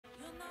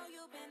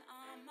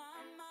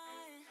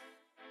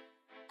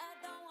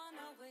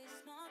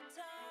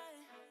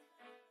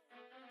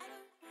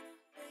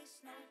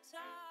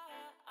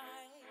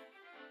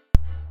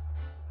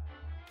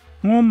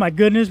Oh my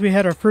goodness, we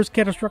had our first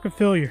catastrophic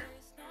failure.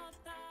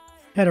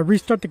 Had to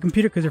restart the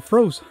computer because it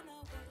froze.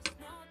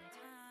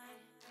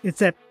 It's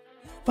that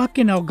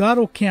fucking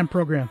Elgato Cam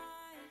program.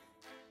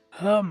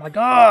 Oh my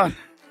god.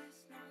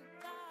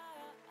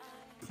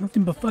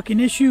 Nothing but fucking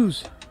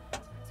issues.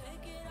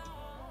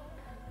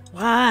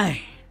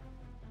 Why?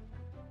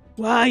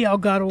 Why,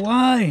 Elgato?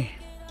 Why?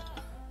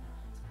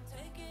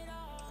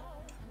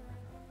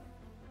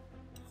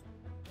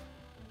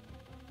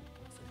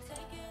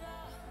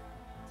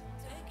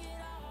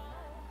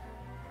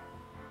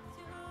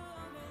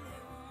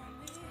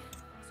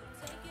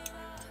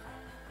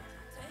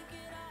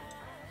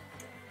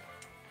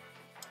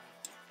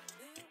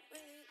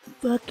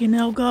 Fucking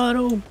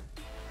Elgato.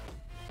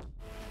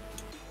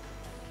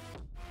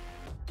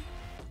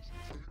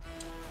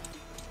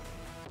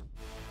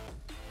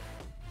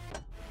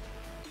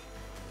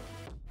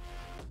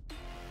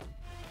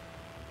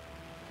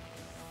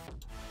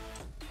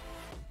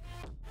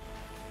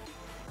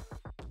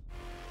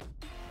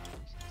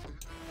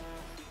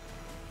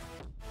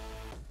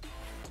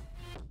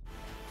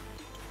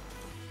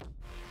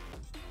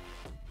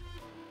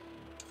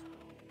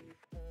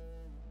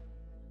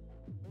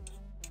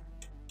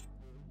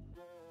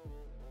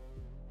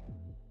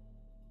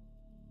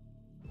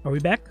 Are we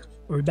back?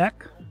 Are we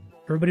back?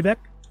 Everybody back?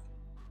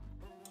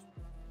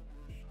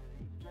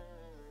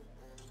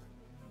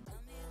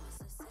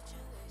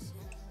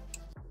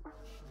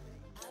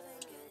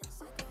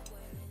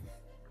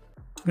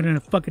 I'm gonna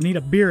fucking need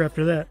a beer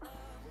after that.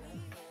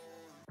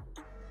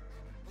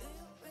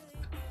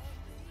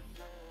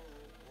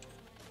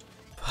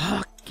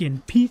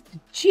 Fucking piece of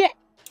shit!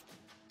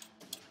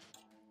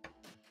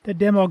 That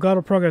damn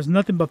Elgato program is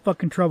nothing but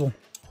fucking trouble.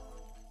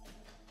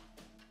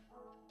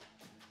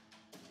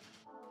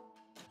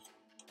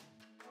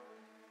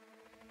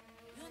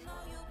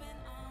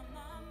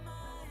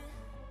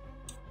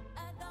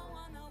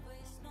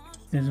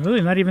 It's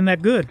really not even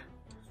that good.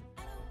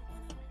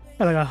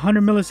 Got like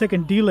 100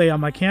 millisecond delay on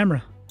my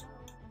camera.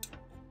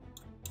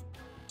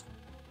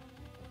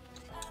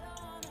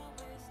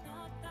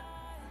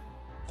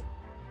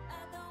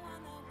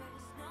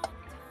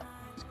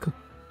 It's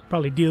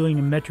probably dealing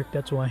in metric,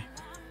 that's why.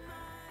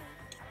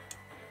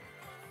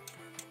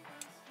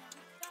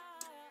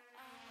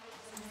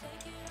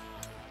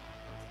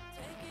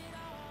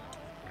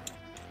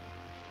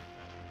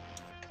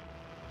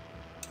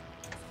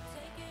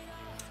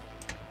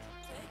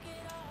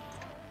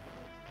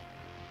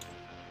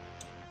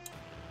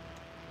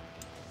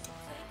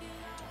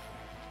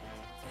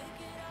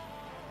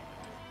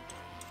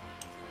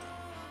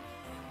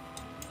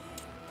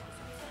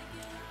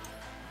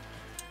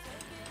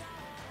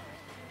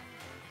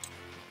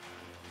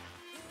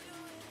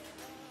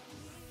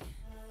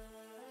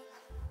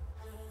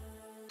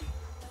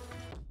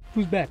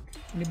 Who's back?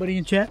 Anybody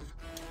in chat?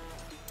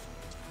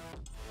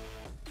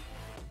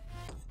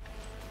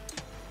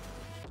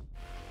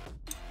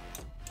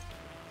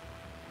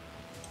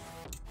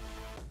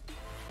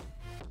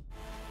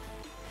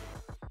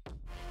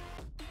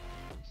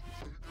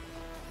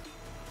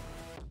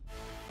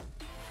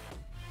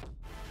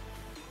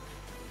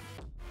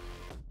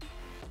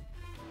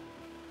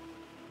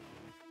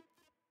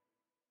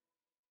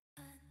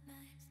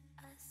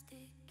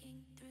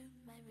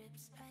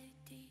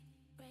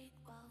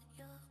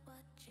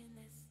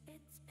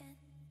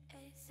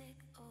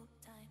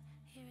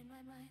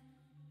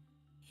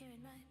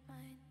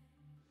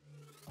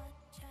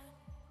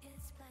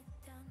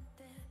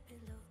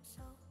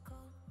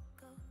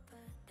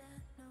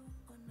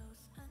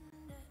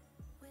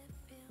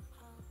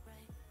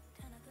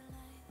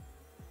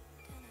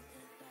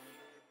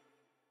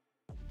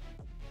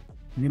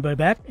 Anybody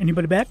back?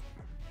 Anybody back?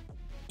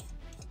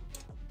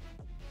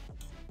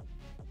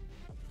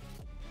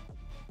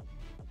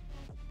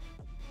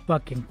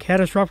 Fucking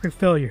catastrophic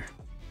failure.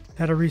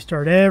 Had to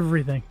restart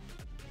everything.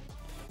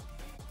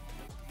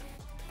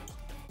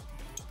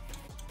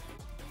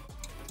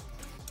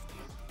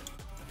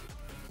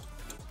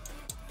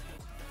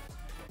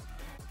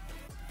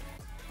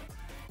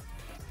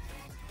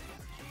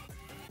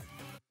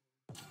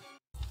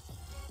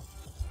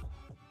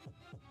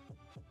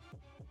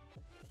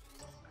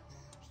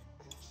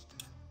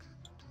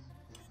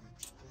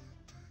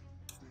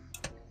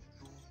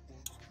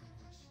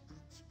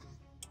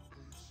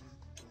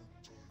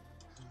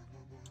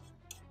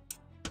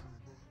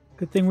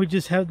 Good thing we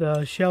just have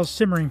the shells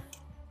simmering.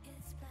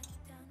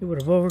 It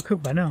would have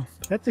overcooked by now.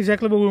 But that's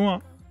exactly what we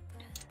want.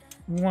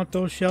 We want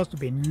those shells to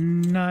be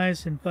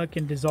nice and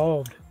fucking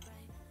dissolved.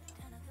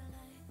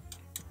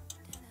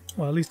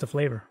 Well, at least the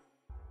flavor.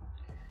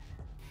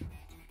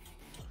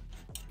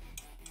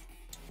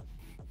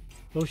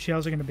 Those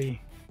shells are going to be...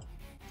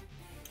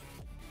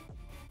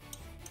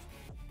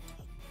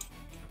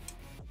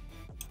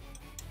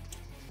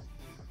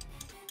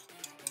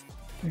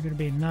 they're going to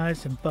be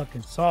nice and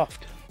fucking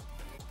soft.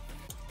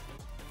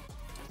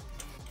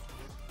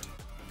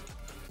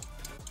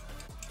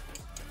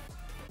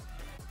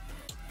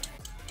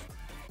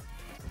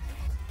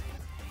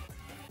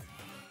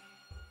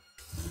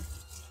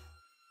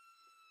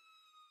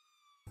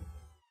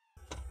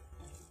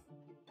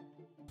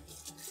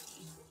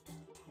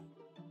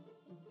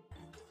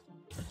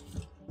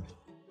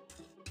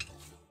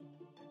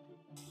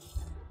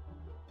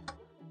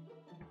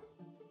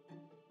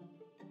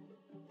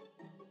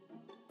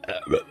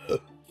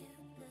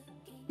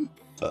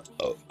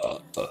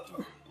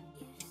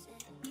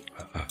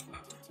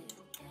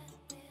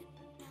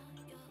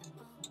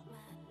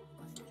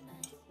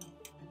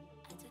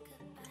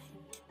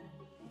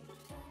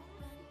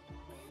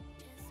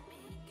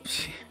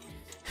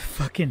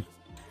 Fucking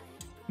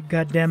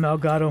goddamn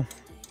Elgato.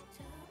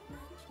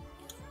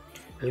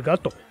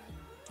 Elgato.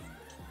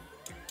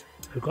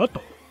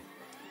 Elgato.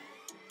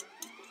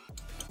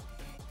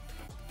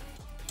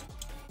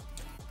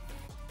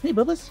 Hey,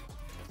 Bubba's.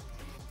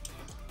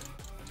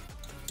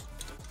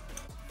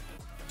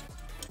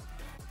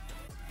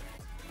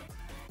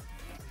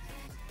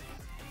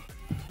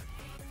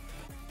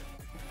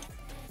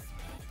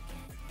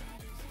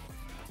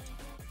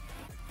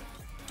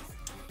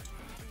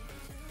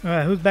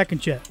 Alright, who's back in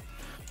chat?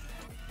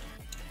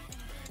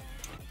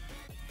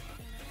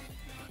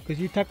 Because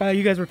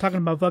you guys were talking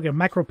about fucking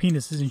micro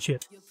penises and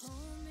shit.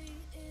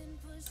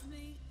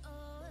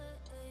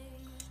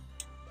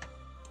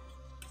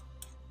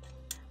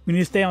 We need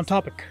to stay on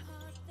topic.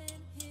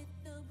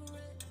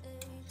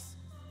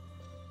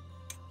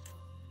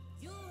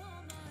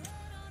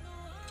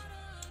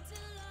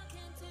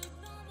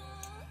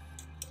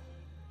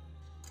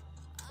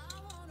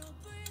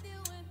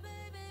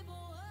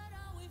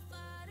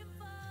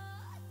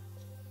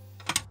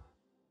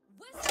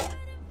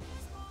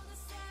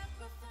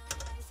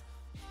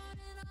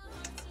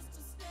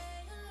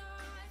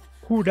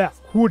 Who that?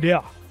 Who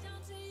there?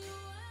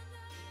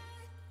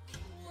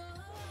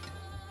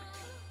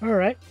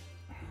 Alright.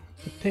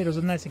 Potatoes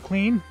are nice and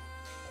clean.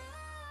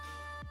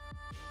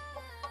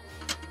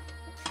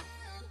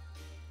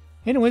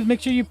 Anyways, make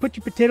sure you put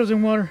your potatoes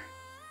in water.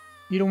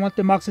 You don't want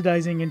them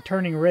oxidizing and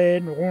turning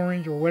red or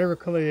orange or whatever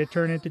color they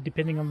turn into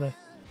depending on the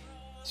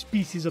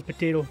species of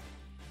potato.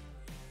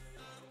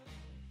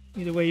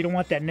 Either way, you don't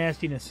want that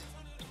nastiness.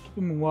 Keep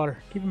them in water.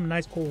 Keep them in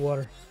nice cold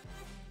water.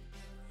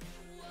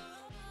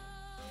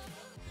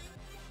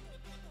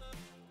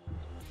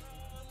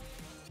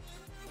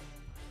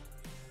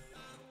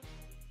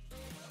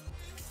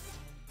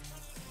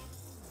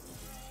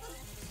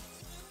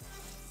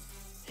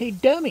 Hey,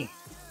 dummy,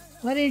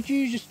 why didn't you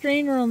use your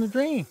strainer on the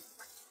drain?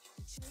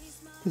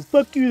 Cause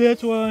fuck you,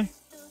 that's why.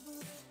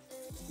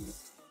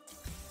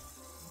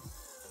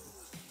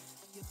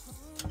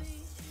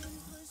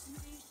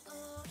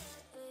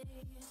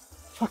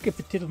 Fucking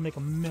potatoes make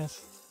a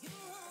mess.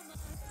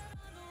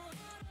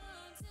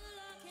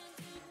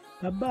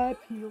 Bye-bye,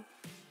 peel.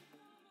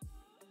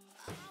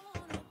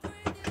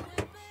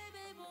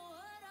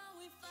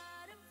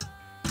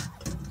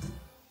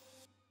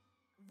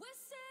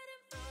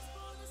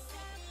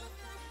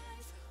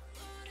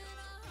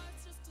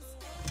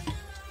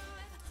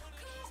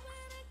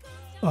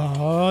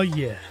 Oh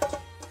yeah.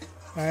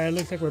 Alright,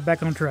 looks like we're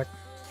back on track.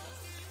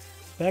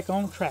 Back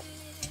on track.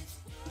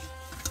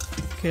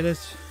 Okay,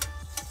 let's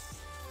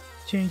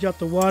change out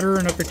the water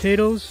in our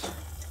potatoes.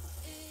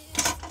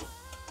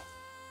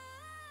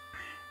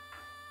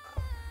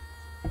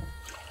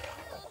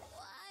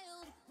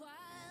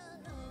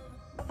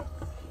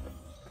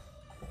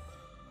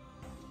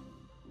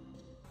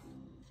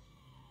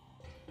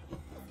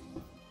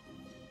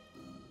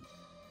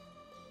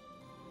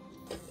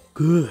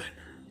 Good.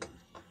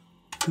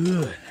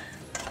 Good.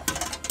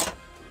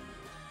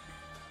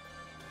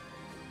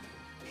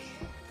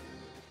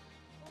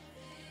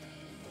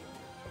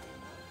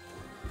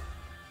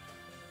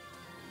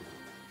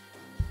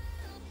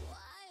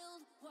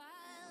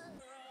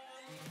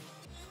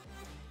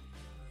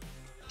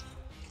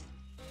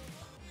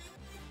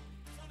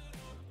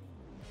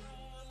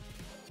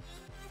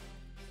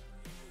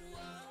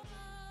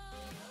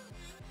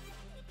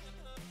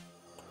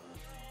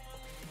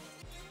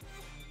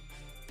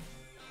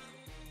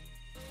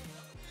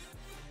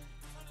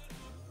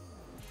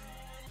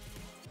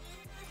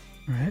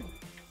 Alright,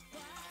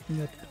 we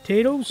got the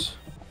potatoes.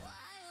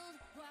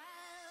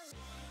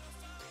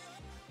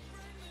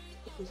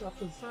 Put this off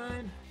to the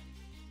side.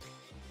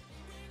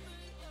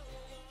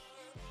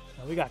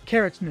 Now we got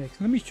carrots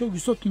next. Let me show you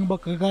something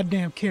about a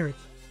goddamn carrot.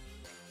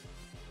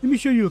 Let me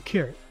show you a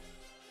carrot.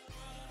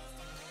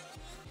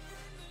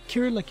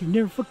 Carrot like you've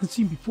never fucking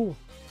seen before.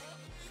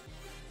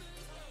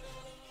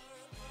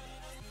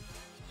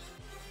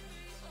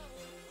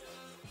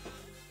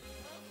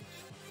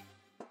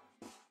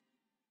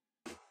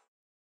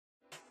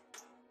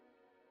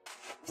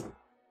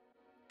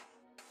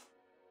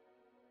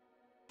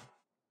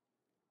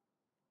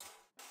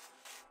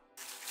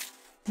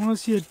 Want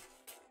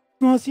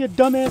to see a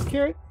dumbass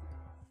carrot?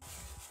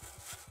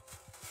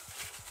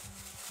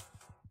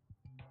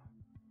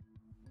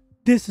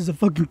 This is a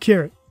fucking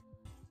carrot.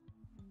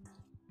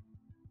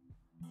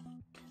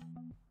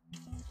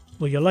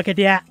 Will you look at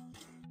that?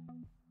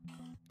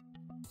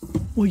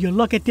 Will you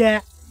look at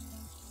that?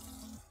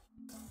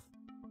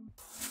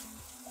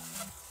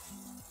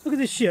 Look at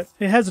this shit.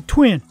 It has a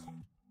twin.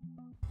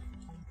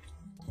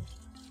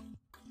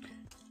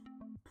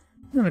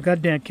 It's not a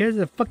goddamn carrot.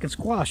 It's a fucking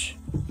squash.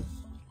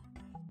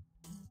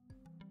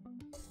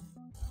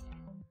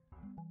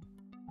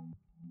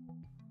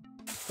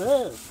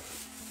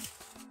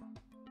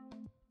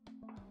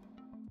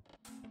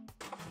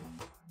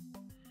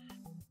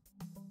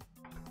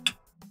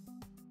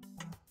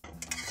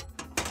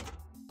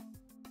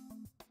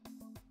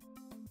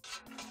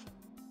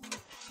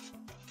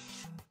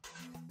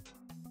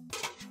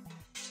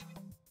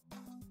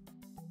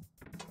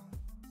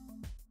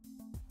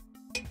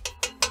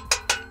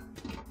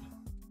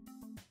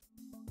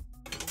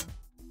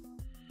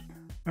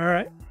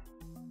 Alright.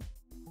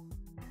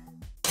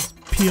 Let's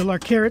peel our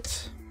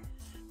carrots.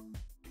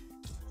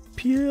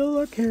 Peel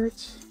our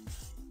carrots.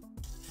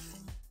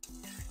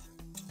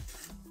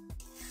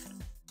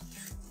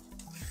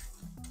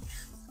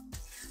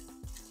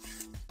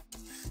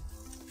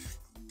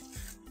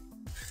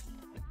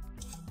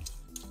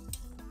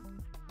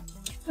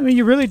 I mean,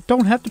 you really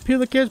don't have to peel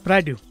the carrots, but I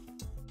do.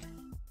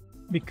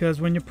 Because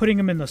when you're putting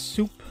them in the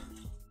soup,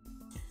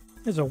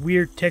 there's a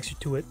weird texture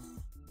to it.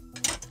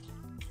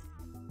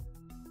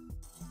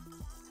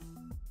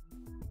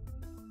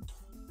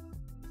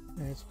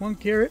 There's one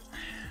carrot.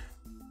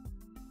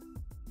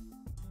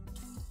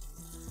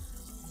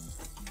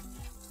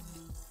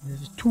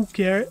 There's 2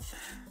 carrots.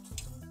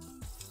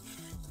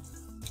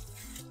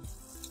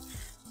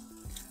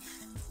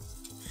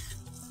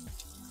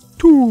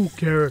 Two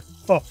carrots.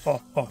 Oh,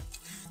 oh, oh.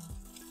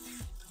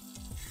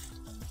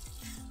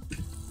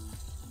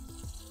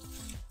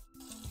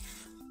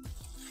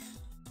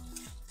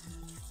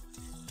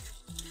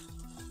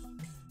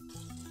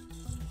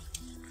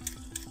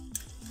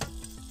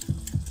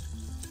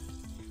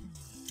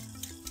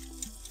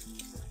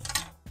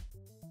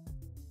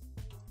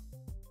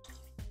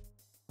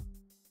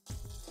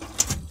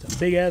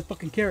 Big ass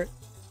fucking carrot.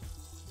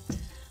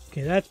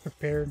 Okay, that's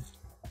prepared.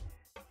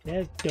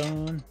 That's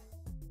done.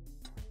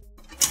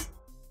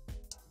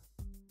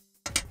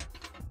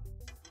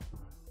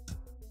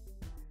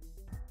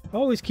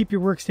 Always keep your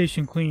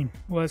workstation clean.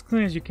 Well, as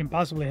clean as you can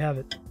possibly have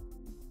it.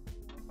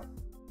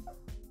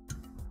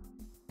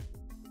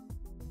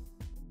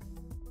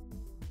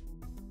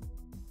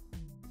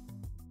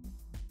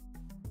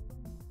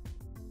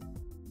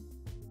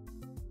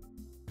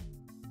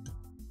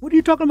 What are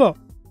you talking about?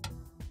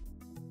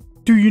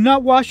 Do you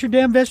not wash your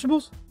damn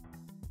vegetables?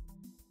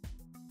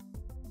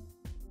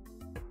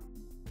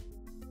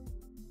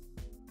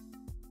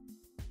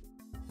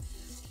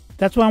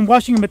 That's why I'm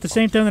washing them at the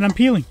same time that I'm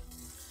peeling.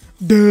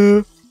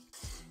 Duh.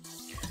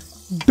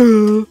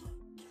 Duh.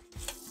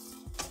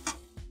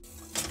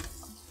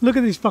 Look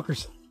at these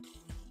fuckers.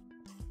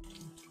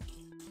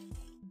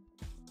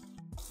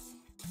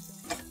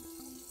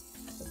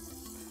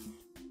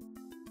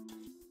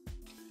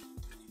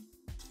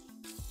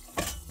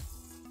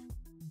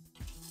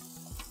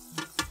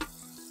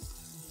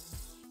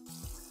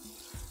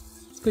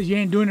 Because you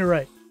ain't doing it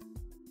right.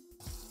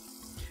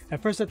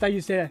 At first I thought you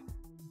said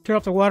turn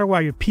off the water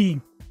while you're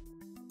peeing.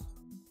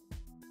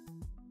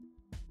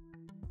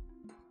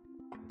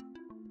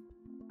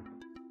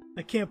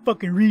 I can't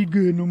fucking read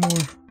good no more.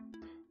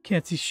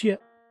 Can't see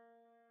shit.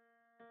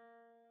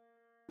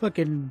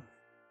 Fucking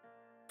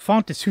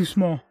font is too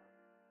small.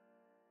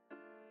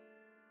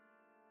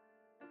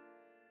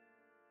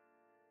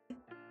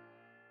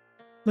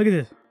 Look at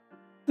this.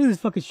 Look at this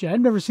fucking shit.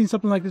 I've never seen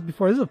something like this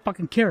before. This is a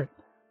fucking carrot.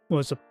 Well,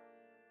 it's a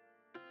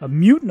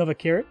mutant of a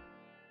carrot.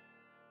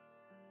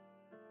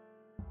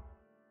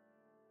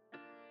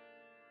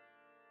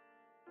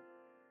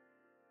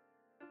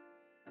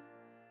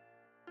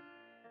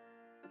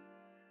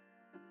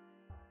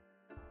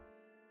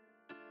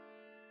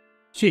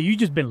 Shit, you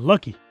just been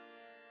lucky.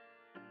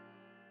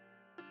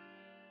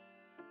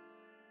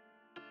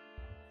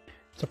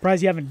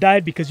 Surprised you haven't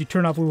died because you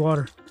turn off the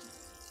water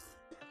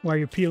while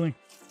you're peeling.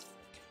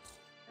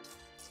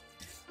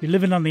 You're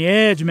living on the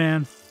edge,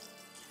 man.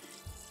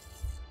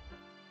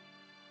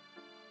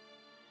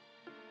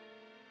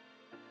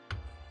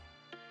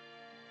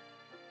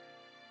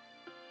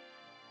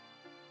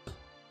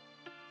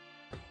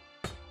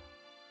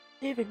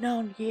 Living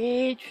on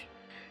the edge.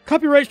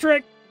 Copyright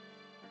strike.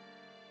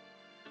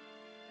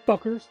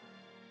 Fuckers.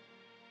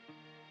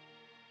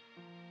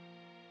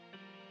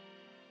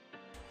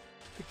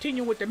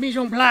 Continue with the mise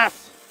en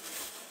place.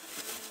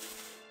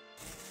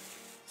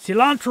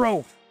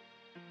 Cilantro.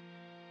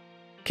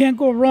 Can't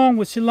go wrong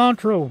with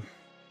cilantro.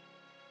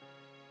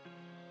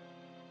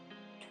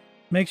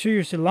 Make sure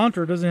your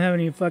cilantro doesn't have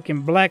any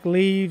fucking black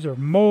leaves or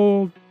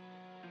mold,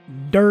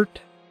 dirt.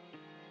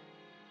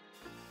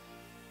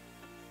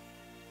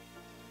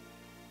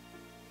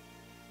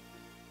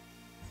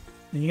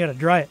 Then you gotta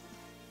dry it.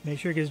 Make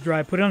sure it gets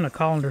dry. Put it on a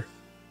colander.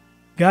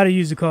 Gotta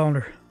use the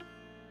colander.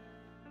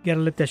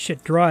 Gotta let that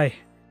shit dry.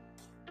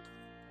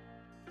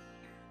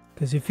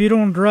 Because if you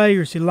don't dry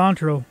your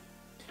cilantro,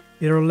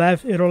 it'll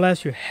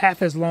last you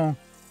half as long.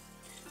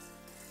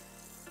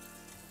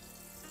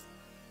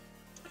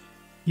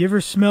 You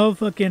ever smell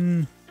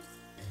fucking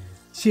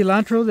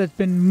cilantro that's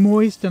been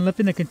moist and left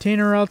in a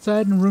container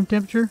outside in room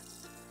temperature?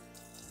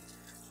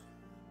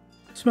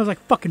 It smells like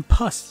fucking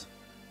pus.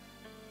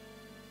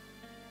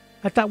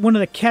 I thought one of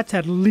the cats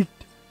had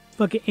leaked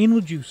fucking anal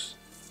juice.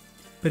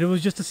 But it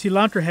was just the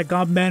cilantro had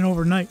gone bad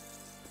overnight.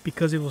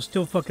 Because it was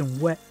still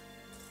fucking wet.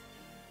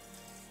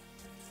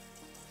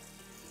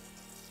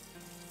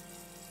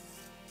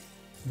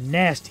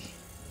 Nasty.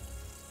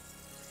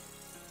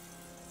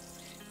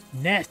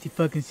 Nasty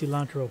fucking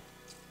cilantro.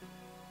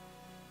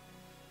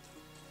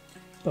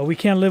 But we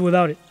can't live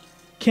without it.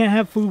 Can't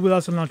have food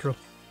without cilantro.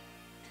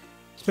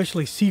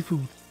 Especially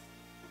seafood.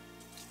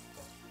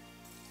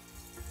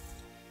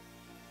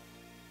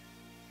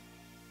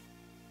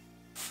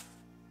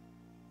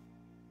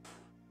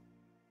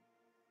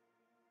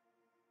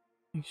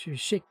 Make sure you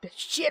shake that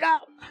shit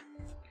out.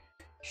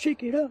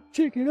 Shake it up,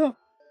 shake it up.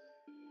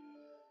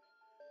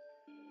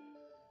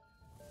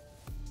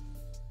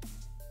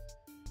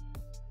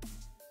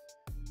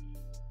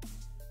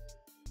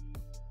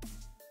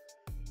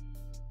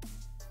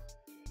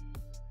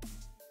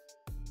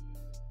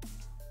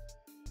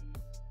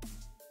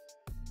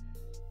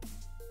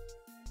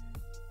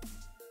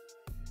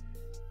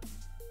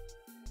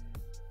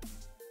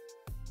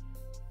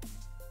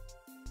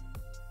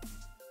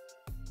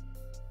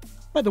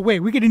 By the way,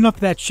 we get enough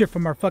of that shit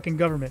from our fucking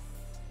government.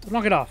 So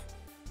knock it off.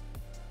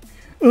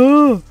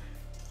 Oh,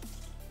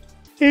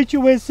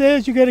 HOS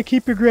says you gotta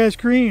keep your grass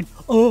green.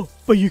 Oh,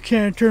 but you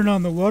can't turn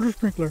on the water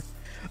sprinkler.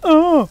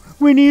 Oh,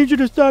 we need you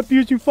to stop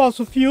using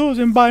fossil fuels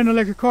and buy an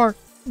electric car.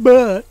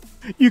 But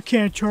you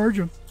can't charge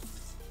them.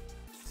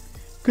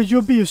 Because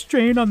you'll be a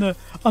strain on the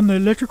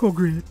electrical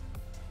grid.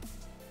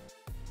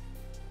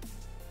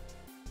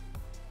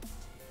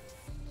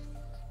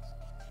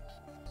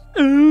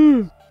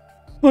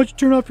 Why don't you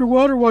turn off your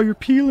water while you're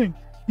peeling?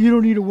 You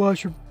don't need to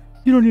wash your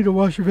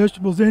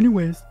vegetables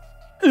anyways.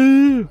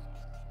 Ugh.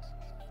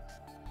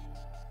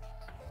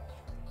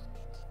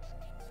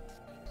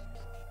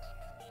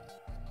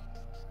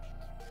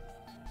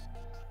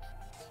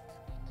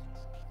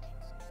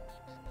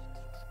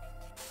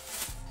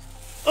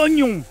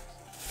 Onion.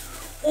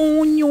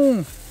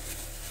 Onion.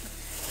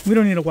 We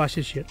don't need to wash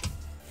this shit.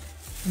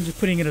 I'm just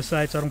putting it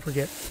aside so I don't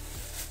forget.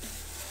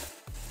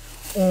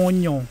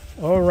 Onion.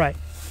 Alright.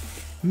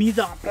 Mise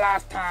en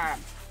place time.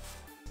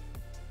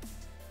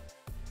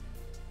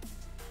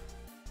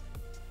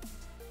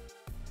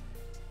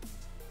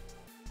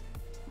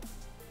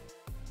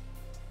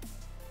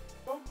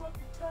 Don't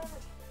fucking crash.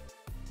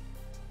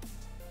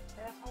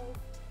 Asshole.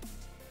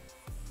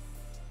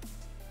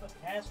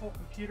 Fucking asshole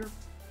computer.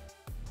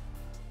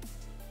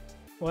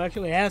 Well,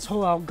 actually,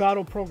 asshole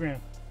Elgato program.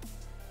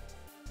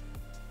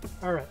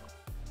 Alright.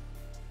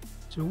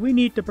 So we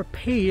need to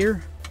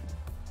prepare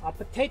our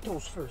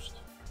potatoes first.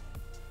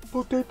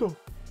 Potato.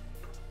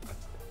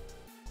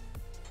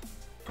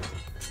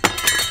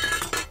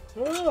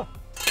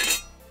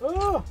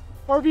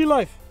 RV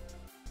life.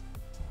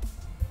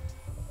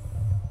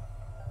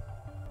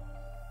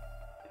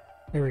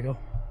 There we go.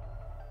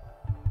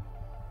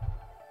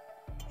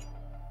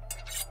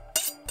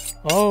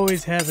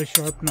 Always have a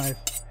sharp knife.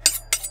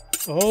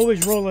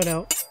 Always roll it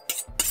out.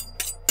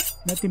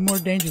 Nothing more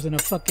dangerous than a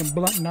fucking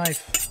blunt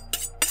knife.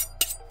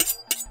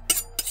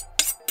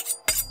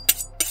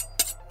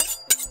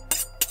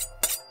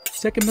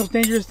 Second most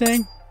dangerous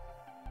thing,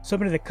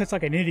 somebody that cuts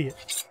like an idiot.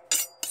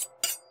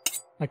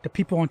 Like the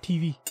people on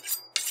TV.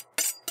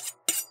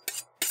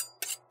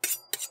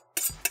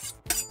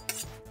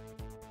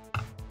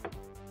 I'm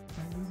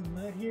losing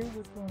lead here,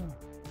 what's going on?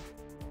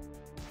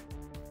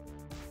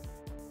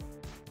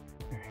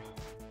 There we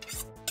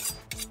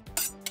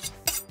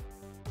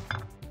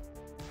go.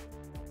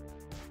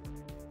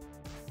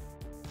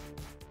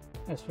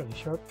 That's fairly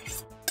sharp.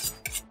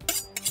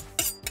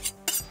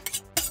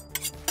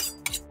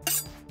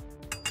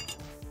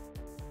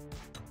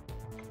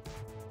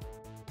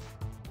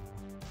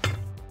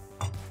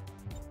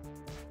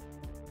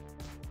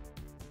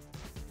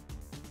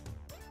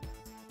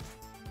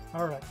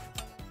 Alright,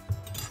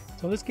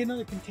 so let's get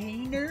another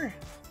container.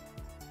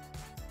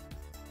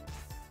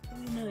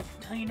 Another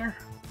container.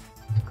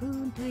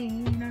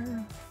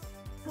 Container.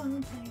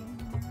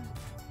 Container.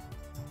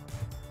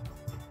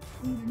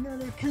 Need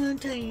another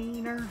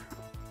container.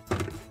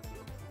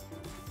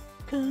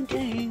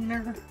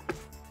 Container.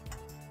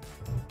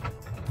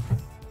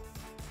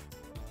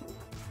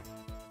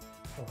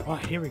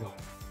 Alright, here we go.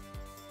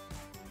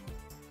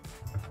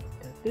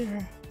 Put that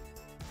there.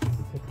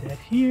 Put that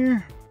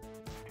here.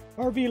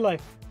 RV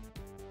life.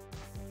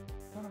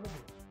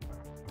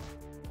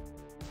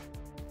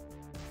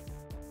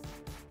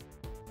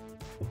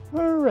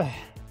 Alright.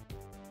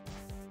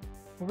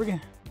 Where we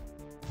going?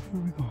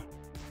 Where are we going?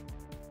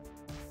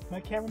 My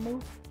camera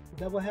move? Is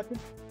that what happened?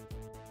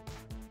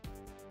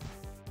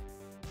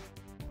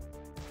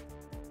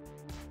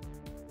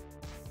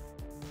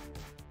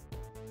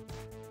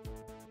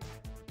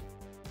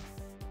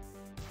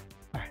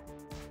 Alright.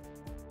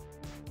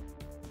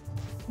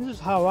 This is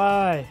how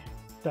I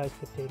dice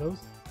potatoes.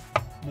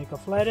 Make a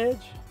flat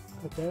edge,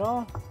 cut that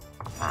off.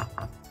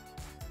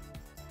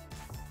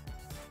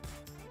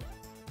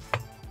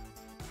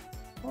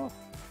 Off.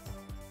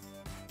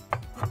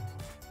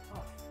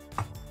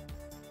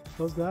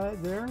 Those guys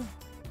there.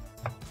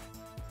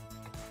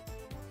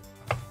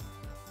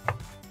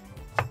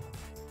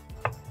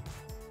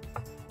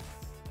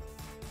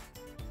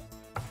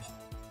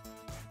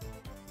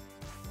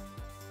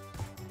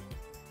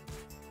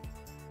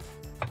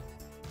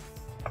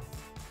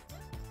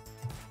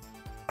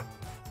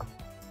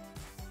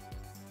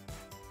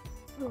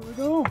 There we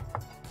go.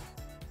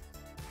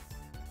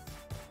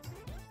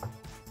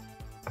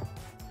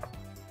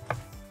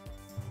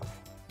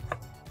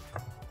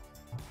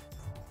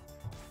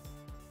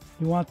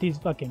 You want these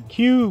fucking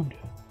cubed.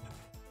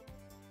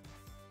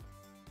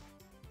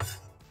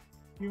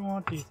 You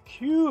want these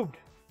cubed.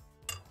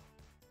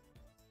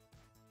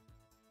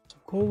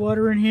 cold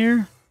water in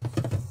here.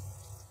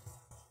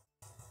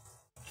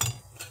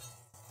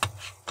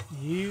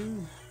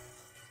 You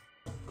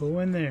go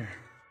in there.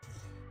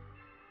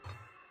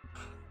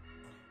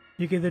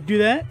 You can either do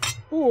that,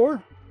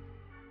 or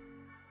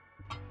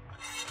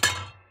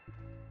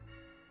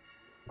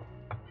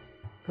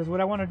because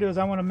what I want to do is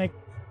I want to make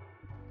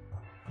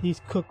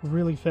these cook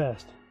really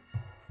fast.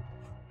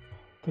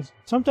 Because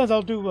sometimes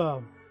I'll do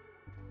them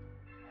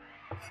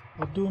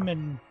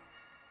in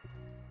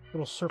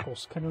little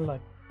circles, kind of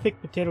like thick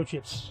potato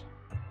chips.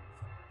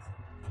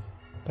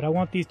 But I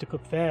want these to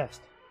cook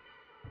fast.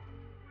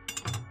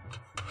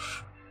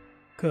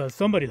 Because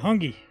somebody's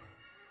hungry.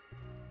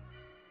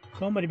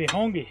 Somebody be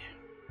hungry.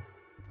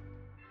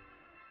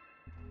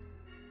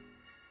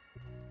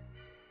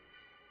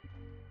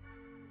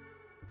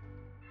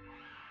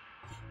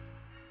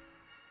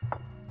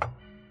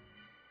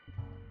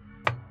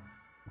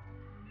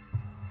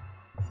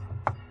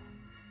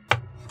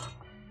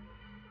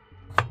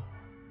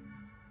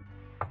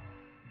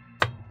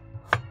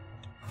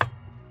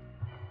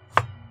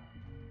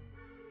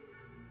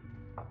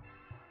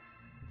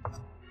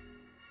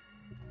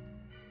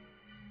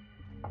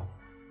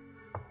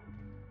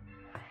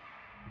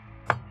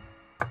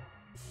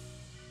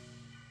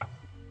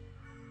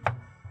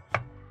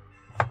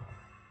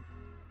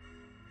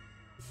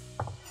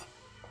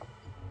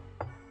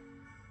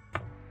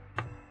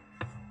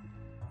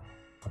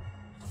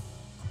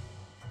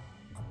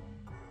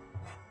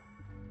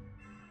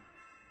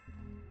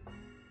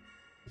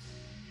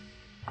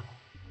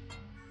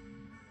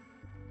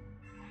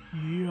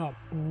 Yeah,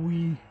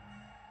 boy.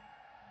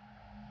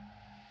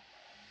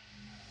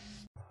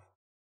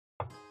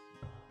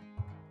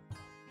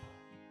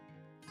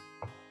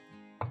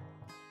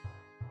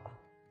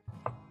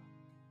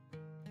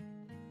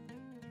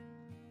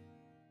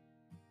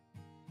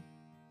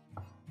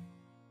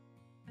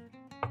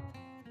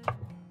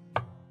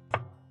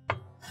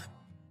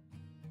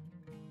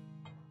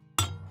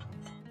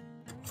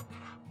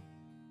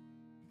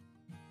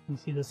 You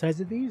see the size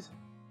of these?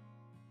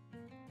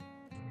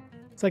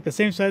 It's like the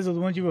same size as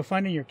the ones you would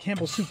find in your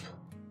Campbell's soup.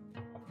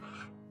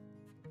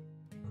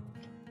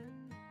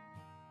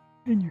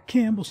 In your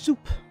Campbell's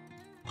soup.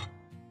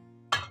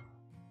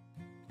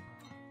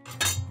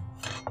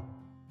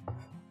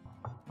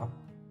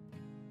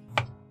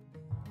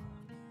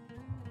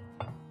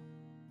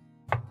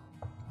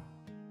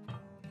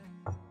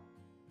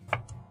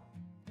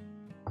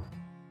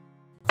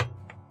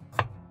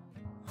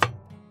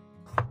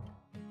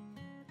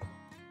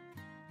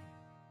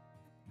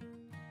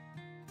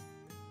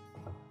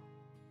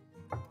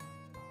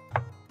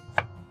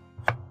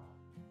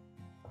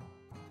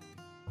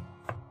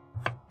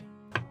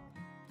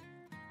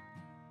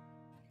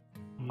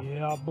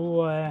 Yeah,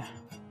 boy.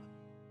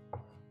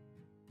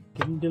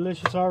 Getting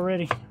delicious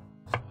already.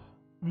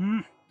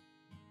 Now,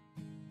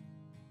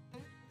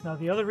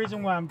 the other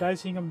reason why I'm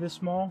dicing them this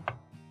small,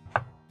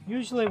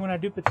 usually when I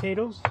do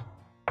potatoes,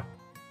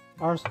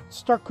 I'll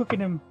start cooking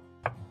them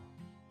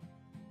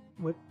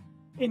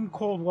in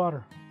cold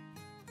water.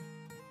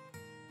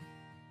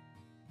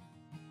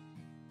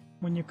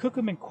 When you cook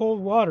them in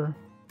cold water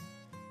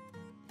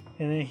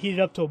and then heat it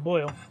up to a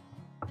boil,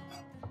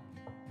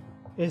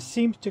 it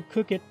seems to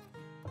cook it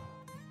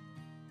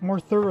more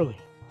thoroughly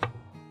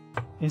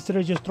instead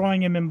of just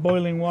throwing them in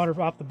boiling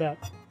water off the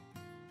bat.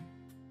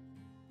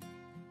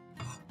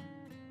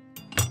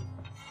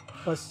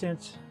 But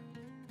since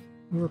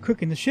we were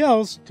cooking the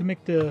shells to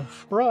make the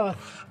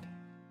broth,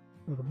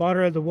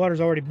 the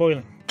water's already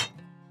boiling.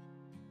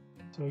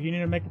 So you need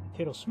to make the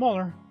potato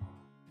smaller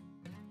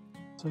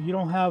so you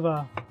don't have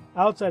a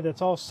outside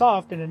that's all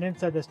soft and an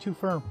inside that's too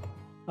firm,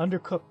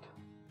 undercooked.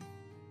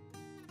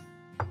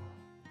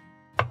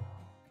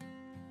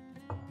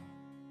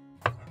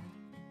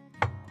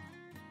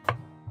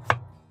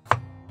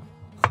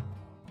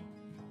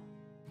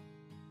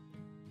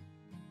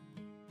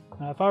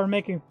 If I were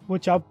making,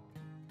 which I'll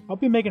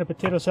be making a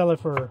potato salad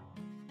for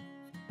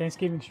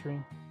Thanksgiving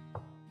stream,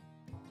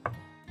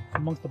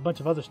 amongst a bunch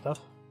of other stuff.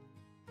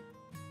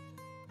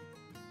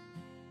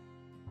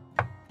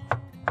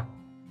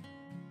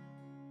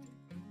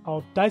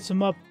 I'll dice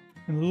them up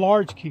in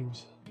large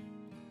cubes,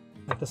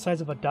 like the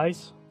size of a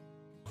dice,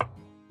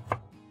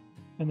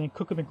 and then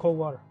cook them in cold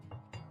water.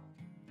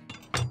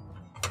 And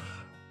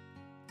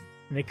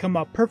they come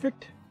out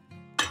perfect,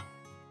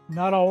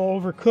 not all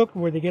overcooked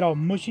where they get all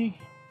mushy,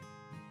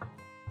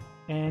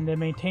 and they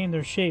maintain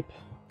their shape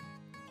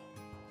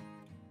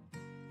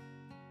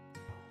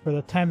for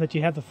the time that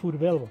you have the food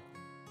available.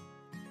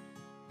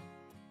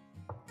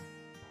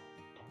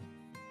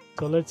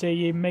 So let's say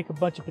you make a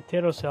bunch of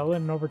potato salad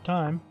and over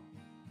time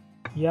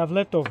you have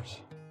leftovers.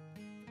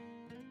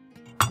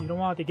 You don't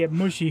want it to get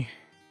mushy.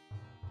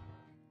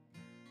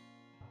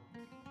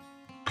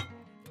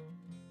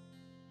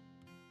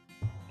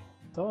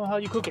 It's all how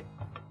you cook it.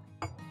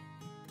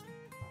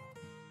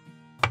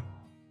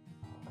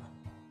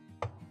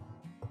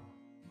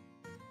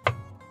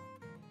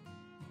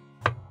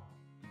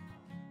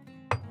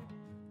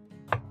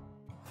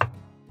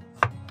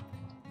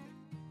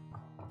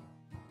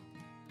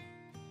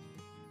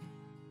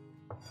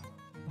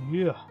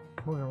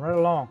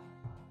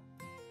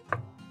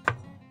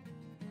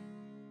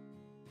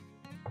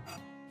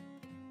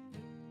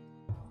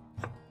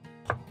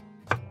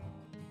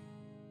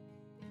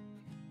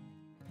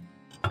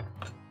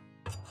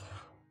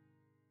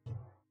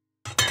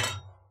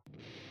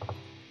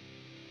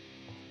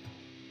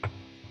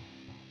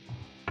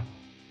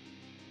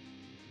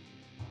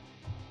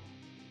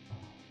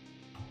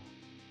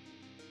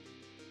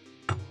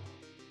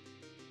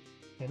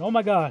 And oh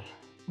my god,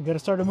 we gotta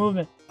start a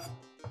movement.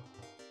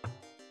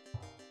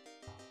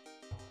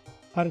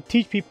 How to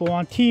teach people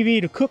on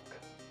TV to cook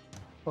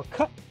or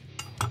cut.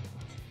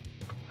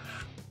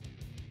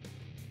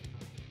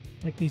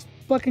 Like these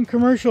fucking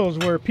commercials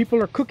where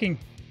people are cooking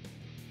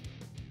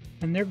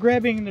and they're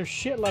grabbing their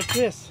shit like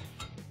this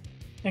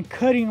and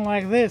cutting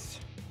like this.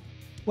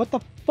 What the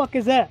fuck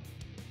is that?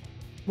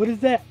 What is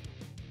that?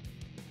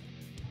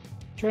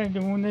 Trying to,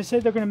 when they say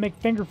they're gonna make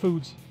finger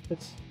foods,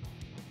 that's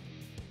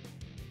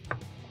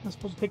not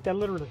supposed to take that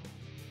literally.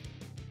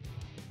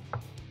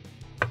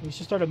 We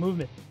should start a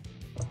movement.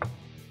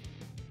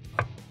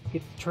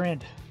 Get the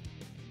trend.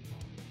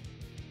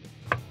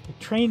 To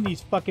train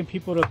these fucking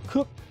people to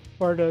cook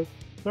or to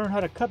learn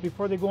how to cut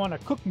before they go on a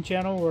cooking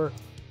channel or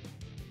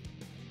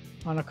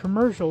on a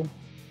commercial.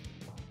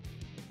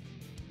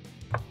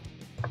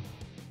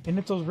 And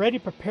it's those ready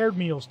prepared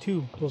meals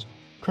too. Those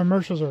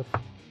commercials are,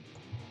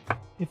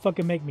 they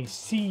fucking make me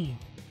seethe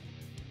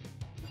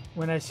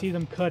when I see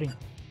them cutting.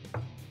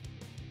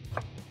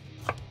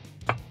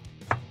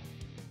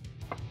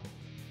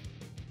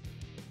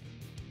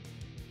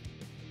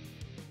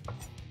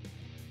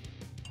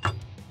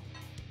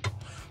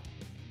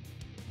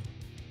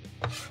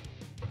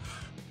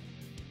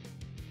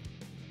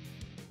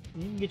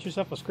 You can get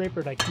yourself a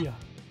scraper at IKEA.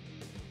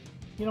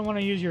 You don't want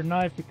to use your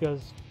knife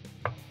because,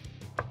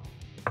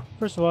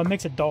 first of all, it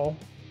makes it dull.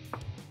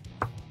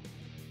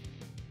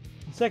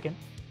 And second,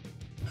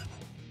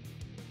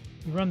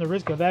 you run the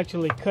risk of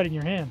actually cutting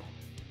your hand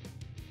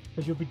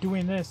because you'll be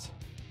doing this.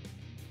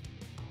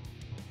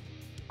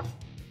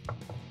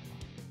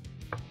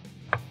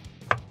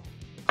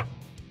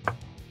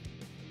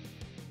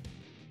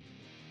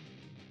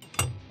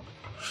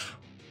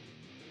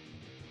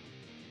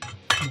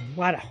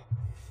 Water.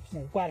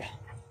 Water.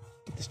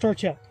 Get the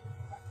starch out.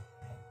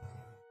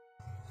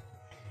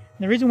 And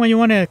the reason why you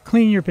want to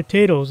clean your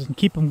potatoes and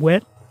keep them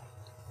wet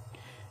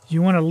is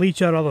you want to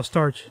leach out all the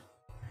starch.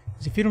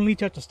 Because if you don't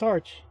leach out the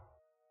starch,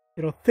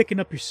 it'll thicken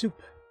up your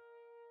soup.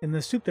 And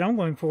the soup that I'm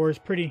going for is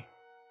pretty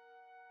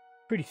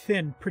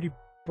thin, pretty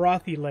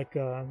brothy, like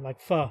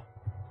pho.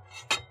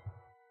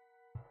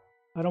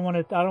 I don't want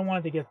it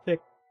to get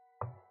thick.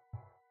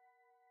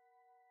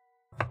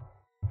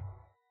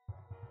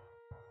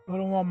 I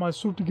don't want my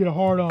soup to get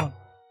hard on.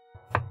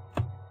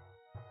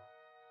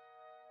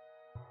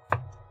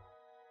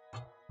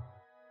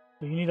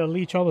 So you need to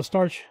leach all the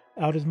starch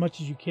out as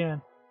much as you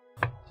can,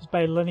 just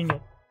by letting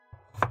it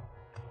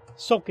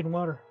soak in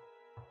water.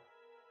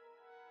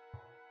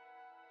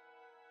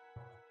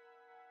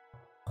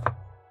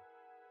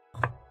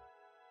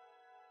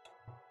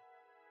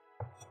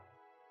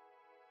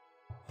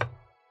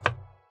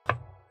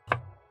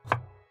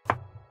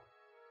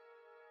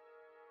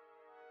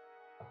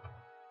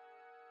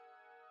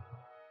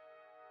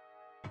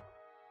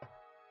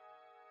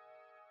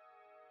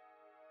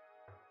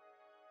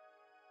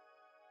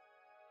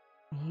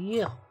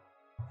 Yeah.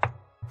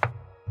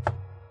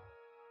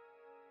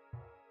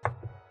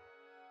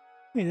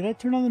 Wait, did I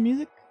turn on the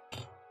music?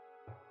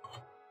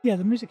 Yeah,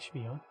 the music should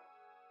be on.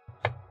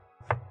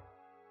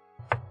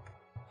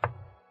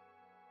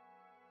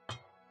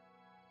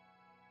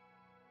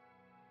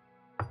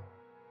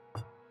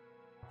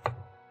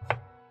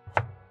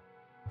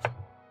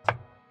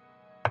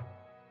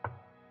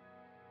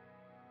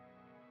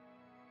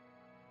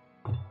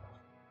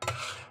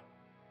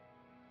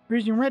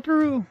 Breezing right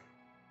through.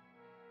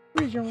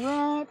 Breezing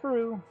right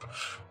through.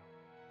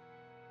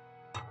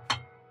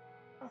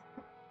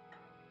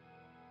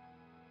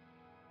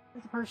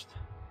 There's the first.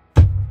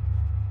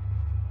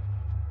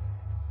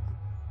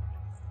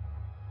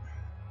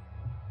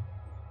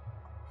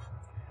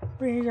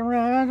 Breezing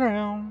right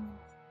around.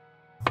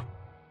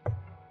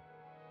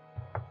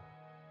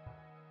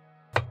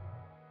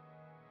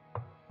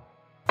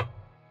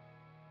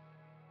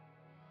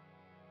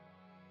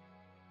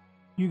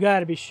 You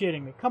gotta be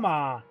shitting me. Come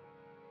on.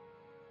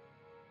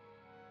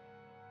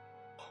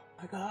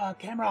 My God,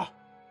 camera.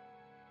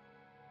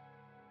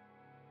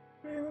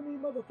 Damn me,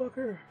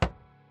 motherfucker.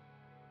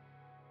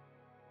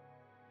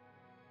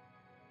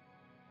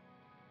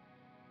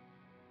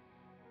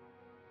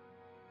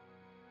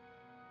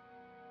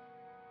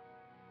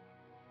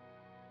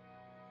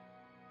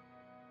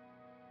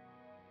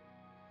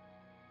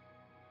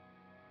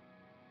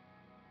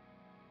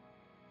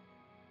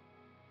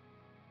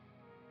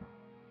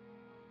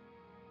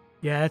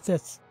 Yeah, it's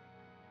that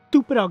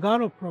stupid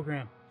Elgato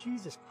program.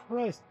 Jesus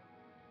Christ.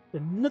 They're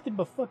nothing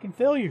but fucking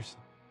failures.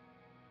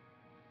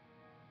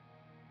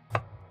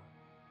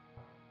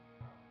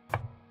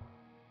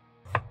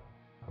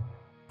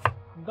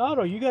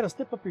 Elgato, you gotta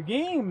step up your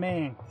game,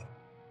 man.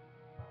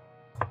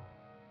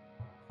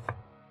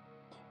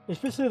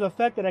 Especially the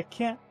fact that I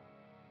can't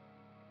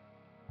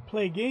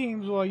play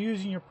games while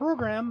using your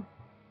program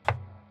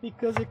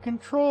because it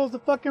controls the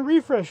fucking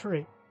refresh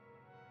rate.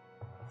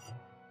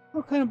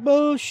 What kind of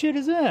bullshit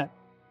is that?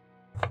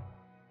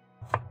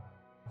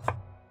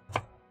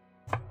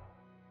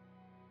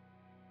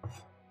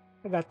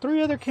 I got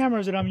 3 other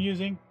cameras that I'm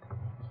using,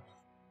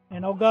 and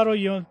And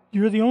Elgato,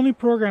 you're the only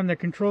program that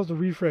controls the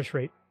refresh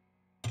rate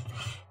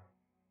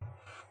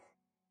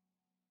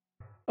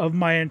of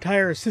my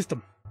entire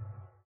system.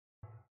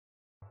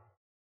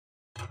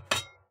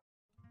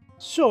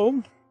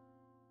 So,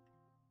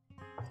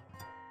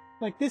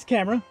 like this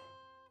camera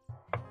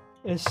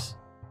is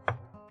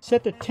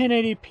set to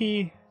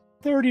 1080p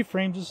 30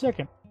 frames a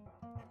second.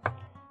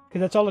 Because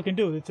that's all it can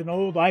do. It's an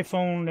old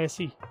iPhone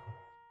SE.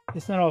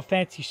 It's not all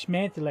fancy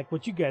schmancy like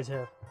what you guys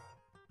have.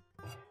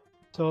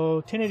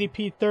 So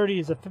 1080p 30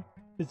 is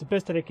the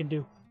best that it can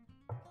do.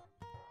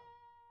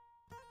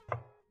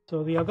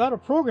 So the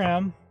Elgato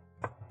program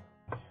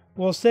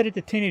will set it to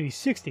 1080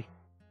 60.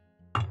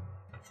 I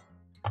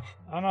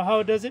don't know how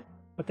it does it,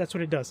 but that's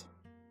what it does.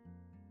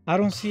 I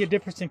don't see a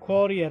difference in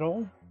quality at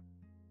all.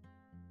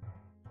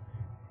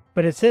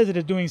 But it says it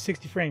is doing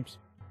 60 frames,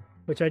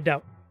 which I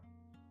doubt.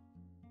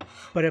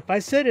 But if I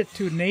set it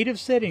to native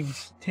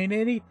settings,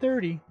 1080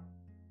 30,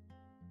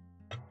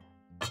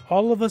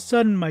 all of a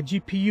sudden my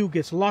GPU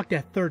gets locked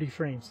at 30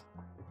 frames.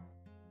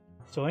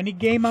 So any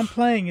game I'm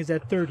playing is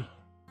at 30.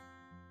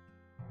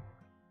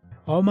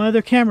 All my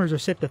other cameras are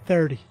set to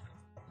 30.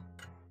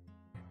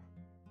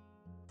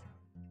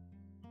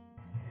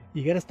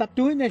 You gotta stop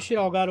doing that shit,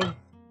 Elgato.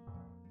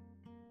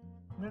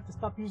 You have to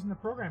stop using the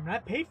program. And I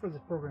paid for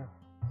this program.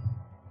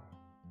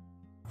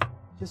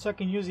 Just so I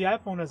can use the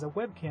iPhone as a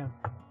webcam.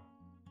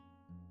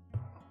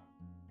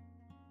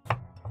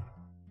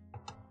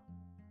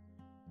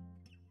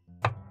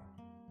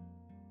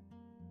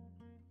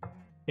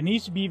 It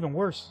needs to be even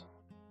worse.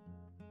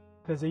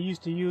 Because they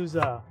used to use,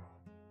 well,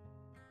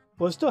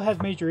 it still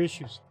has major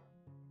issues.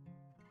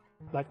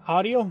 Like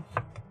audio.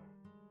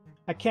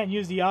 I can't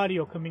use the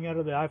audio coming out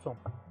of the iPhone.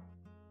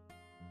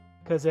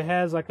 Because it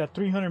has like a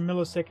 300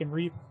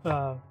 millisecond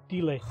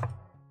delay.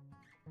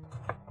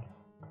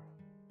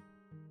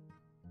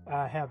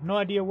 I have no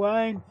idea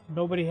why.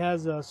 Nobody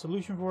has a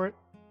solution for it.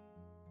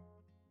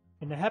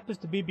 And it happens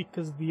to be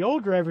because the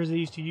old drivers they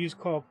used to use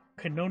called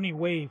Canoni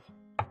Wave.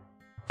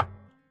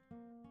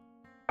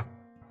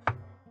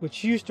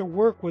 Which used to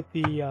work with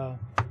the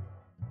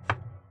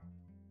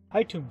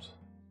iTunes.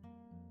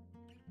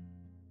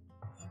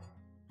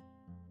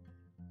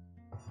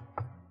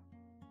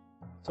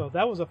 So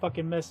that was a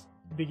fucking mess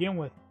to begin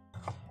with.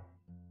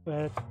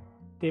 But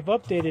they've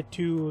updated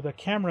to the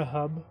camera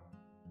hub.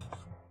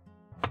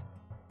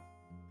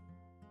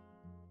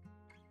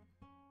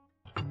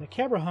 And the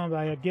camera hub,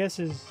 I guess,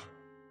 is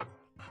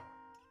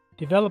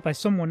developed by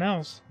someone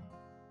else.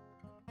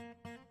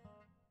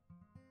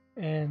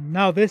 And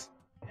now this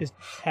is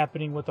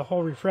happening with the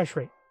whole refresh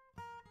rate.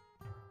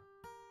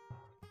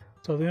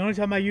 So the only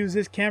time I use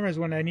this camera is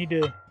when I need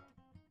to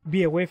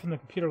be away from the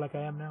computer like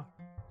I am now.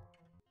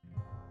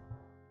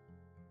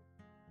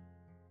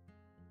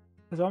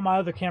 Because all my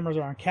other cameras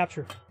are on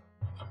capture.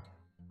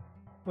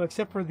 Well,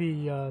 except for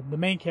the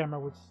main camera,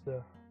 which is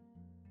the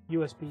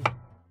USB.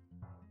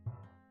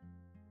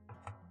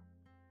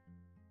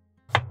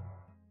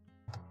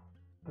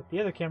 But the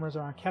other cameras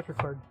are on capture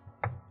card.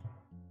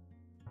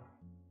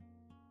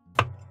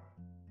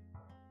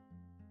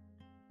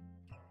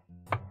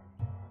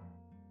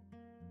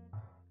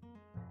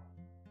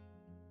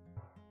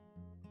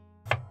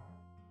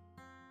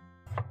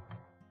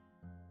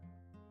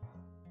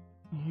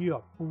 Yeah,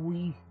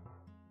 boy.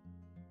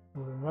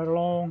 Moving right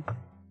along.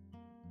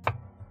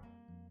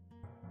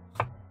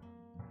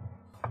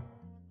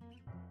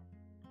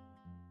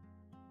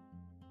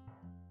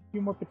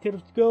 Few more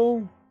potatoes to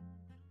go.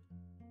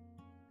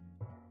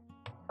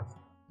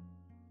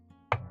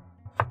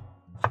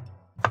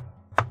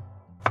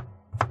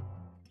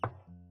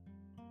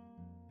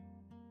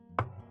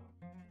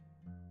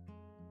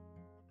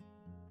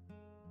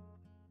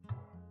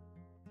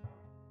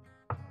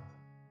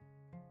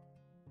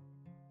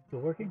 Still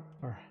working?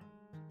 Or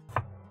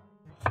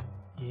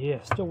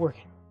yeah, still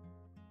working.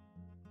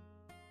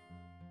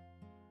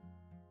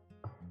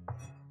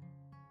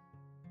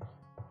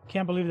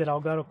 Can't believe that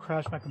Elgato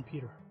crashed my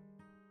computer.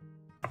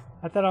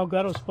 I thought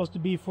Elgato was supposed to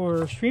be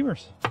for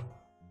streamers.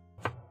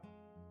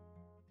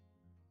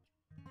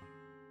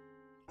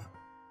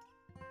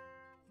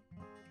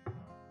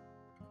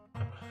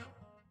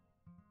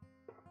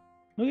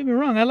 Don't get me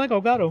wrong, I like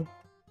Elgato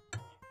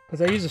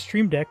because I use a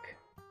Stream Deck.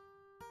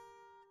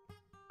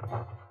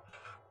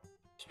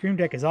 Stream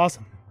Deck is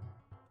awesome.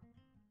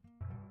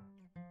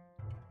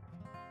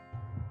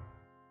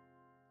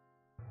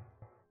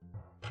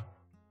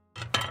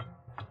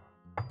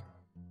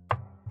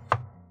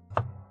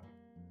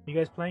 You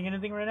guys playing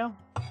anything right now?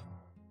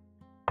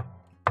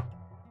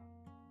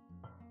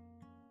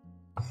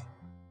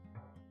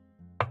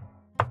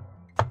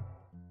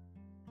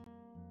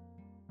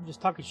 I'm just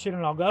talking shit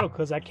on Elgato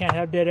because I can't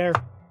have dead air.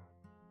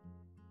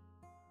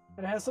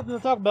 Gotta have something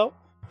to talk about.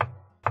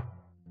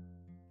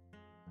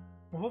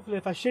 Well, hopefully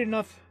if I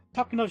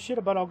talk enough shit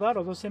about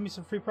Elgato, they'll send me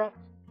some free product.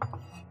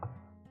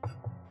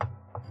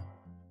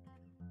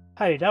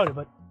 Highly doubt it,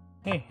 but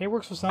hey, it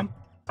works for some.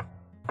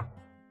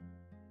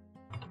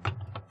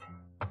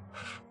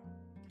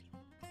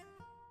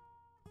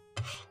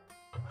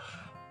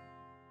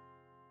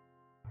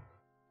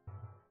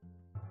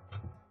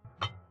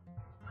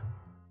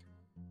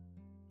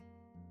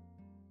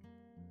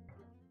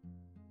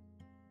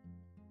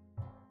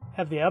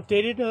 Have they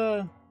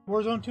updated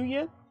Warzone 2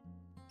 yet?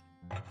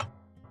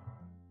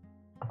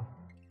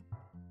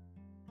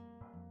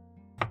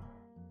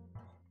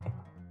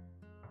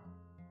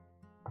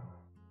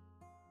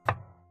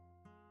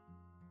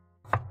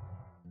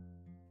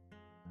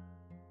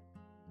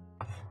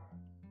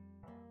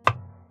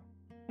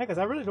 Yeah, because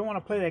I really don't want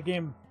to play that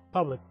game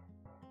public.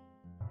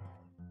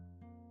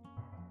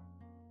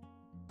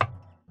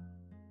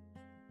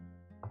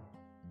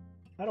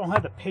 I don't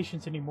have the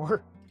patience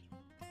anymore.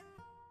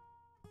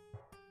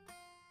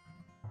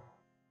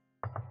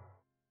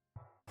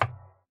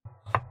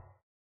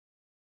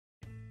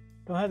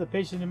 Don't have the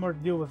patience anymore to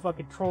deal with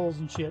fucking trolls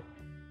and shit.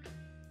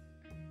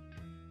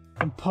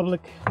 In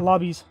public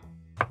lobbies.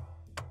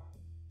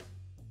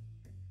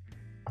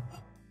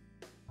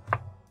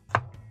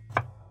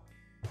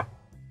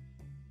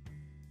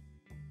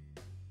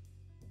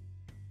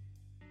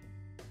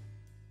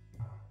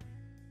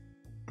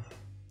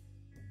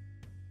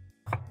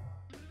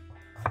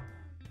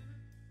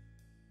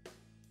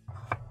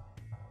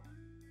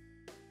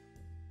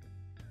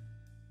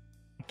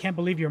 I can't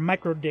believe your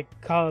micro dick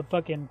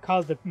fucking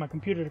caused my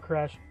computer to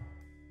crash.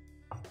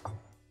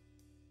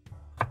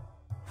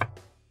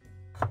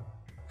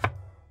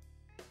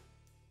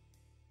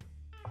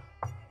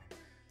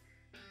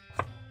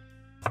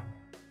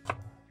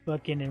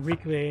 Fucking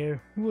Enrique,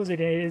 who was it?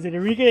 Is it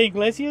Enrique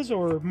Iglesias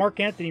or Mark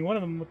Anthony? One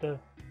of them with the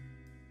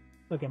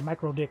fucking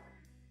micro dick.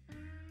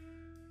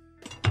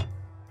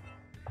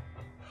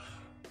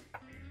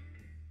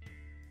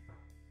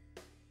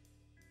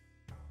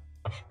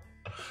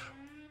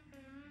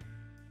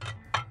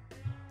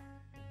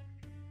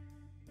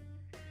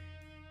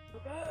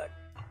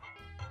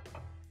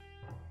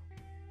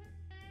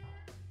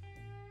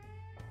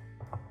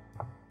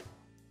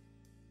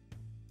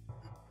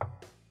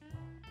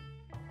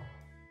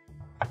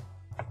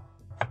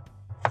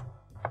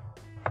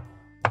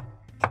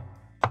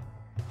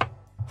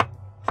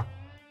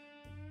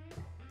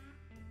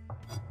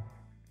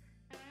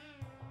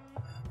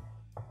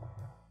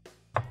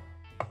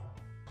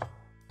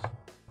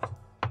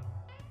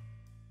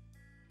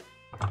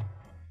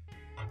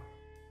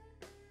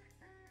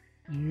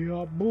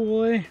 Yeah,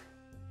 boy.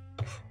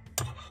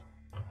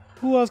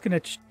 Who else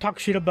gonna talk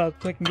shit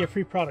about so I can get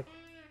free product?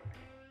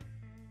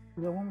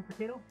 We got one more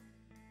potato?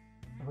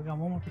 Oh, we got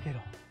one more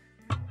potato.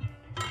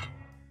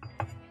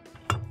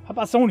 How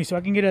about Sony so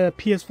I can get a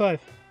PS5?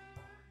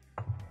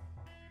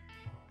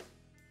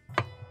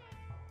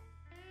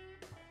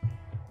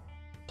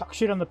 Talk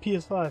shit on the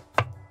PS5.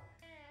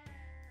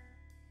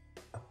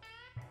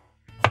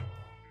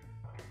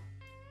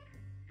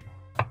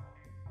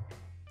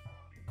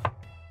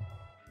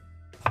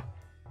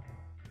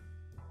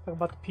 Talk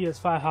about the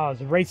PS5, how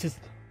it's racist.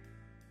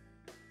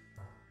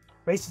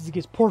 Racist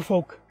against poor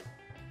folk.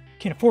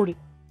 Can't afford it.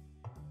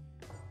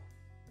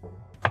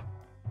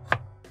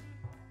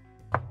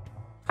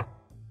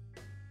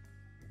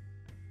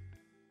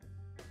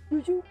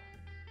 Would you?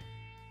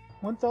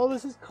 Once all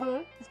this is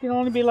cut, it's gonna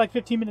only be like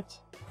 15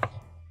 minutes.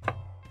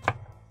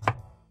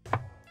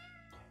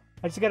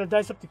 I just gotta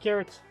dice up the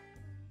carrots.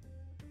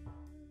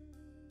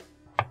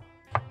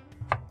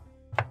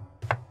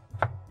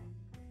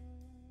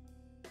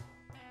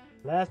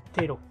 Last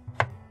potato.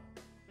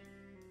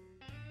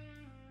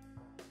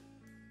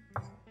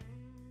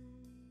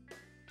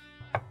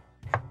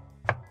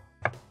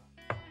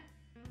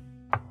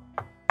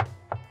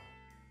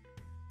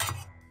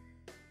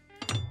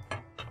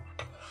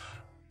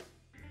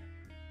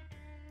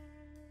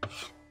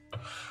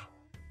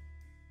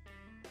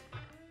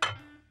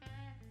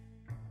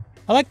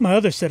 I like my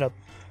other setup.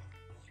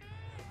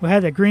 We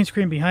had that green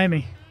screen behind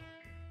me.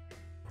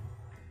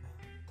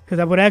 Because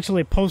I would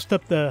actually post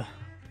up the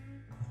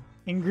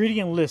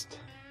ingredient list.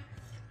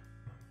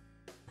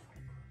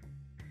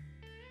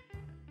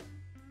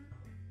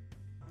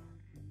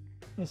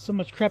 There's so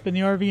much crap in the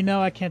RV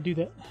now, I can't do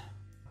that.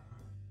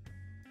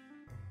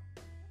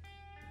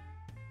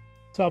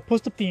 So I'll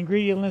post up the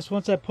ingredient list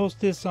once I post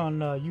this on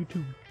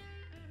YouTube.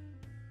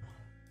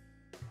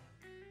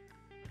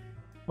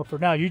 But for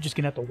now, you're just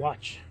gonna have to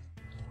watch.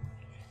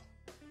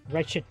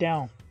 Write shit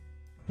down.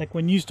 Like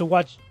when you used to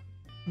watch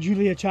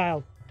Julia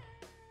Child.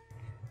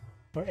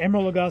 Or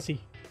Emerald Lagasse.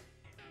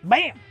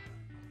 Bam!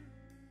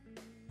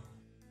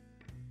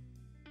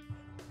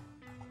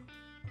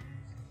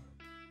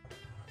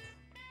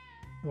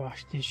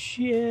 Watch this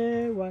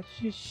shit. Watch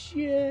this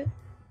shit.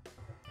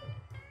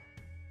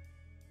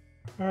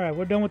 Alright,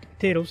 we're done with the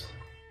potatoes.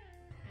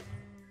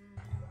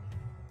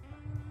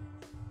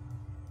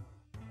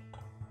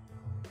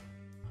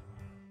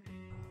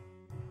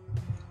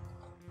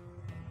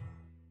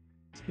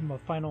 Let's give them a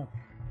final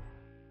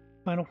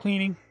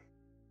cleaning.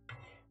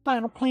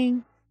 Final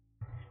clean.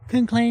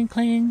 Clean, clean,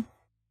 clean.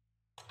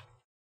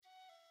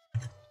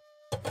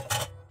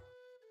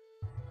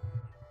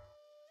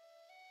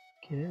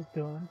 Okay, that's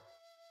done.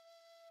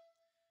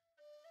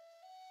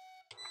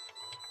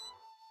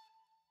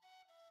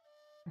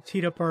 Let's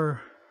heat up our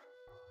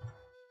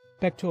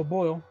back to a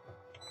boil.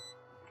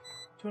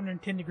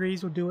 210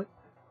 degrees will do it.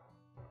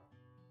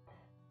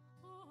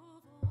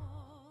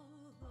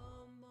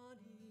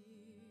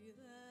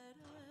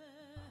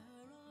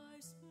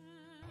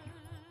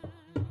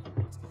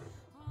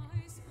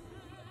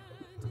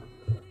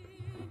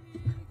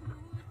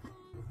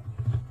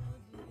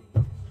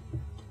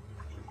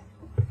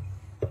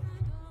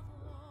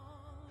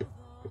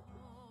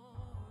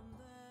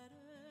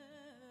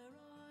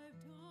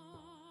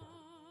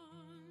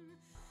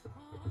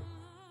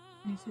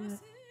 see that?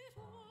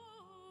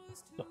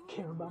 Don't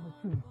care about my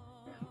food.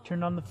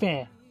 Turn on the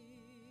fan.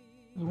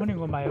 I was wondering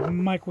when my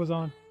mic was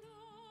on.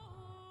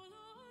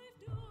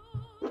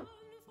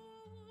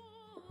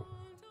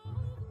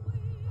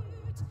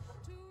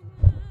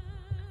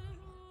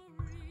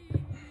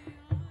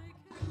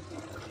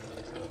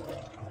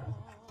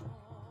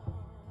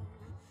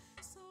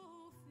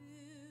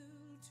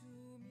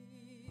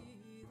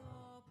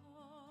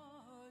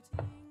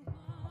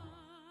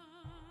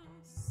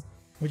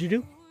 What'd you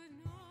do?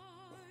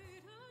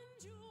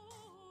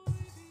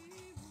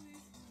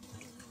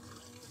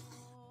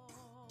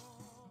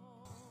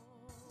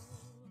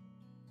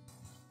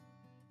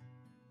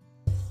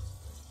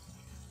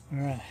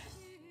 Alright.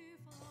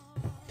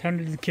 Time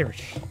to do the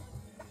carrots.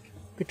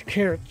 Get the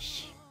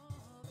carrots.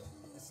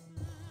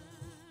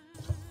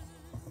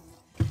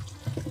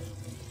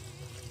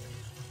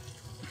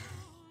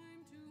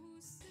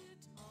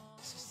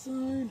 This is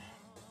fine.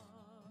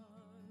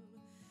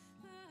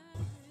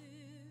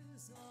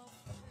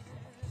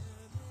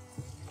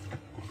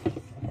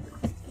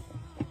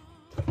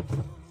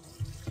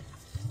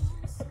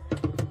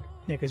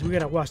 Yeah, because we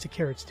gotta wash the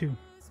carrots too.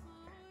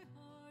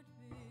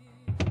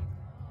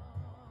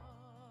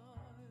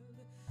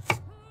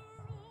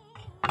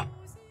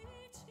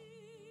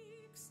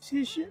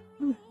 See shit?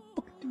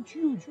 Fucking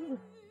huge.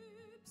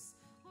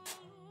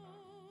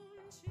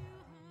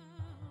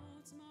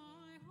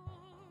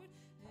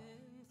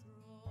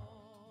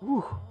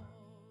 Ooh.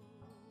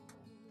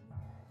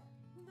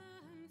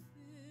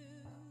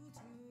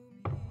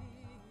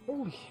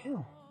 Holy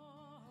hell.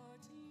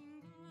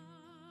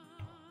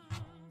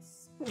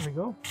 There we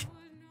go.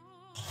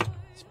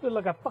 Split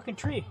like a fucking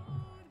tree.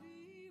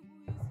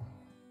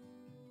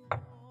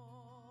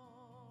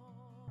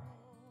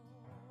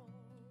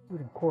 Do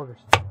it in quarters.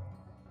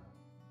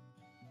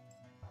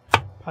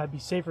 Probably be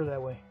safer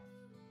that way.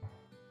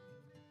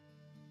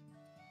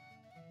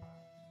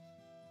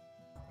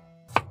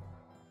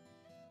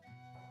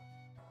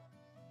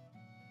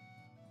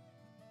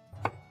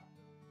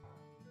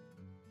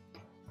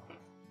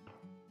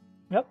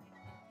 Yep,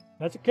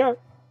 that's a carrot.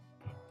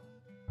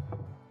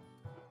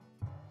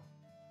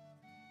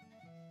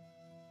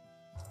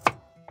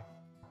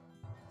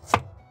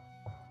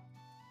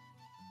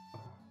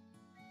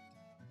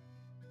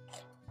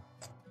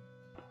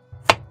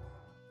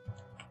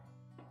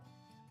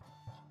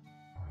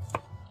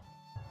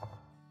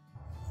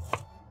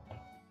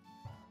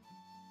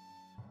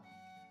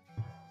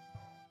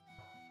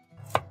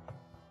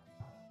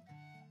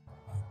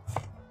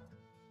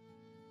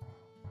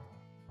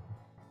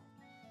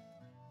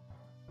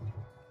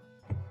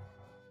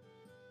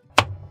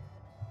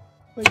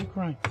 Why are you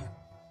crying?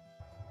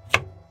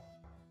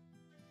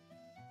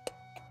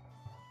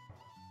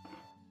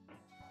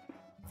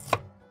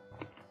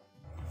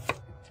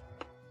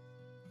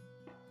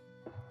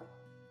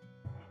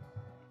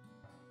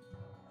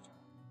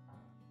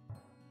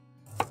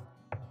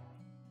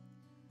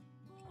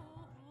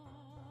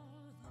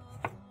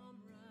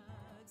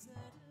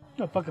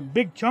 A fucking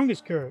big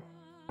chungus carrot.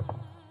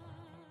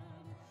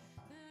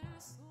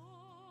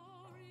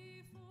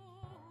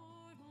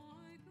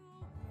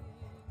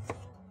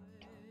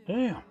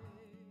 Damn.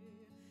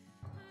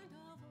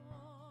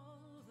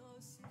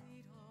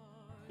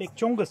 Big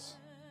chungus.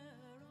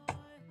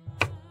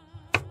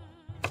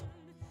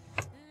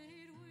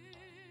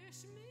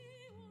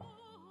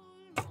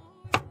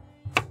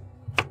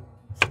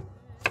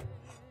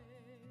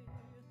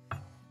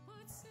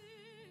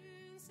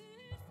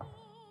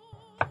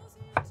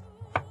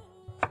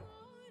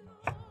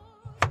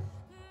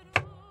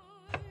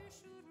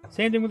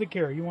 Same thing with the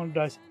carrot. You want to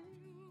dice it.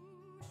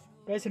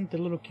 Dice it into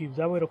little cubes.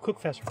 That way it'll cook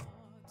faster.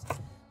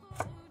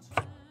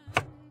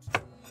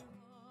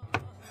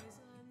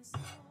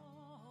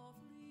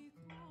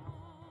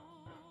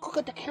 Cook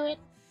at the carrot.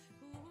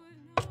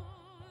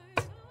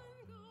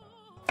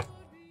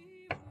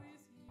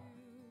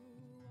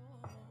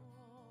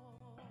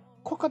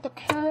 Cook at the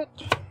carrot.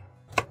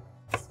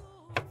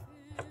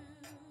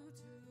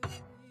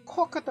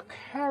 Cook at the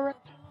carrot.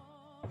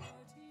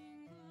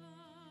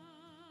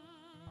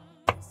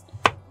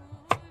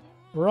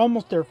 We're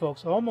almost there,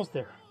 folks. Almost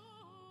there.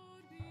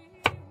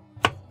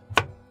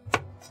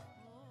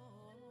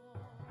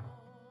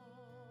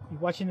 You're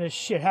watching this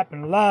shit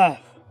happen live.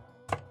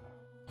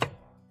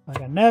 Like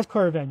a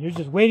NASCAR event. You're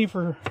just waiting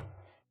for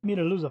me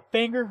to lose a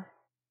finger.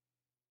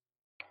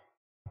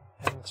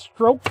 Have a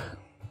stroke.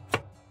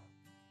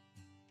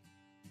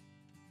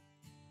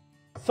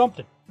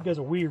 Something. You guys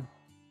are weird.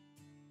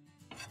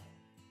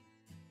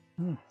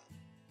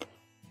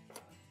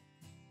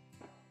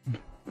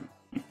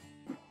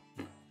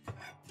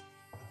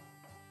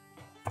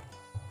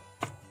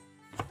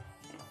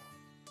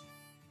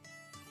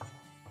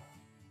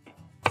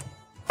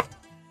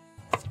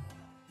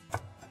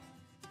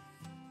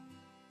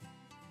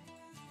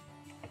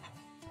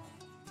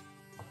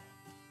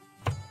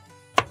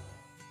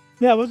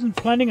 Yeah, I wasn't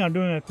planning on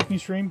doing a cooking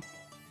stream.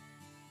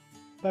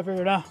 But I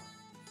figured out.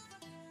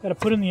 Gotta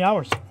put in the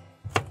hours.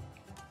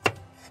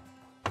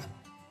 Gotta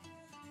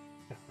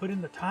put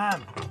in the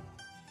time.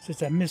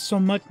 Since I missed so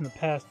much in the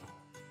past.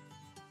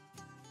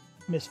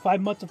 Missed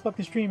 5 months of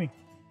fucking streaming.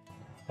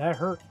 That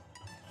hurt.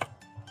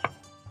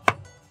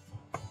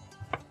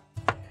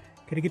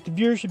 Gotta get the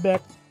viewership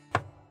back.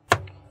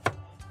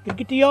 Gotta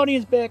get the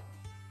audience back.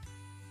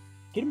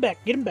 Get him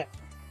back, get him back.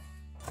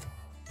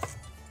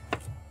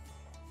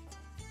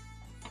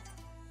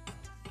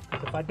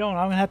 Because if I don't,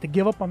 I'm gonna have to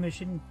give up on this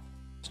shit and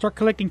start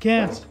collecting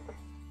cans.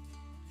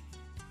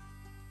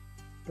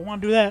 Don't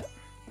want to do that.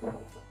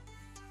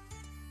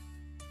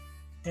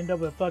 End up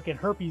with fucking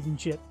herpes and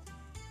shit.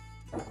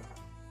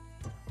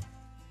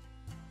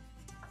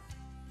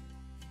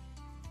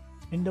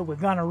 End up with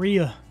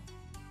gonorrhea.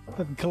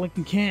 Fucking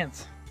collecting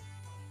cans.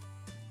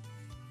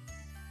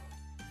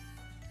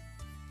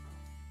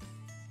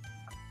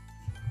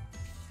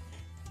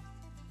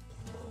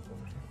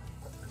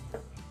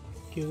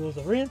 Give those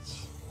a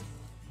rinse.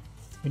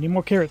 We need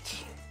more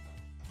carrots.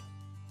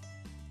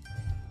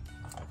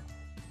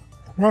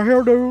 Right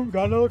here, dude.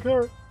 Got another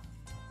carrot.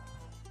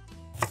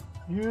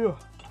 Yeah.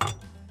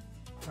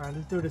 Alright,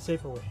 let's do it a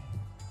safer way.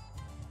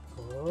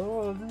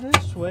 Oh,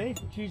 this way?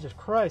 Jesus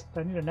Christ,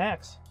 I need an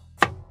axe.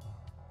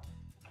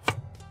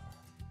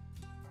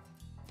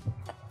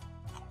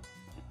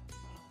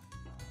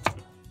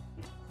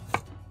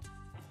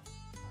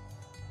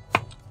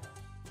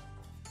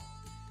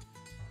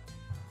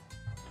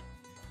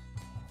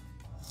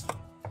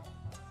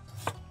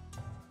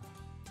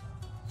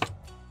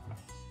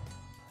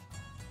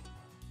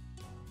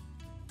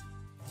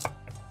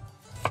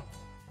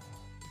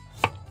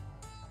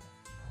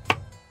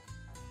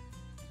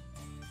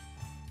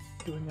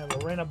 Doing a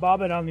Lorena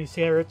Bobbitt on these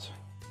carrots.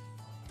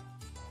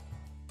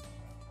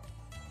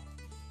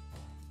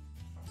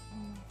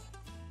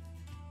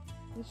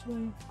 This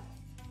way.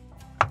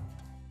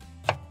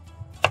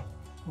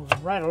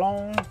 Moving right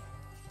along.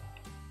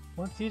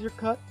 Once these are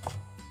cut,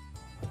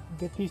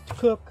 get these to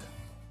cook.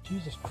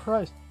 Jesus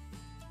Christ.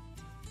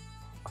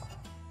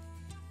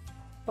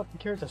 Fucking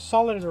carrots are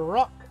solid as a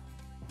rock.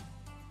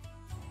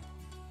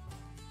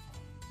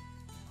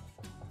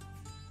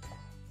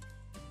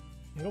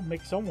 It'll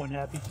make someone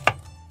happy.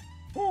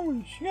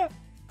 Holy shit!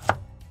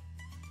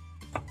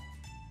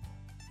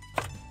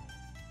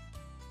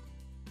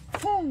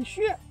 Holy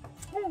shit!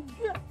 Holy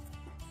shit!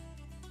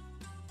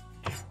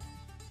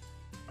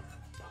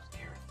 Those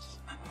carrots.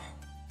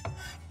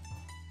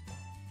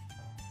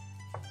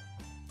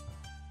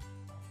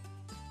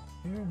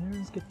 Here,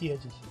 let's get the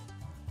edges.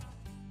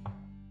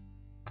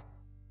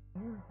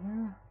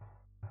 There.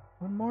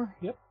 One more.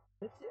 Yep,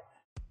 that's it.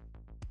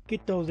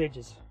 Get those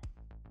edges.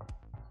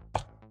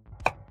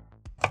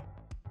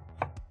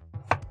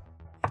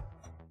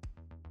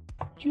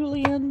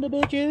 Julian the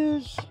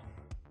bitches.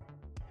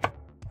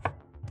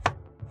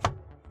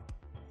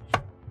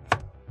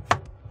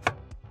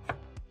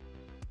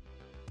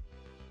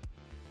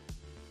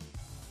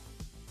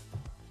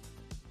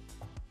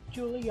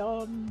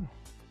 Julian.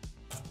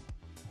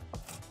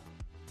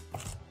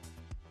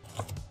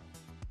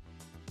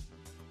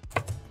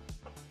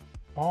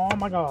 Oh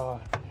my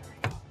god. There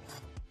we go.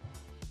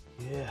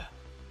 Yeah.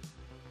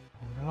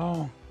 Moving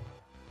along.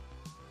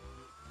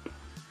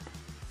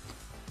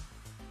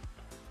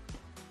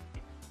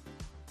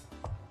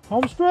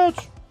 Home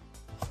stretch.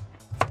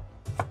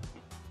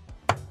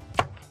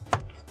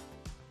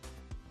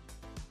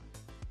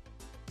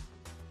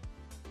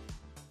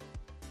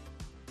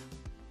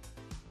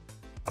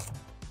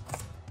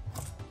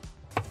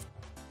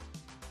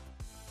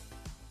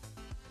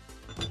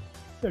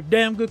 They're a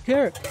damn good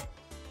carrot.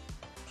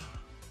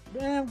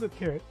 Damn good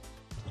carrot.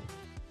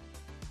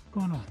 What's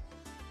going on?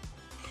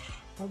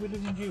 Why are we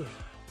losing viewers?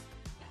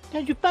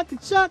 Cause you fucking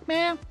suck,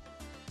 man.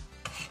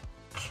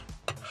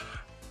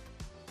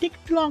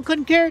 Take too long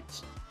cutting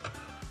carrots.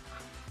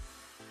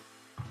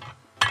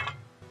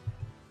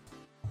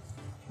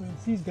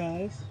 It's these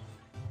guys.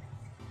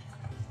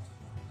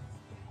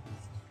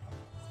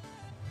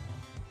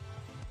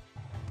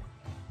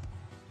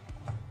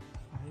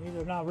 These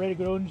are not ready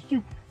to go in the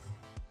soup.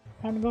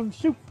 Time to go in the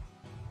soup.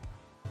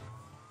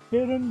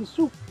 Get in the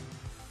soup.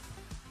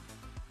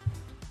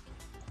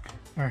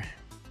 Alright.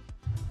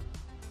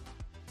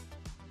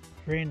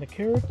 Drain the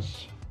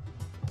carrots.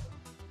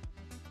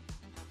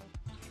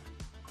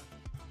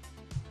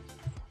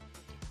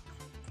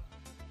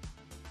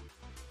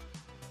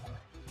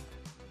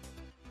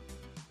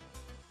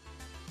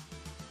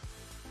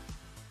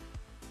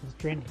 Let's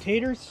drain the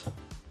taters.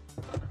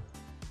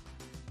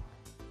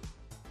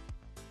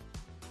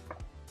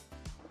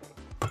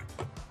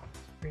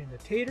 Drain the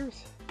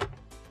taters.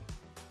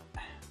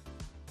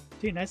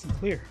 See, nice and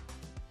clear.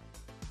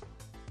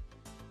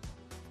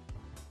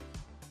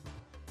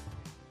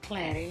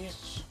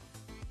 Clarice.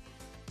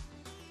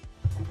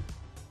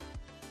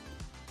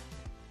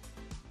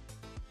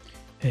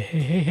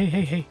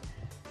 Hey.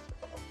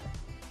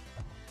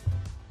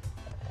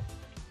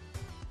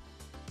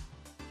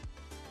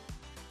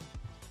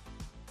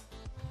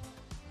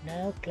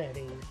 No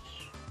Clarice.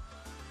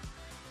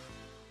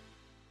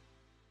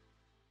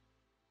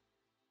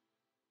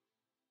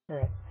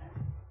 Alright.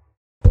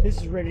 This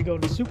is ready to go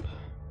in the soup.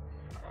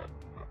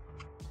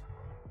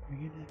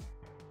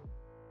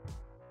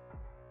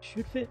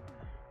 Should fit.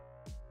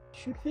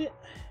 Should fit.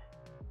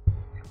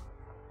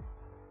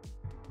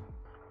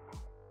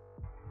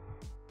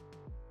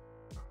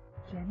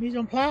 Mise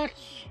en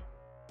place.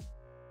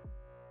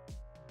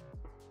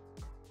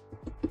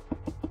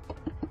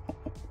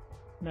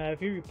 Now,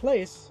 if you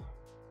replace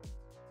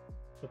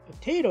the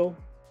potato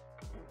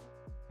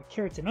with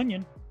carrots and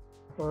onion,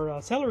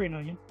 or celery and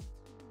onion,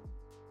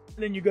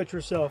 then you got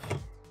yourself.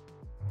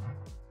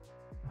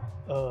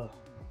 Oh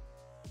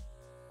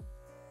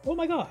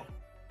my god!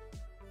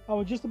 I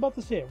was just about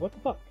to say it. What the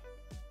fuck?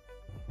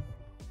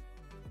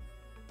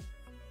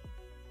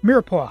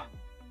 Mirepoix.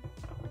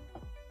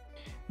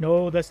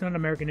 No, that's not an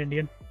American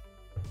Indian.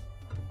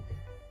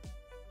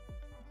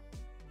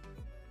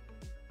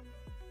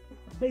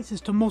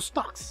 Basis to most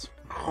stocks.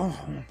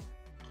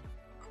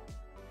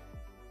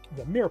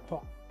 The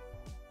Mirepoix.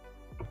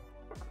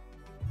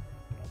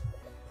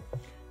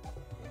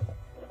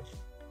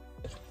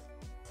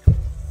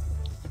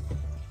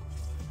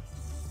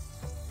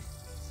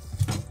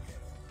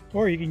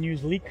 Or you can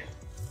use leek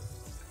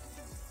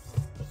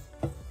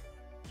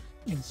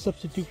and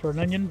substitute for an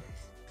onion.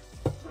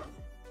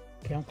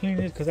 Okay, I'm cleaning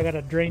this because I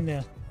gotta drain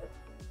the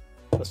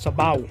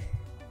sabao.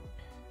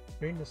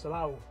 Drain the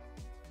sabao.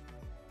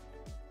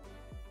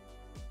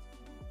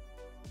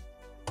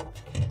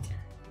 There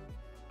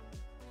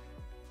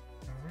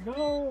we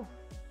go.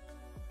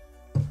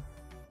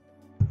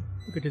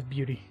 Look at this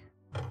beauty.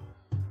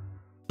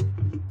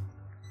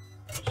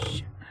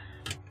 Shit.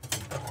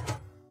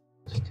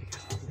 Let's take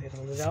it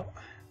all it out.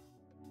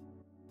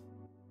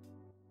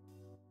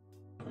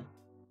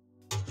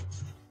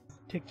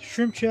 Take the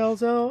shrimp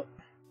shells out.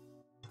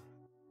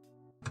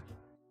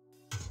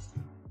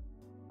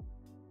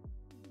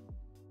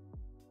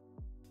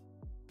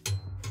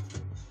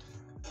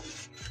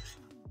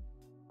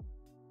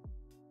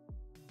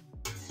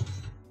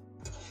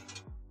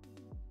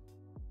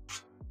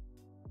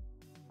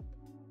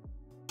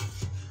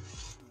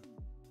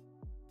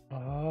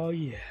 Oh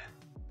yeah.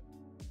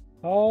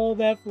 All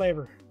that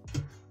flavor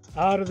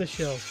out of the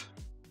shells.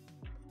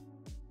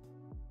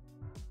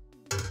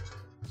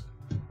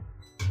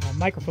 My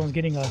microphone's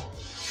getting a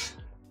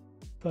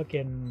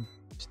fucking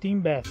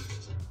steam bath.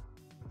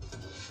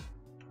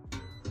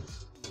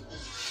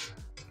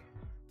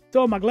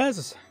 Oh, my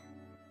glasses.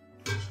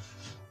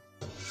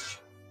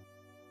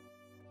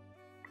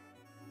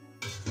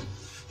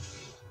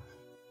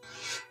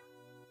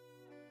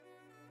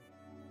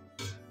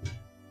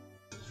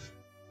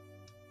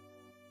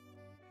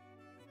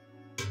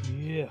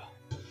 Yeah.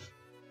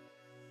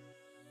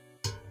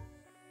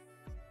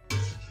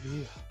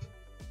 Yeah.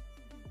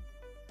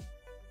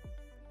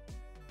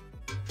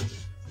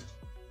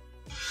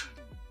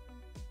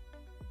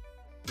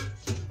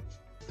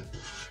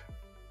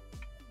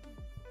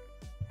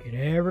 Get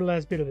every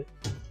last bit of it.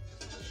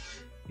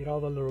 Get all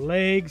the little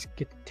legs,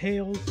 get the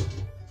tails.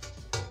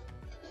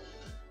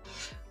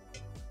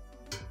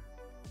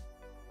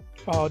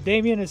 Oh,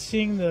 Damien is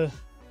seeing the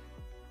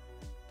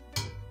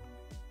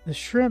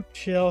shrimp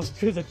shells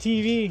through the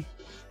TV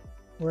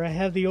where I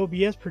have the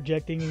OBS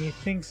projecting, and he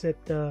thinks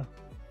that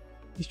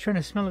he's trying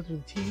to smell it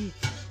through the TV.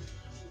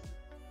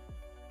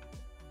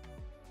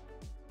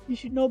 You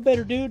should know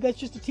better, dude. That's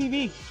just a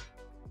TV.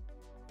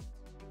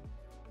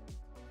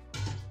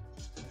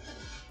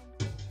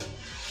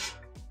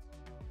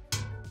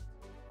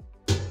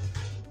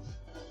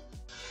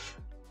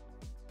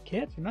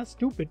 Cats are not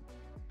stupid,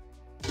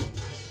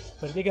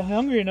 but if they get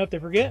hungry enough, they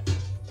forget.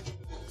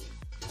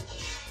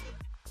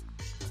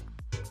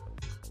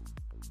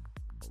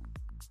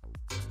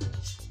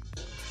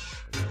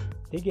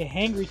 They get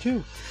hangry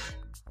too.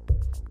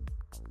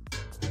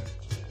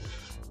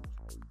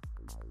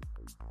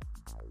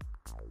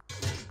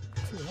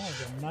 Ooh, that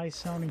was a nice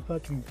sounding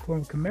fucking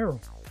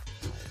Camaro.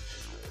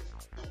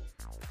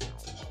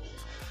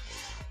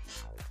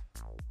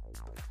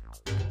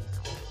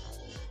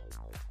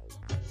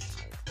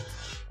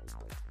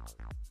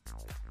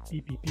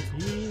 Beep, beep, beep,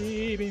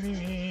 beep, beep, beep,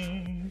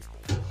 beep.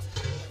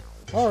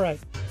 All right,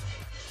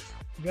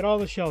 we got all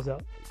the shells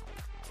out.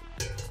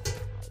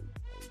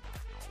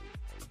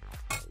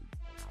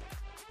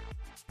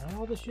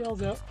 All the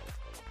shells out.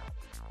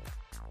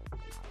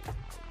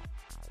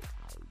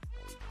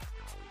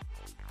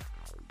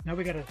 Now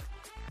we gotta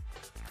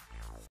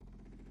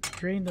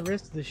drain the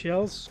rest of the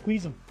shells.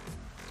 Squeeze them.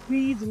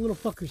 Squeeze the little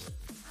fuckers.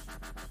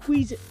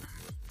 Squeeze it.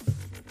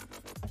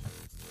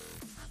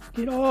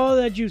 Get all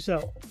that juice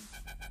out.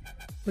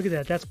 Look at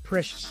that. That's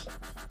precious.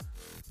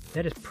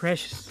 That is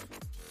precious.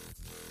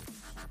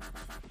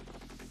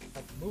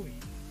 Like the movie.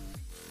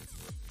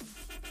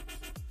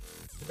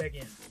 Get back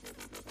in.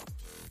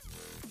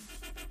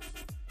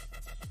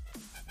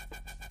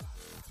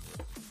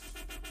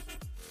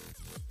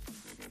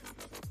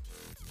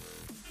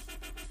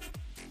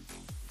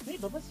 Hey,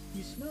 Bubba's,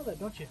 you smell that,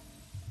 don't you?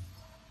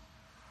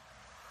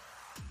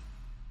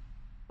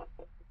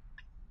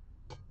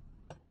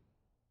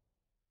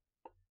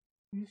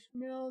 You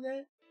smell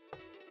that?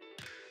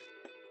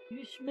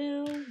 You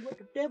smell what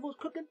the devil's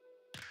cooking?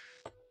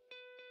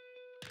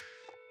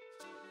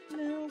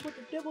 smell what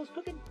the devil's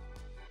cooking.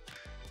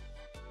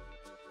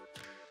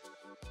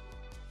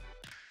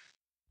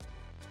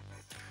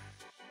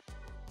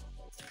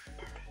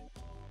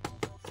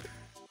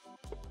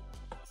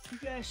 You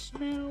guys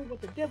smell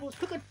what the devil's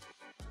cooking?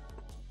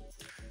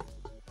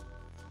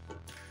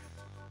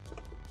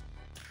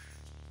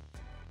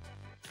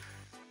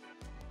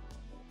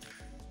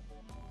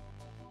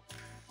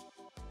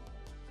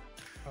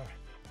 All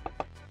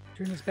right.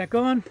 Turn this back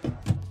on.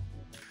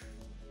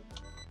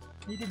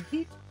 Needing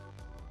heat.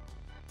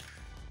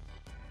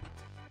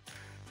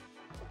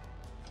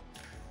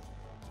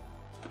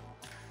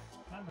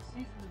 Time to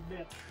season this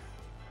bitch.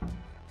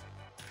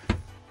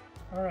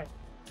 All right.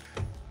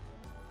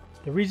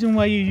 The reason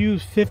why you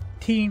use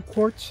 15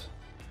 quarts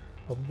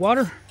of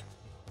water,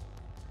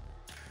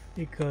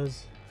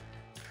 because,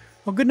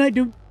 well, good night,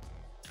 dude.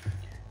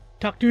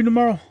 Talk to you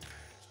tomorrow.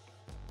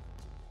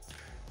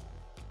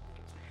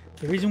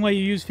 The reason why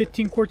you use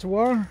 15 quarts of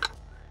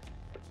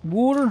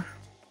water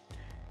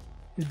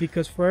is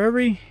because for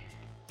every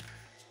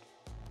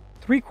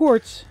 3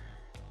 quarts,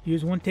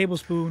 use 1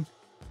 tablespoon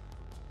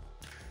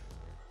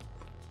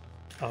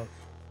of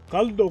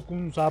caldo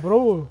con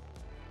sabor.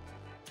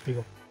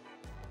 Digo,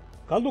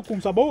 caldo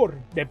con sabor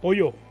de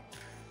pollo.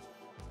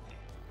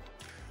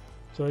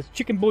 So it's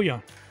chicken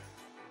bouillon.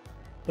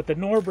 But the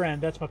Knorr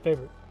brand, that's my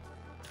favorite.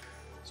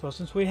 So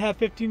since we have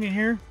 15 in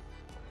here,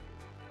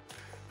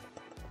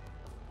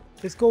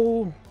 let's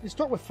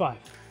start with 5.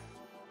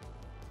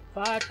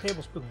 5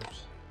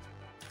 tablespoons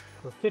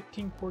for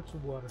 15 quarts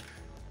of water.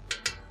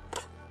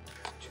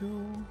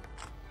 2,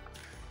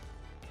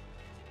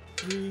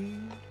 3,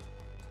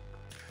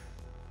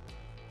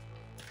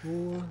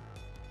 4,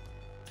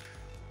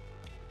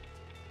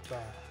 5.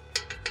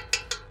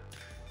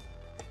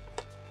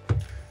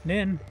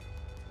 Then,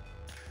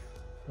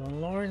 the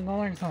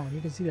LAWRY'S song.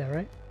 You can see that,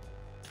 right?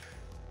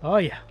 Oh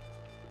yeah.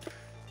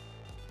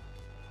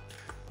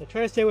 I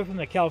try to stay away from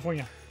the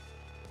California.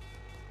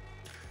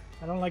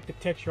 I don't like the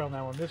texture on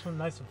that one. This one's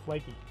nice and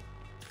flaky,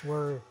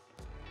 where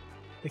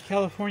the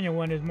California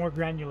one is more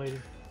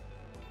granulated.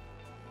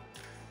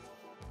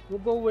 We'll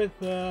go with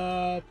 2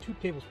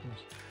 tablespoons.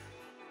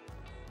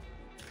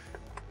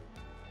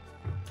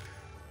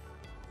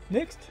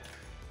 Next,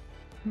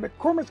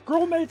 McCormick's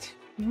Grill Mates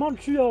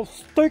Montreal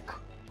Steak.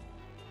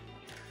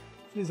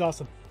 This is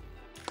awesome.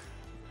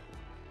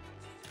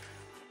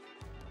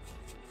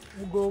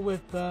 We'll go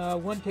with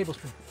 1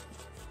 tablespoon.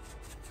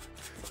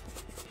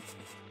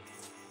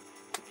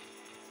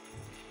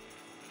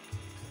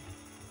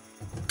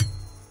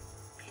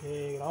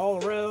 Shake it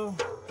all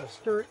around. Just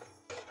stir it,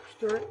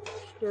 stir it,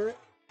 stir it.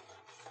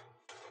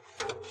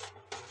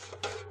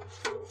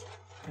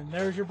 And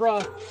there's your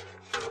broth.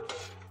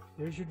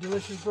 There's your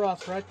delicious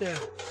broth right there.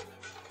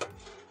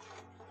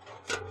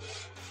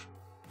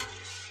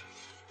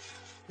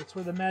 That's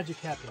where the magic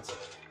happens.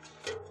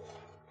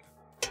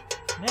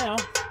 Now,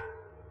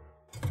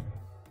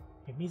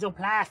 your mise en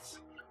place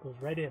goes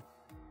right in.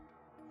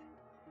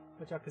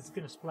 Watch out, because it's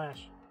going to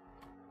splash.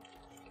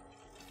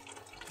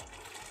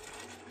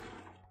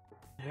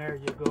 There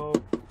you go.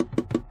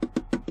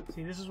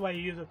 See, this is why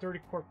you use a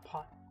 30-quart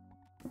pot.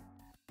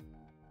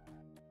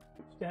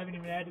 I haven't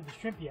even added the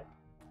shrimp yet.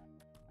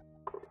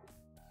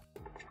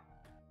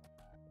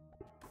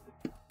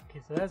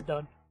 Okay, so that's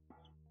done.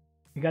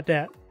 We got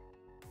that.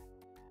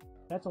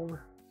 That's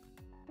over.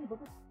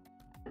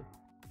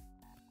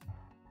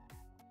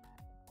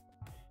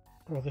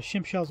 Throw the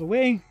shrimp shells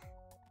away.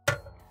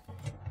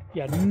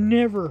 Yeah,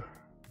 never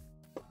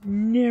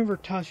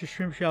toss your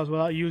shrimp shells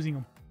without using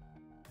them.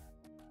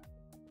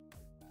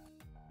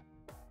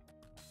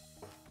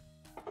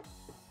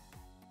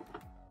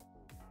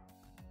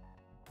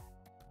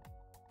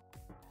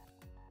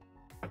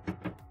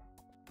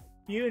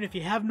 Even if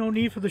you have no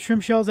need for the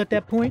shrimp shells at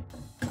that point,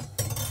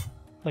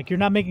 like you're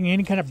not making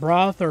any kind of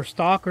broth or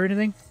stock or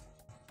anything,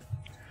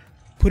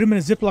 put them in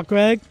a Ziploc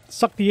bag,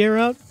 suck the air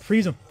out,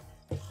 freeze them.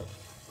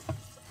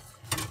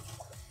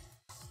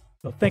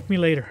 They'll thank me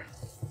later.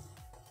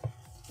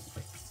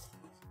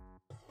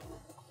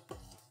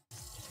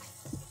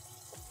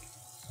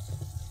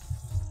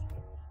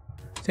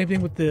 Same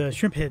thing with the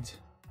shrimp heads.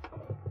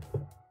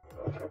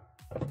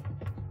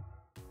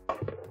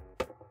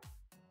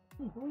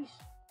 Hey, boys.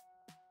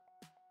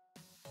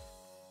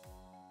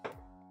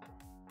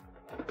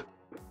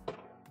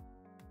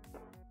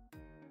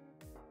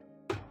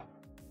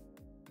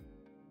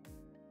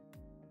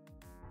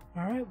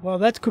 Alright, well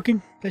that's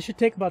cooking. That should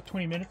take about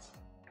 20 minutes.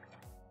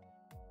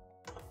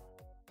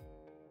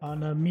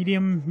 On a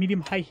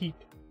medium high heat.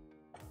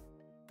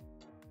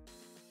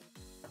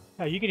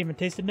 Oh, you can even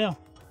taste it now.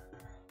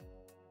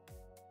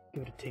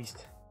 Give it a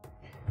taste.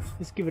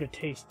 Let's give it a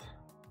taste.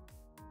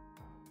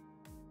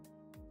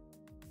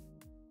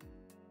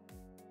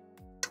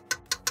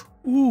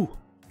 Ooh.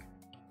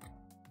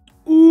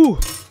 Ooh.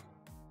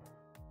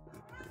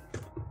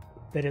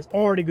 That is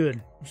already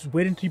good. Just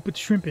wait until you put the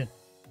shrimp in.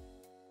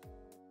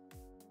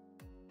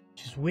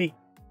 Just wait.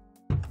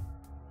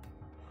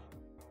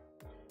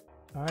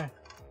 Alright.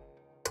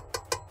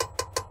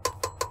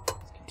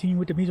 Let's continue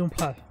with the mise en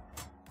place.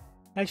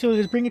 Actually,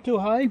 let's bring it to a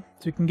high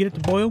so we can get it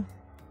to boil.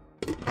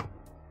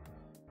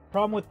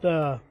 Problem with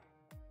the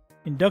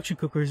induction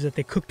cookers is that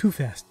they cook too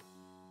fast.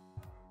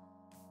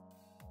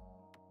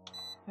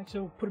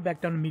 Actually, we'll put it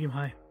back down to medium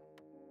high.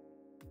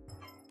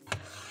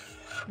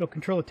 It'll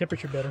control the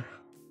temperature better.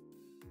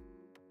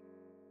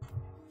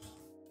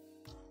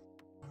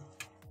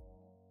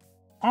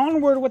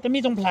 Onward with the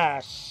mise en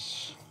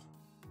place.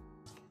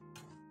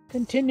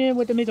 Continue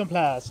with the mise en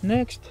place.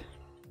 Next,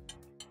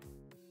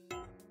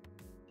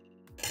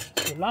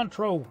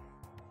 cilantro.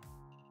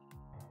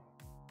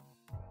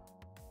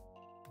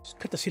 Just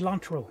cut the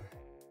cilantro.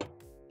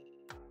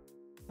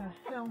 The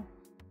hell?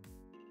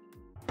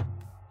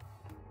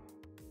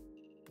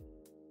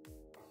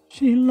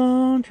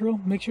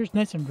 Cilantro. Make sure it's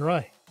nice and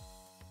dry.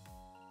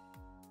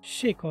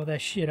 Shake all that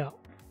shit out.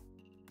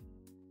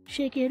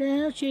 Shake it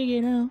out, shake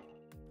it out.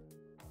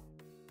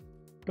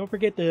 Don't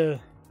forget to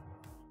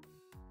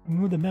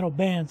remove the metal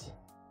bands.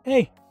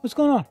 Hey, what's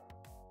going on?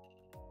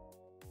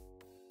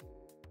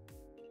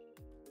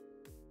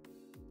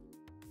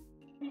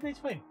 What are you guys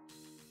fighting?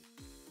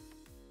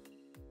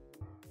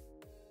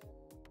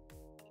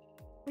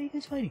 What are you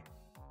guys fighting?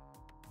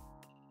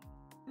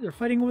 They're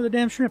fighting over the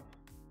damn shrimp.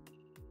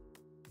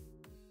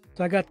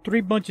 So I got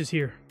 3 bunches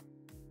here.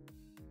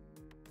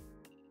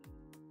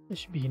 This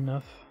should be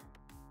enough.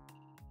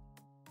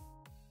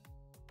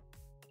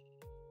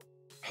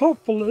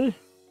 Hopefully.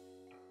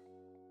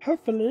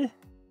 Hopefully.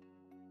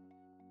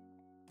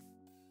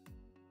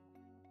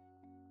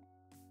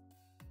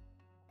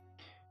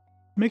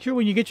 Make sure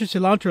when you get your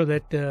cilantro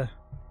that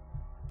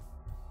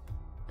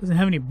doesn't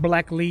have any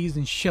black leaves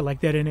and shit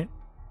like that in it,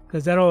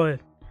 because that'll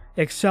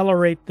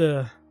accelerate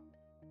the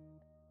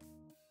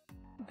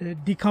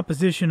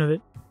decomposition of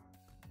it.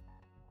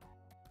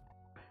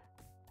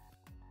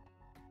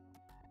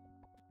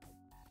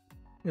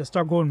 It'll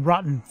start going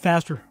rotten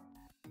faster.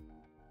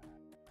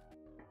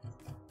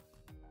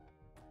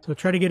 So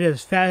try to get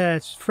it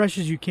as fresh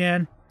as you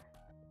can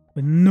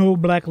with no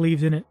black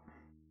leaves in it.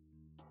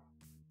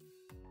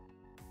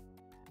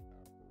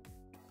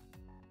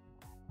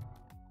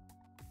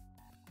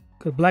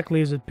 Because black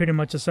leaves is pretty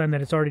much a sign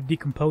that it's already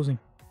decomposing.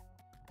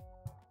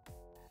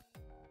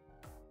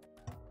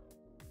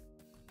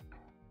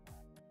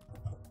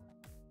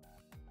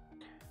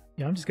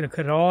 Yeah, I'm just going to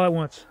cut it all at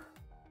once.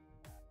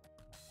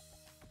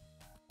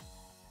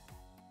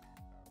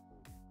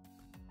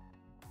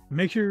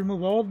 Make sure you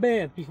remove all the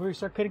bands before you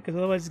start cutting, because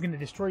otherwise it's going to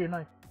destroy your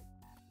knife.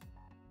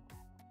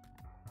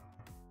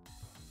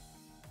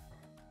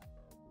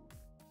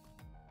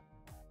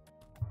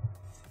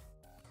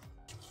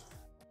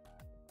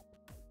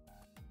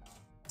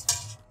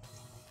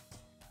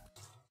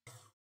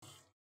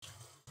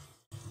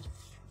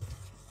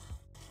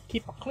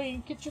 Keep a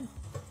clean kitchen.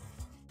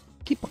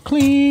 Keep a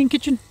clean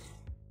kitchen.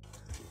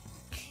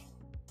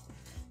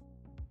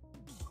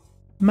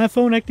 My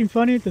phone acting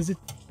funny? Does it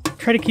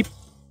try to keep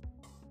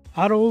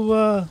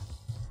auto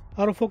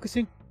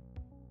focusing?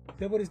 Is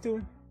that what it's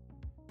doing?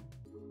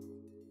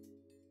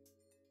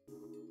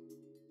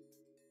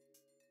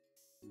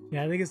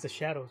 Yeah, I think it's the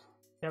shadows.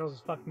 Shadows is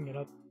fucking it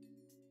up.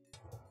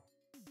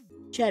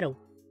 Shadow.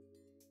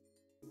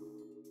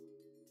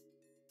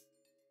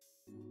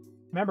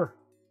 Remember,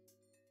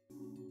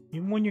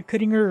 even when you're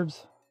cutting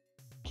herbs,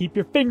 keep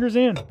your fingers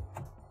in.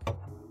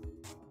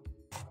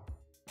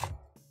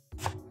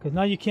 Because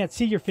now you can't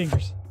see your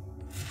fingers.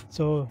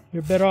 So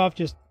you're better off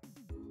just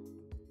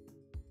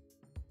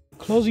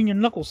closing your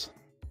knuckles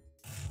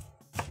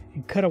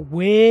and cut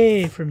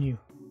away from you.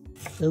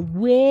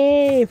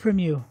 Away from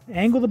you.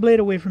 Angle the blade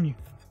away from you.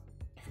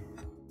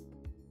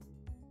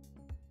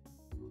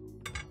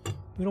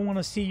 We don't want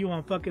to see you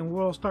on fucking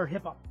World Star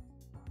Hip Hop.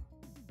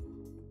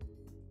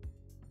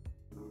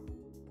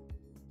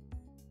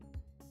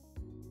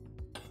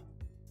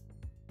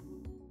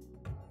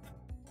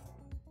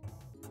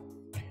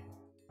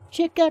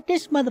 Check out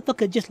this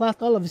motherfucker, just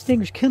lost all of his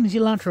fingers killing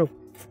cilantro.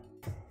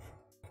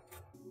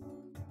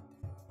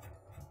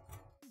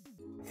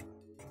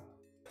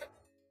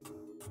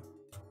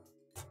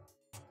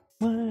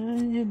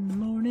 One in the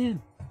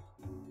morning.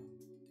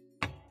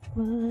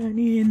 1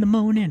 in the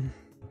morning.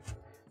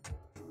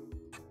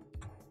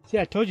 See,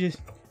 I told you,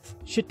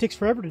 shit takes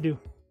forever to do.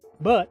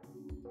 But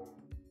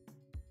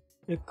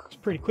it cooks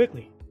pretty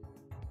quickly.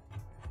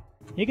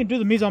 You can do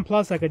the mise en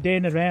place like a day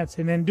in advance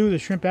and then do the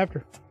shrimp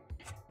after.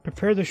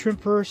 Prepare the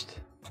shrimp first.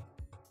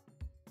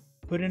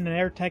 Put it in an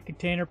airtight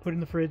container, put it in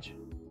the fridge.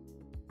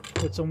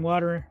 Put some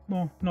water.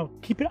 Well, no,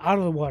 keep it out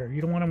of the water. You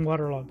don't want them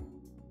waterlogged.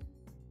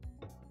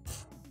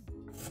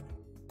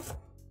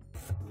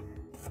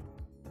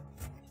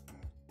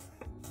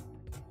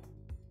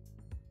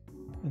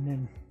 And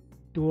then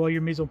do all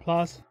your mise en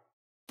place.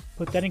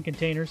 Put that in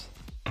containers.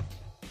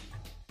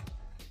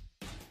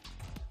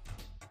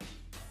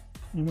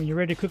 And when you're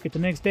ready to cook it the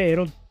next day,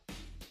 it'll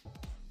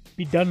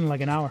be done in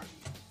like an hour.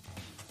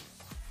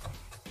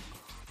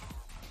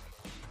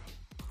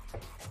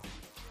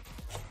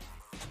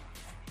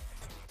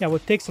 Yeah,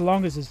 what takes the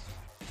longest is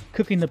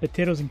cooking the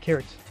potatoes and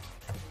carrots.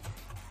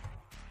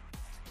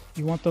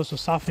 You want those to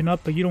soften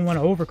up, but you don't want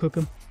to overcook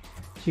them.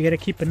 So you got to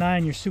keep an eye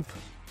on your soup.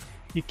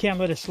 You can't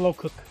let it slow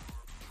cook.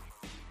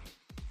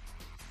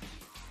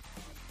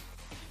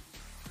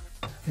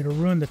 It'll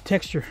ruin the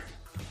texture.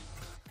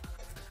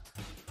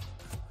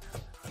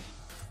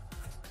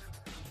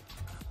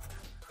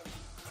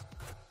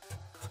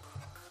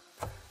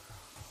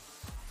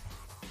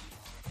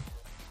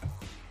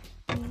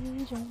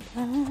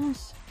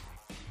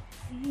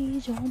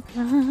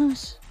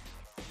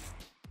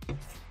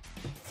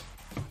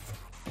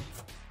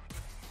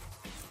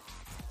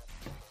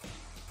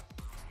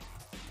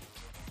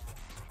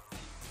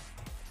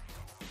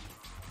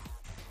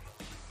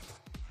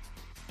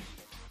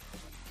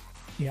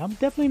 Yeah, I'm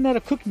definitely not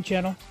a cooking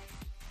channel.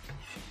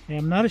 I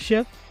am not a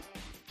chef.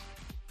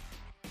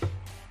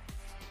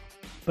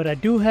 But I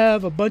do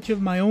have a bunch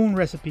of my own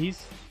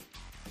recipes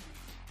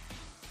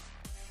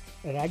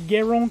that I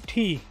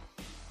guarantee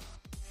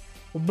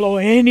will blow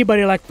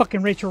anybody like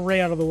fucking Rachel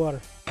Ray out of the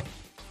water.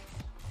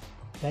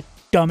 That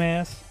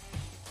dumbass.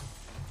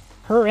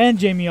 Her and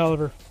Jamie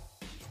Oliver.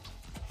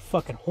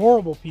 Fucking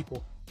horrible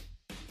people.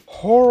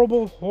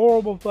 Horrible,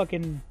 horrible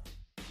fucking...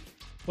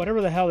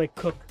 whatever the hell they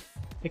cook.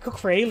 They cook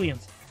for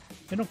aliens.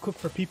 They don't cook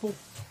for people.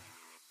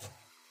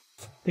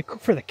 They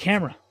cook for the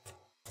camera.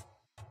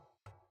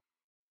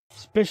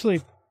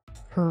 Especially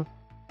her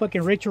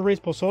fucking Rachel Ray's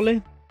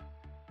pozole.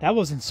 That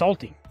was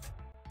insulting.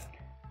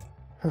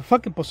 Her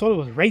fucking pozole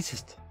was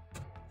racist.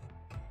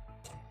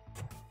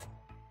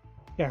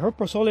 Yeah, her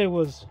pozole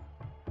was...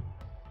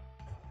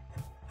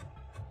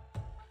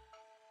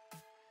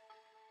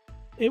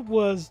 it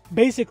was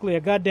basically a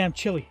goddamn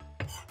chili.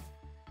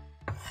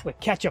 With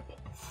ketchup.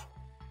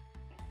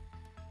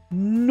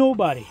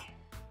 Nobody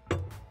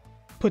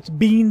puts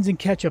beans and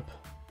ketchup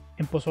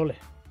in pozole.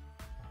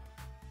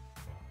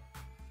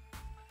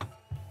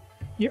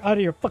 You're out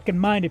of your fucking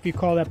mind if you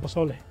call that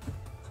pozole.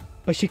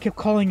 But she kept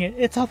calling it,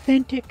 it's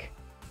authentic.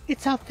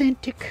 It's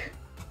authentic.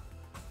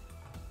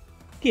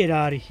 Get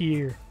out of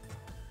here.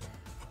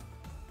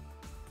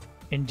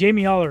 And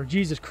Jamie Oliver,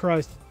 Jesus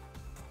Christ.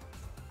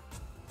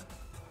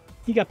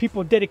 He got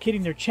people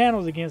dedicating their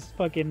channels against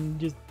fucking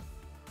just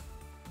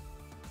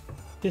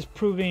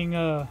disproving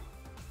or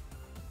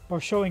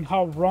showing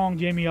how wrong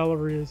Jamie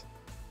Oliver is.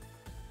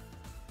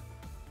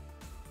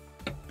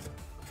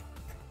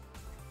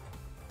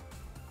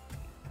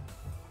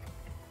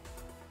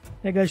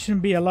 That guy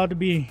shouldn't be allowed to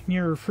be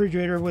near a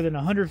refrigerator within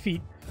 100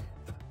 feet.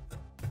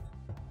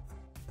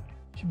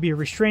 Should be a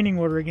restraining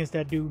order against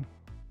that dude.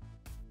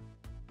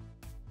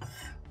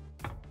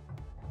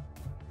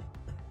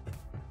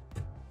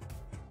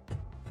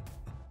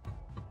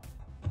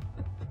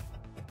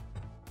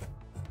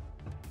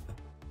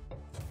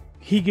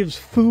 He gives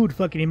food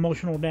fucking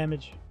emotional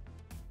damage.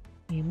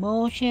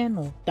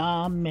 Emotional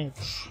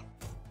damage.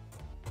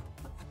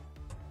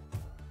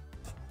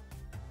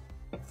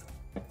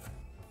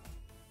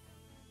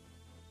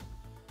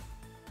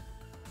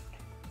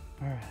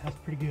 Alright, that's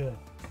pretty good.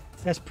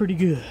 That's pretty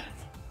good.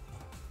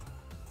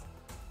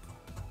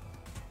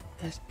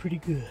 That's pretty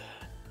good.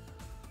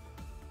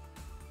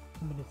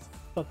 Some of this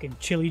fucking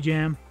chili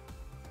jam.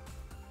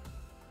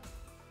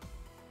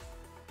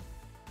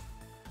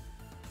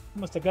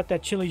 Must have got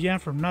that chili jam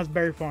from Knott's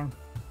Berry Farm.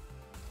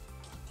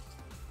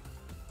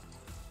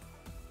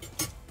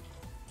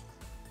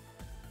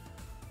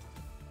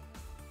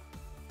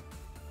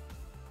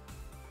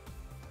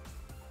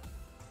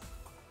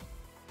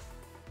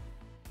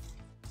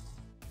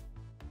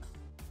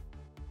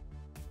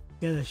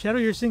 Yeah, the shadow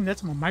you're seeing,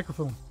 that's my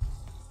microphone.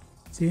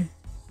 See? I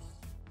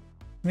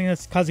think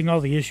that's causing all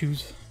the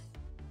issues.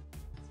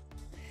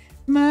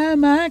 My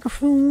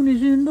microphone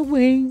is in the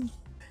way.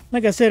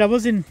 Like I said, I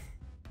wasn't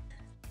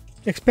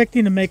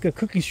expecting to make a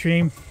cooking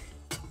stream,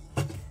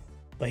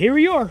 but here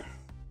we are.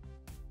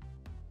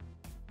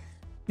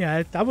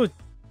 Yeah, I was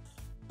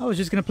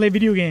just gonna play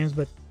video games,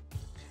 but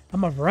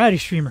I'm a variety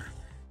streamer.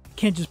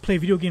 Can't just play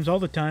video games all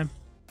the time.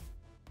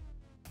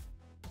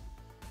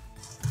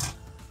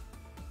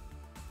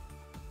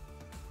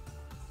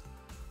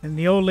 And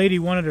the old lady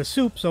wanted a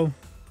soup, so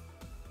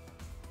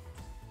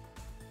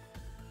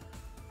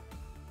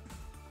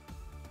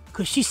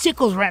cause she's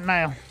sickles right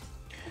now.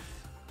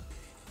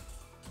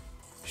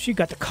 She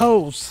got the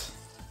colds,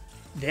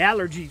 the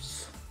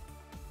allergies.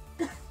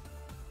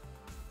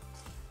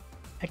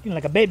 Acting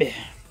like a baby.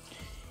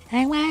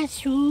 I want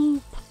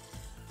soup.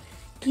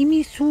 Give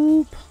me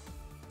soup.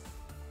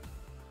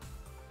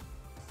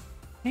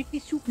 Make me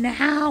soup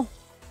now.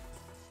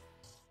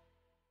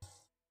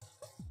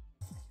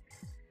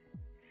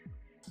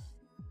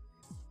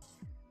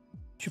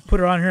 Should put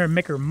her on here and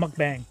make her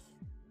mukbang.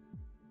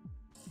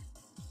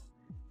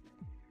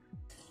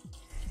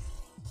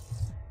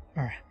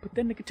 Alright, put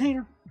that in the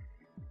container.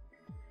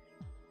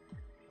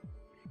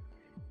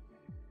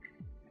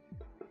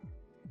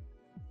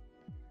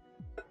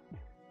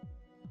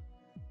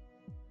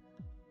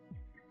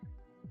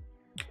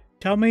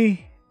 Tell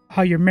me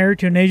how you're married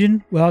to an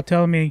Asian without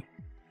telling me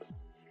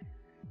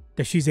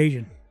that she's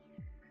Asian.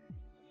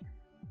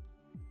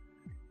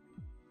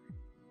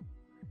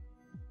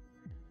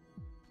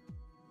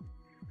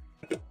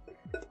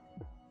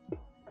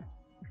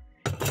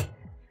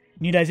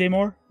 Need I say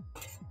more?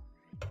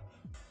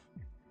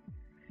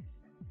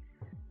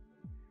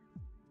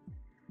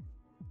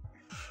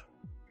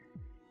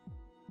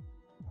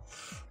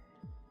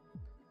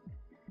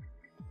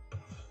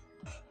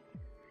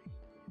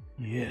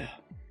 Yeah.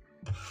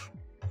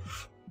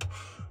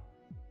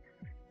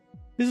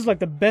 This is like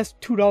the best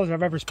 $2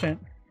 I've ever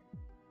spent.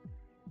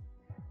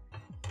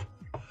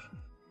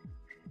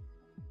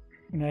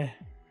 And I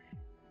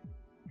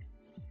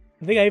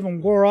think I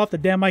even wore off the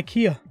damn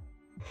IKEA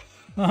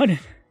on it.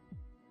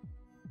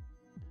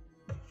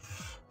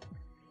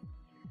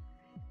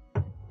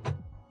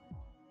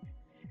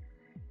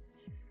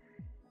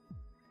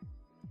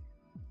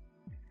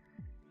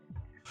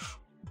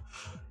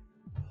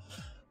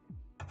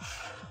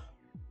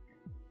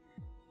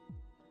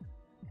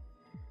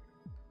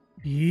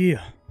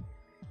 Yeah.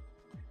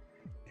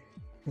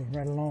 Moving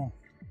right along.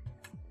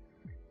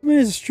 I mean,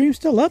 is the stream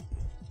still up?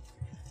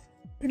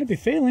 Gonna be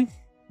failing.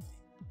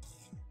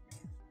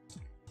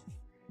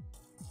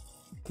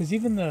 Because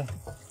even the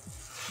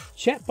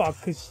chat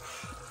box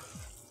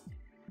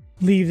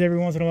leaves every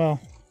once in a while.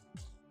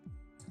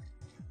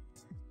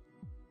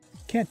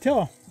 Can't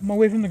tell. I'm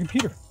away from the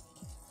computer.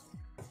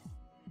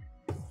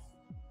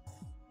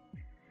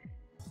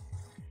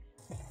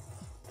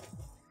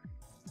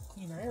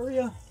 Clean our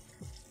area.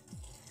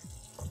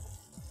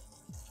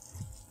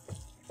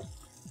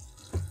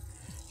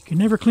 You can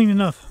never clean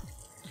enough.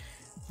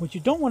 What you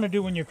don't want to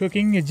do when you're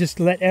cooking is just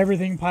let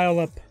everything pile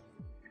up.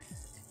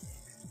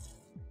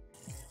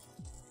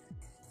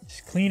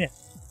 Just clean it.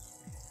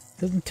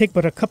 Doesn't take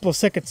but a couple of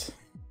seconds.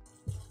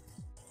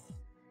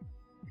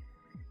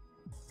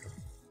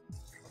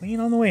 Clean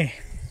on the way.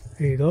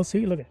 There you go.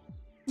 See, look at it.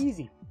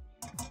 Easy.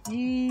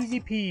 Easy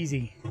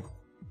peasy.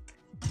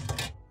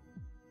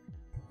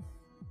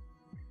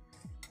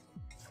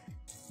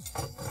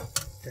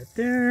 That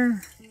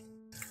there.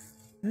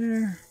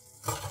 There.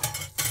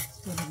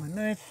 Still have my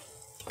knife.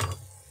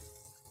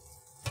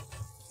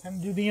 Time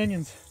to do the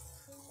onions.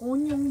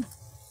 Onion.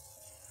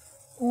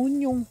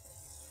 Onion.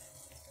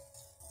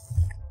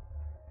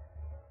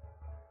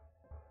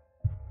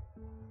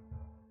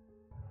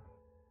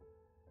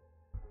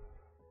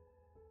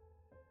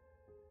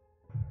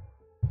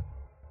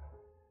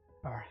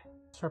 Alright,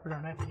 sharpen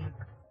our knife again.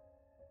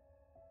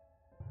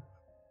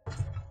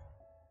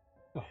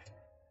 Go.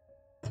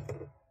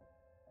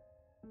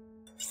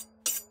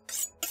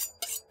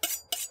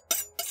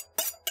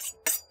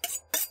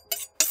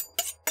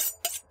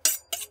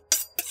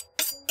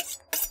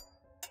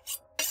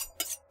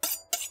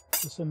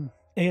 Just some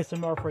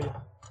ASMR for you.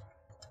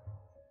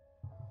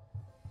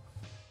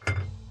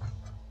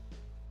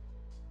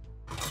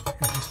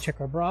 Let's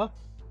check our broth.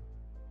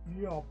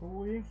 Yeah,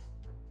 boy.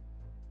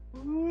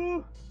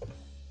 Ooh.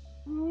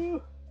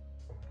 Ooh.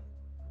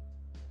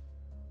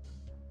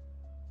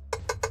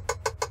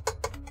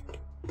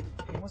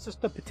 And once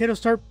the potatoes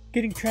start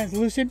getting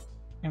translucent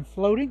and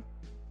floating,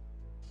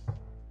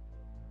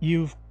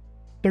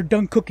 they're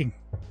done cooking.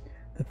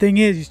 The thing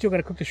is, you still got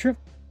to cook the shrimp.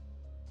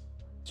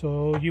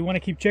 So you want to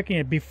keep checking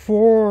it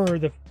before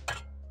the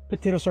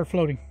potatoes start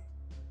floating.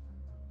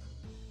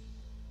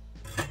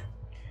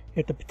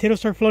 If the potatoes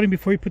start floating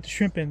before you put the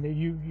shrimp in,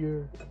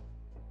 you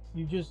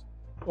just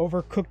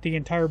overcooked the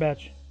entire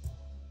batch.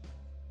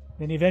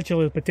 Then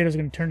eventually the potatoes are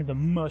going to turn into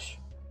mush.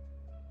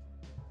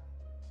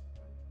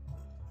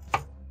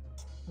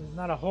 There's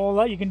not a whole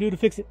lot you can do to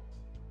fix it.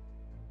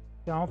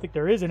 I don't think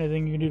there is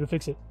anything you can do to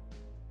fix it.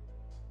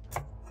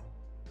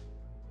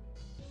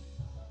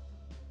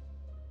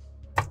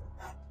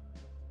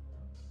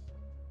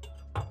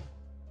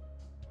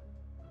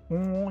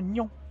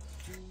 Onion.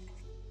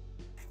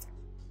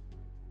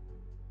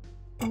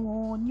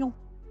 Onion.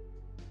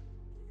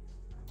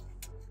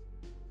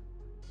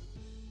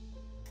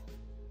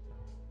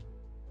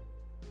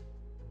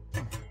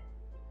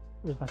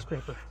 Where's my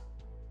scraper?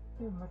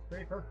 Where's my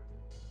scraper?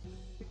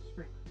 Scrape,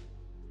 scrape.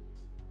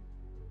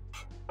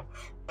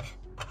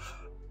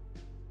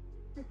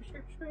 Scrape,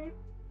 scrape, scrape.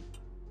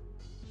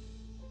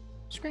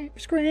 Scrape,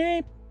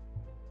 scrape.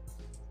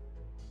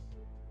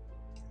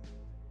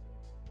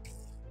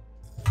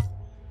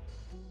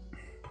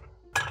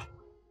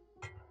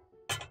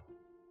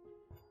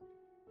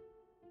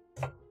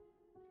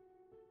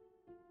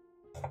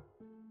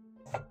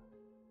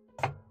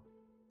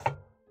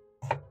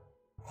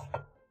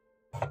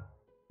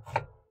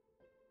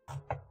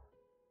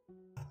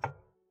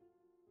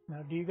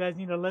 Now, do you guys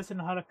need a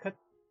lesson on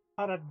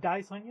how to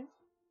dice onions?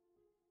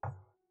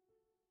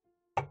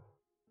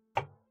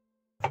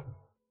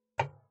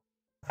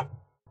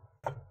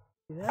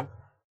 See that?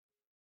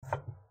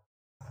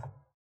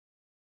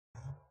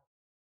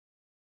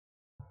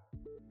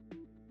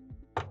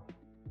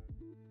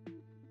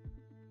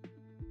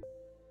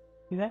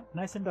 See that?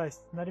 Nice and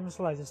diced. Not even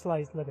sliced. It's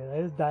sliced. Look at that.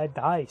 It's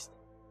diced.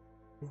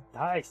 It's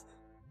diced.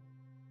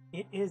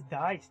 It is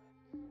diced.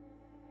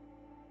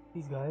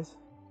 These guys.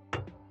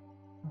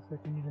 Looks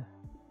like we need to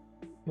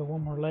get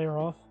one more layer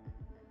off.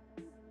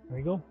 There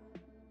we go.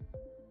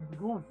 There we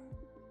go.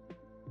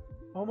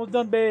 Almost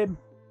done, babe.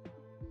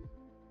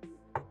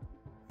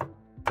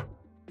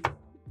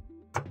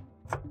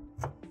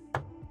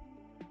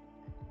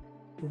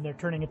 Then they're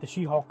turning into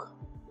She-Hulk.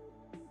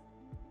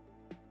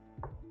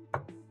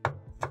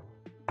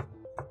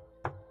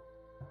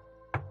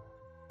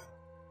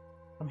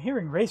 I'm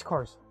hearing race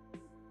cars.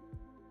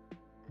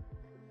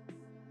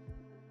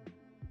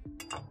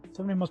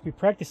 Somebody must be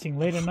practicing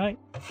late at night.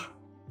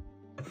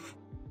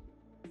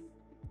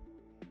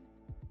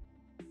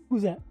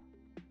 Who's that?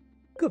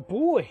 Good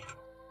boy.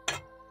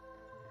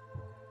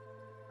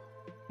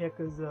 Yeah,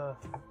 because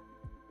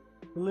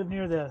we live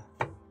near the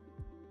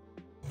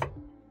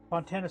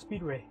Montana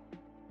Speedway.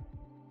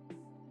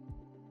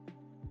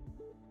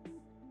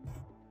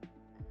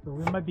 So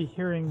we might be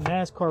hearing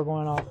NASCAR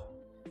going off.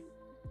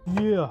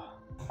 Yeah.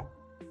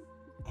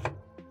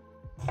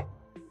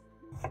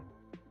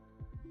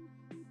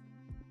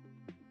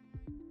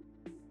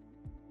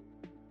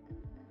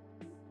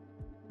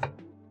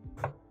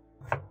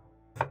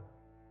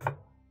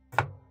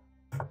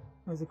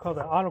 What is it called?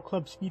 The Auto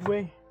Club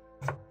Speedway?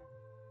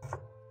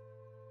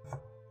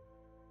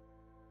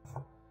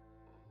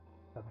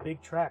 A big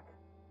track.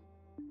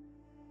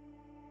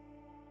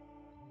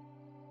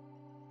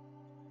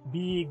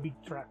 Big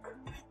track.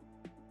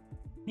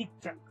 Big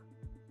truck.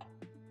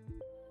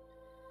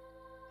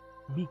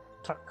 Big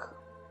truck.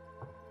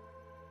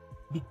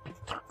 Big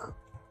truck.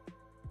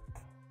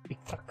 Big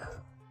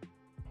truck.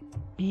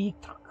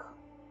 Big truck.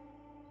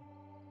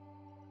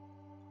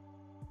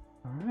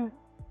 Alright.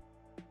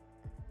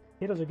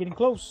 Potatoes are getting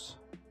close.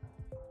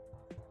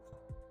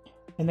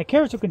 And the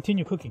carrots will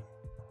continue cooking.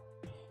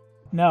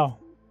 Now,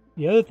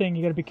 the other thing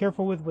you gotta be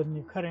careful with when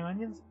you're cutting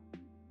onions.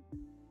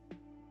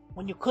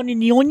 When you're cutting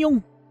the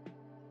onion,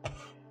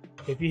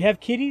 if you have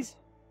kitties,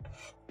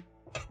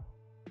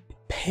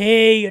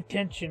 pay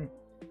attention.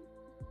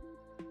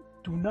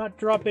 Do not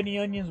drop any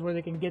onions where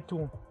they can get to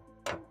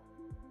them.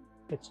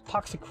 It's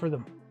toxic for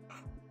them.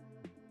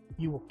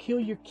 You will kill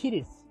your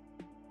kitties.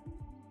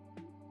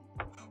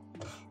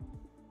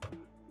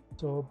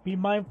 So be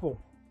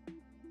mindful.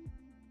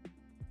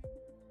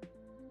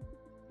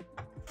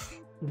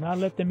 Do not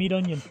let them eat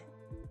onion.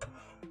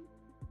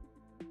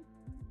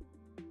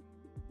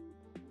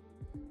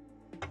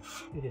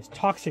 It is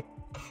toxic.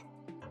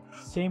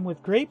 Same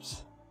with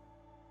grapes.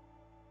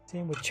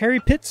 Same with cherry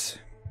pits.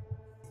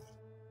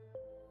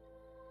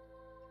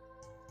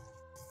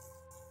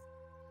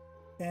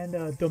 And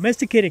a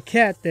domesticated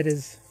cat that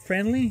is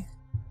friendly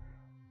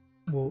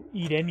will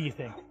eat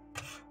anything.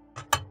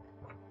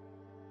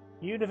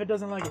 Even if it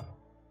doesn't like it.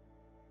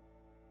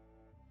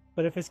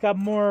 But if it's got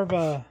more of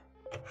a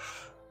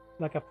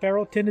like a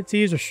feral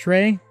tendencies or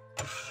stray,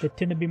 they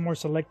tend to be more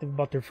selective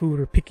about their food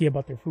or picky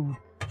about their food.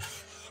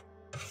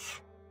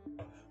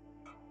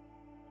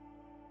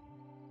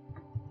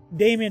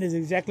 Damien is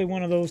exactly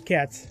one of those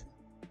cats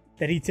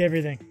that eats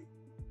everything.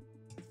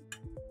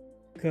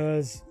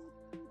 Because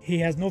he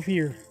has no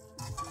fear.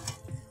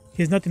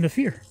 He has nothing to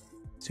fear.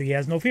 So he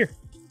has no fear.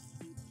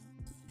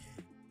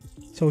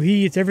 So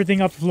he eats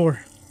everything off the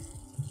floor.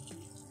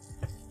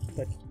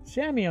 But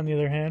Sammy, on the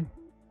other hand,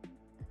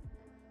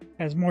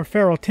 has more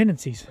feral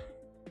tendencies.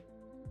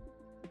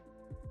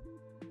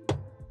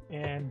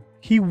 And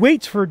he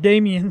waits for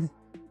Damien's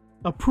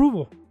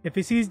approval. If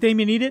he sees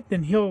Damien eat it,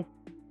 then he'll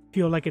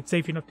feel like it's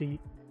safe enough to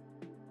eat.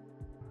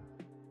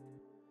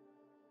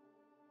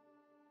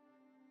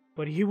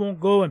 But he won't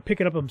go and pick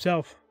it up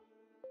himself.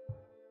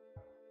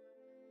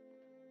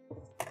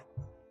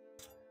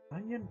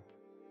 Onion.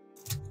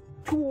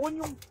 2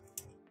 onion.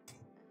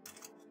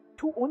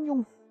 2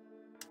 onion.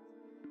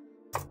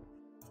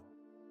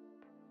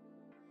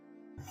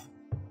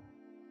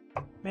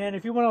 Man,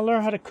 if you want to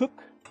learn how to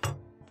cook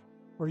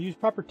or use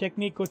proper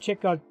technique, go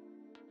check out.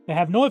 I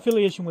have no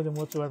affiliation with him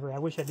whatsoever. I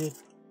wish I did.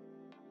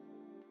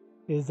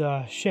 Is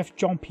Chef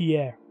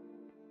Jean-Pierre.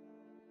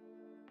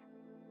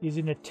 He's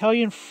an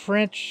Italian,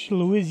 French,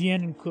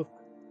 Louisianan cook.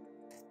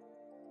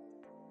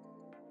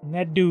 And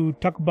that dude,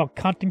 talk about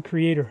content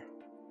creator.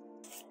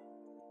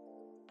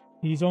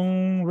 He's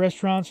owned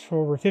restaurants for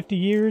over 50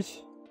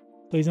 years.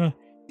 So he's a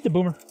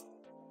boomer.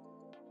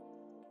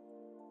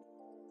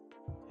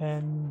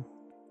 And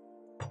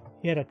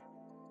he had a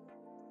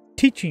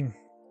teaching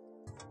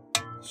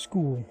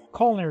school,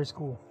 culinary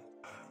school.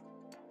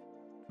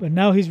 But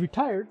now he's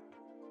retired.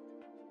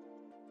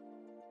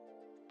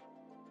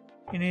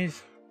 And he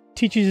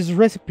teaches his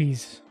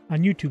recipes on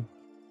YouTube.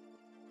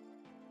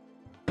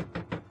 And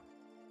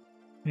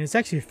it's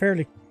actually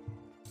fairly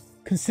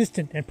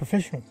consistent and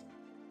professional.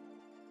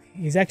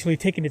 He's actually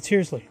taking it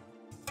seriously.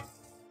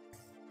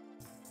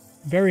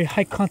 Very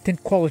high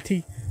content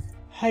quality.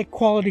 High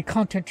quality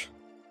content.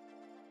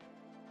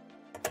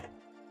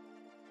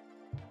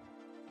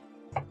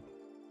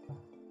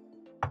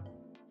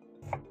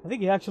 I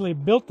think he actually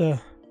built the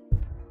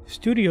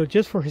studio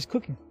just for his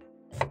cooking.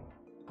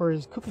 For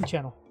his cooking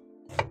channel.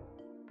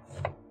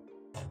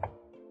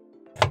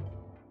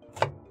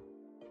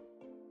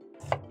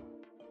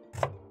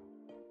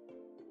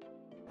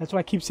 That's why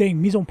I keep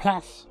saying mise en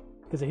place.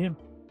 Because of him.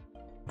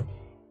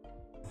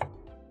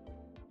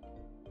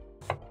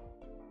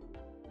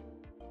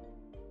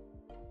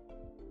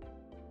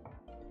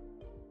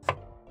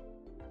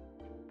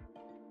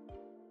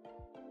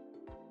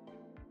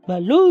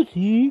 But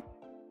Lucy,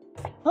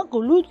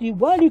 Uncle Lucy,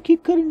 why do you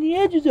keep cutting the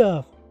edges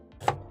off?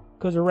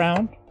 Because they're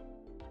round.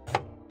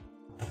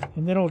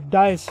 And they don't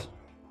dice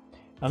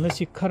unless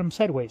you cut them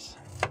sideways.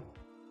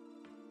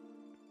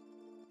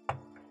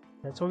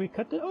 That's why we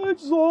cut the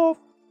edges off.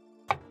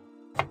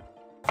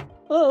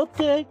 Oh,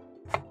 okay.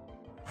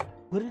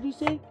 What did he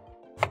say?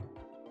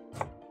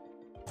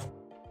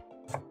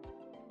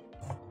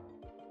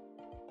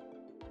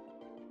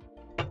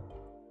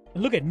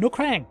 And look at no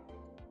crying.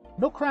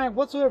 No crying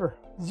whatsoever.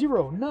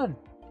 Zero. None.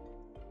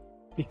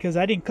 Because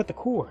I didn't cut the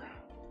core.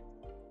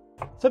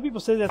 Some people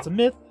say that's a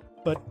myth,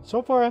 but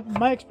so far in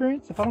my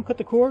experience, if I don't cut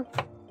the core,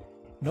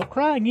 no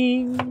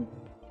crying.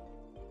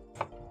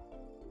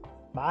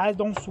 My eyes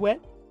don't sweat.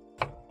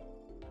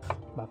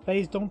 My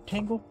face don't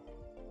tingle.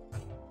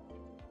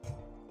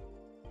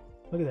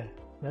 Look at that.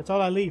 That's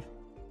all I leave.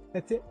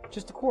 That's it.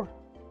 Just the core.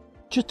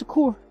 Just the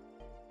core.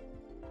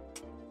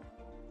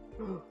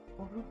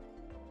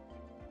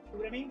 See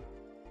what I mean?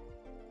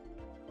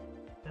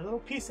 That little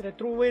piece that I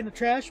threw away in the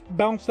trash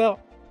bounced out.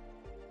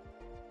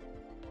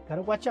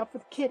 Gotta watch out for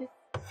the kitty.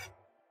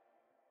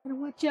 Gotta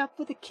watch out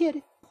for the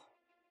kitty.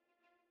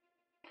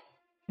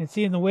 And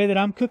seeing the way that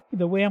I'm cooking,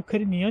 the way I'm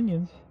cutting the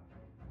onions,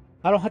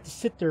 I don't have to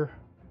sit there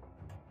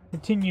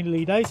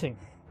continually dicing.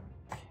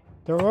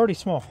 They're already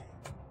small.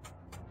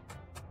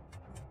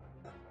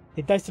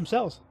 They dice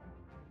themselves.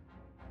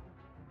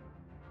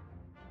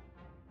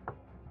 If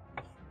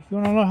you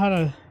want to know how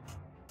to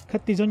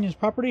cut these onions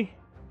properly,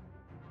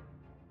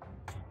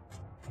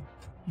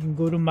 you can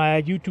go to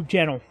my YouTube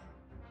channel.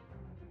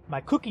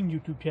 My cooking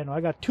YouTube channel.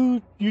 I got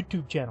 2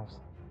 YouTube channels.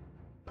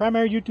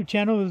 Primary YouTube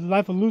channel is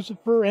Life of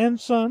Lucifer and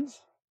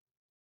Sons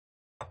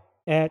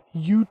at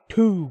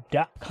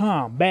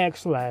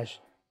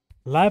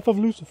youtube.com/Life of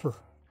Lucifer.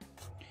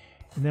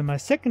 And then my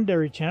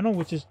secondary channel,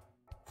 which is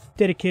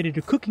dedicated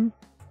to cooking,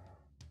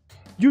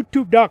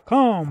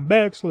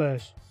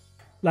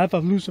 youtube.com/Life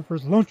of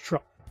Lucifer's Lunch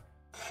Truck.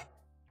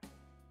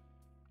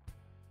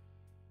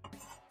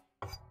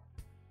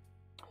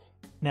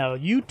 Now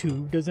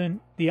YouTube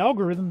the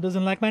algorithm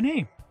doesn't like my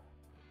name.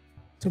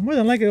 So more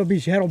than likely it'll be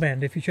shadow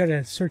banned if you try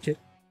to search it.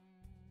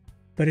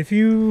 But if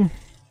you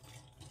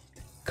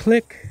go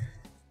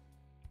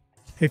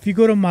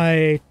to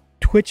my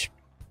Twitch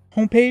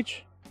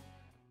homepage,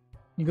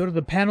 you go to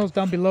the panels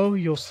down below,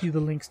 you'll see the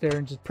links there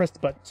and just press the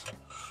buttons.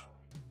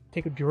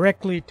 Take it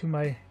directly to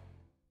my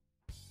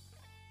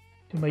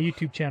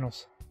YouTube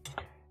channels.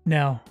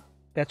 Now,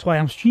 that's why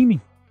I'm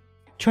streaming.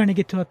 Trying to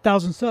get to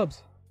 1,000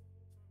 subs.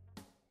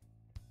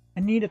 I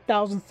need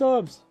 1,000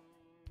 subs.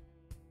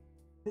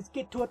 Let's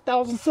get to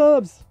 1,000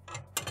 subs.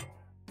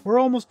 We're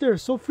almost there.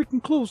 So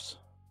freaking close.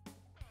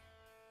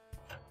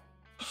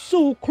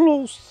 So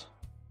close.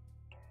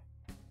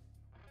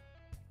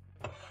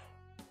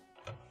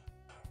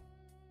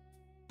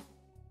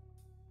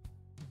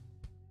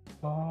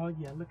 Oh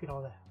yeah, look at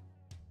all that.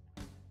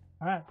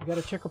 Alright, we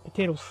gotta check our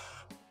potatoes.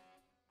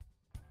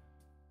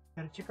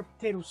 Gotta check our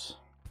potatoes.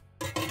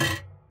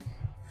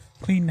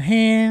 Clean the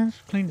hands,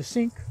 clean the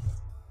sink.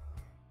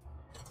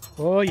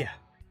 Oh yeah.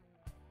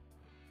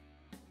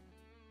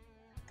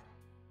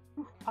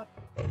 Ooh, hot.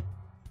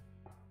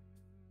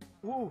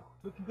 Ooh,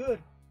 looking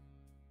good.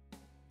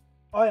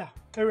 Oh yeah,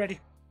 they're ready.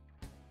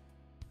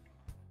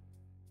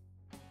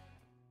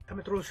 Come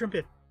and throw the shrimp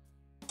in.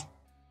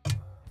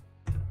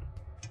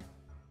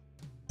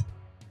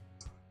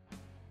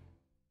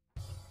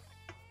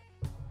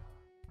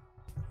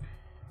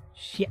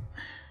 Shit.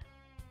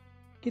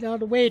 Get out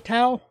of the way,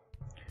 towel.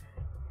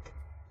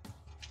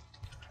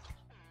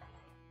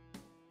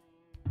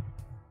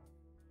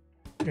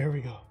 There we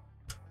go.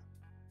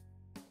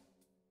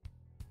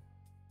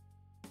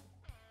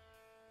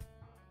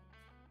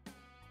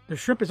 The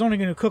shrimp is only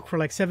going to cook for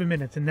like 7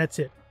 minutes and that's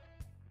it.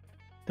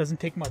 Doesn't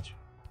take much.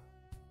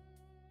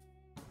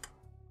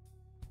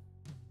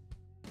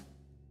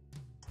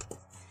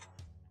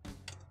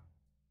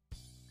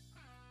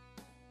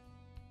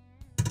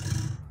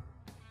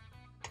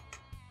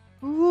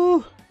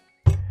 Ooh.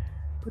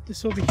 Put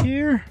this over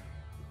here.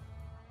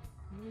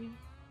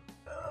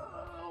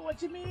 Oh,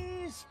 what you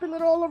mean? Spill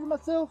it all over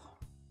myself.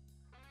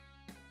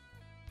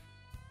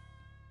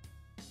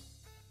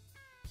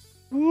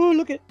 Ooh,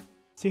 look at.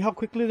 See how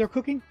quickly they're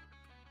cooking?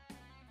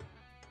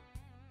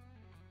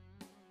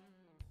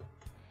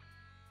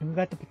 And we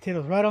got the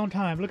potatoes right on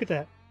time. Look at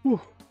that. Ooh.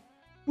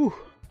 Ooh.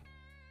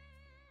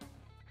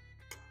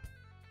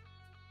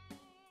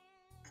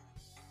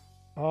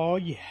 Oh,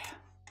 yeah.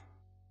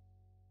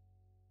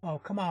 Oh,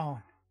 come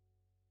on.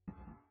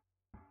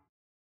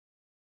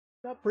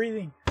 Stop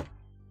breathing.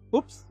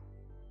 Oops.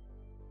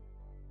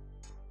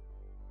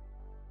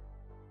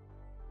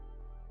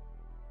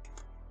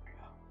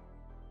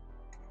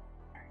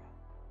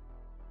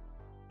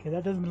 Okay,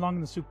 that doesn't belong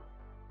in the soup.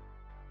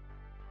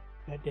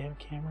 Goddamn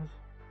cameras.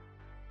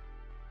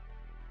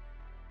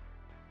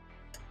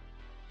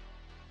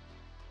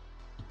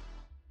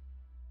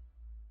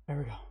 There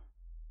we go.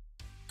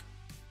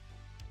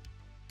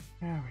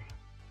 There we go.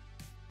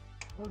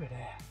 Look at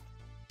that.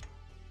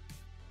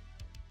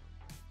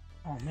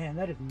 Oh man,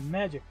 that is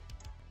magic.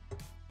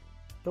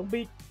 Don't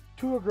be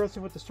too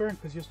aggressive with the stirring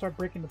because you'll start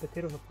breaking the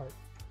potatoes apart.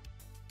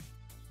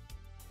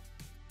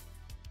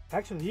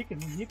 Actually, you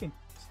can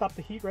stop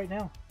the heat right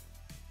now.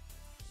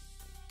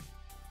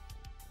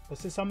 But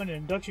since I'm in an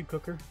induction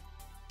cooker,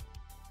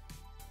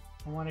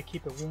 I want to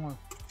keep it warm.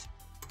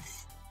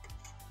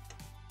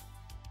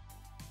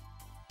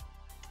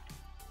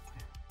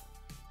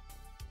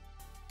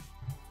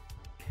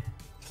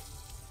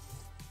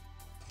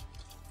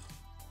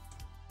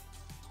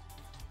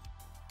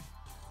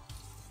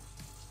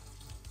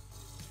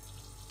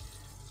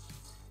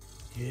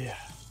 Yeah.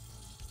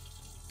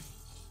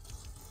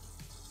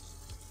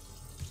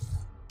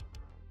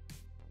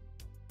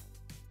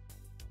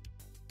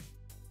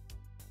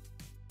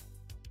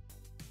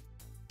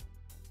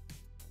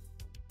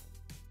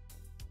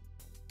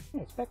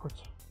 Yeah, it's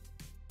backwards.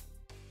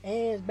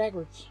 It's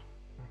backwards.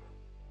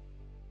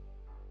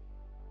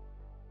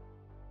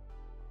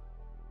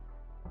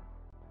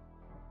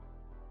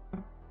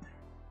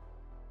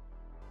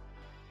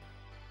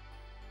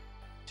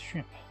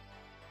 Shrimp.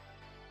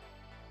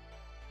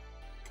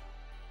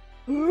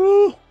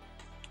 Ooh.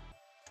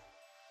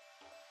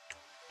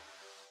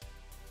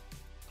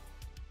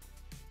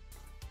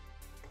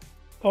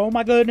 Oh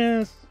my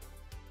goodness.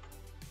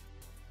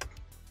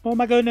 Oh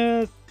my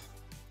goodness.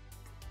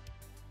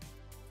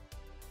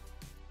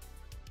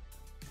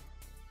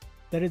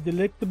 That is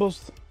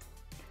delectables.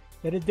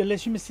 That is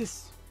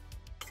delicious.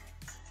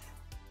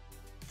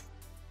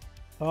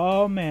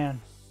 Oh man.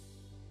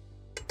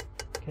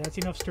 Okay, that's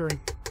enough stirring.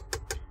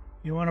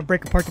 You want to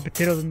break apart the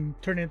potatoes and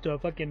turn it into a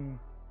fucking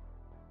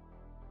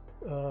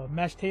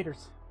mashed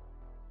taters.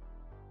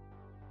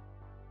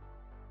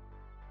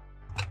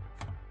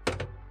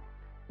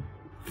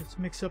 Let's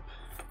mix up.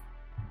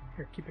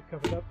 Here, keep it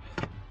covered up.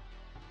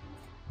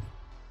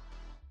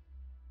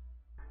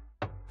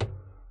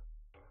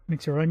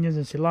 Mix our onions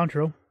and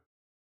cilantro.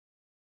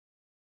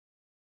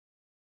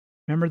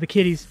 Remember the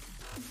kitties.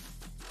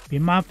 Be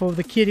mindful of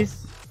the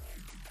kitties.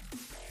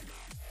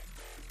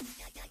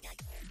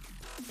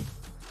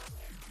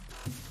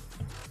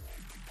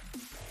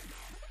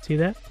 See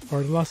that?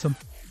 Already lost some.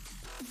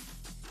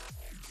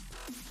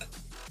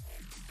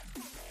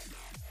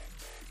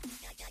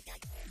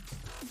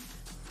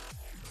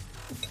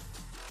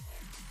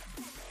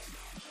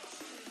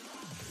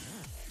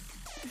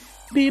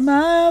 Be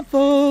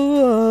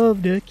mindful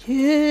of the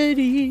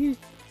kitty.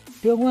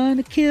 Don't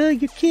want to kill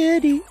your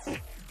kitty.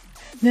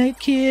 That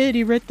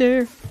kitty right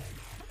there.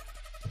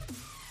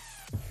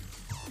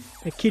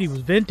 That kitty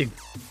was venting.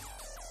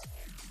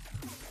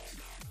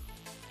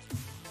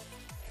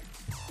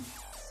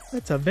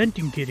 That's a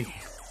venting kitty.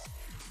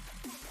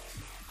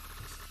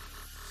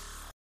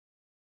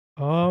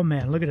 Oh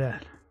man, look at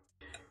that.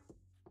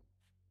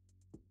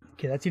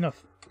 Okay, that's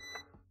enough.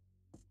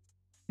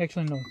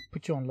 Actually, no.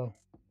 Put you on low.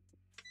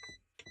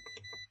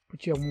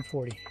 Put you on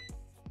 140.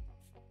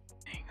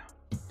 Hang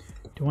on.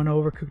 Don't want to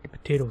overcook the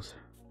potatoes.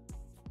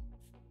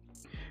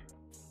 You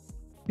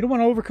don't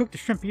want to overcook the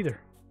shrimp either.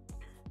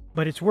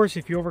 But it's worse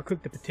if you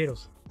overcook the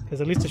potatoes.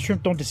 Because at least the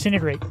shrimp don't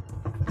disintegrate.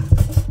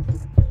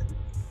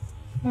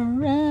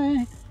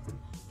 Alright.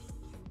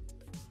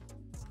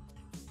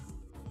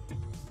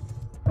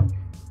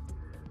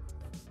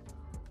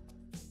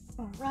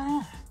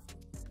 Alright.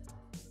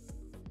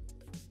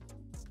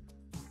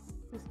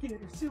 Let's get her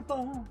soup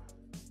on.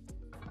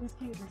 Let's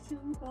get her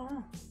soup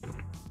on.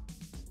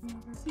 Get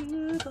her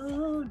soup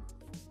on.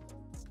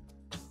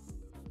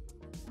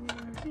 Get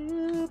her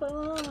soup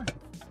on.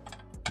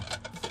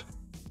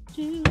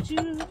 Choo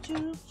choo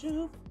choo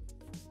choo.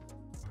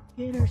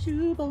 Get her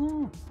soup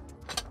on.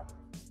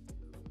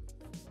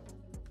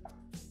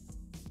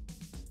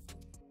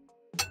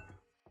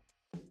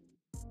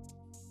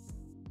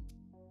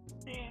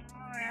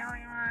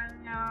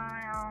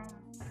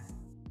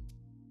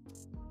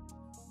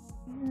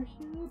 Your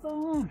soup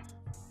on.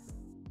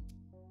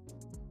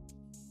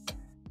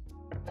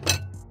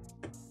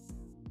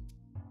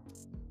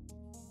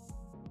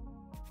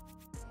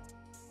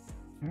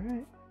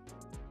 Alright.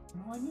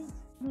 No onions?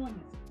 No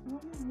onions. No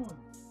onions.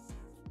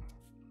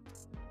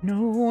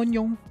 No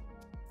onion.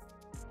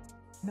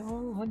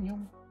 No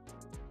onion.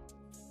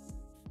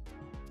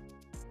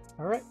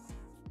 Alright.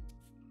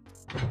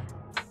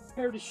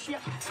 Prepare to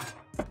ship.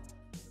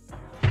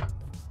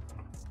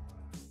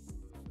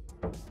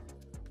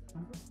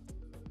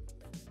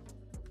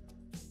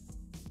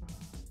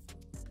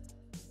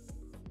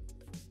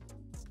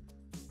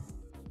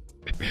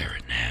 Prepare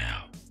it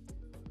now.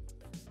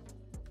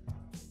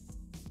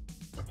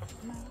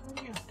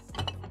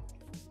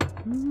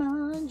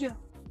 Manja.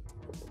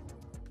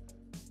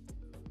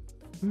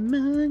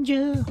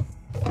 Manja.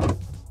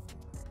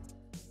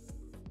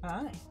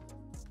 Hi.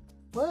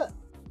 What?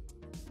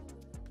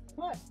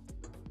 What?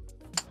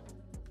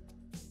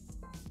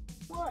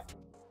 What?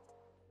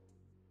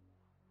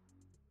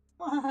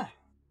 Why?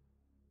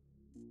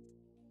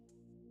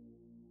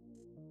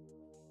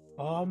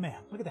 Oh man,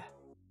 look at that.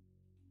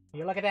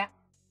 You look at that?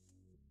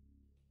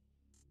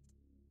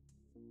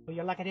 Will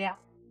you look at that?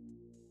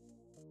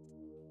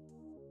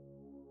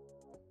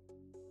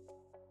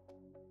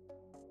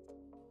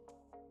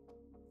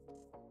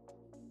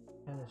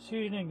 the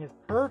seasoning is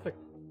perfect.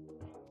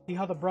 See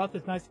how the broth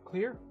is nice and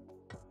clear?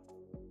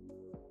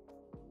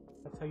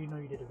 That's how you know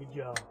you did a good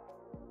job.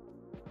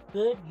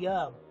 Good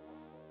job.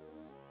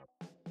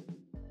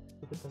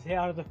 Look at the hair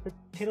out of the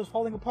potatoes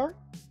falling apart?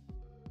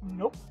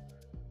 Nope.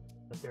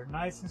 But they're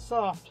nice and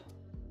soft.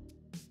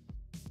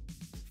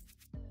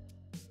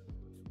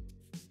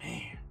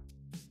 Man.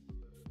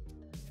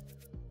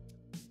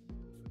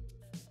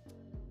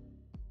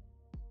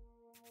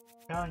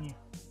 I'm telling you.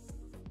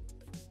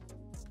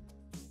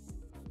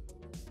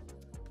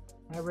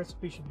 That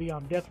recipe should be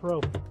on death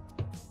row.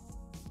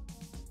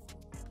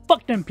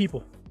 Fuck them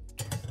people.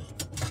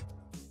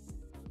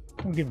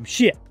 Don't give them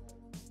shit.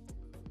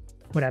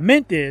 What I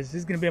meant is, this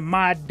is gonna be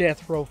my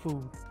death row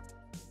food.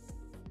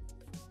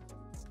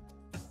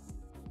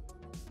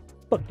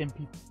 Fuck them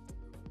people.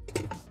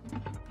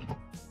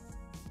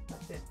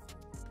 That's it.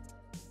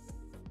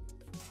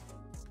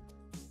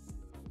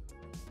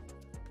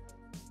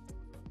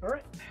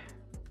 Alright.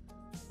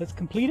 Let's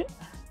complete it.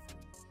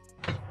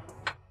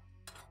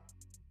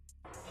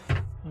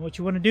 And what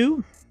you want to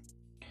do,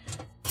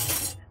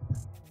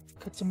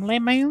 cut some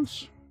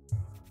lemons.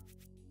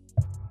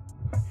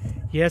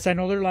 Yes, I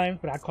know they're limes,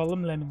 but I call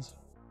them lemons.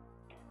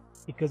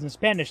 Because in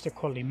Spanish, they're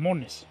called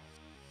limones.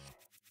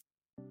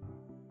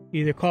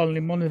 Either called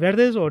limones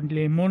verdes or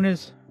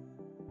limones.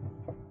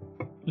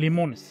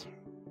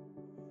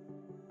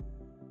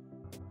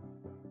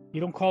 You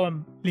don't call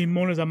them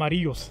limones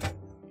amarillos.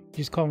 You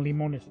just call them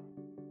limones.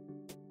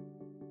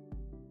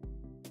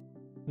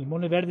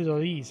 Limones verdes are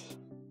these.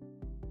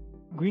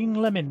 Green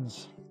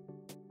lemons.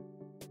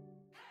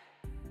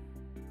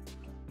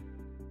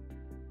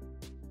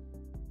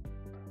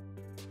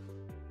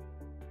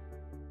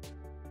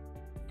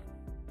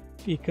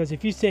 Because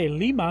if you say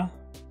Lima,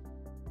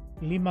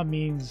 Lima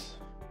means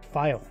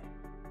file.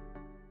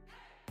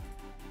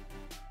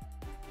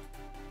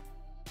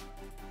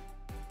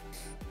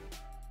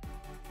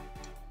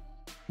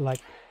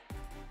 Like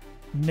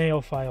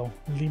nail file,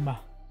 Lima.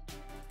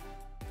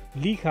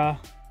 Lija,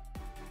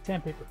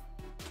 sandpaper.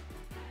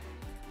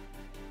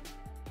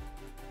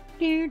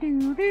 Do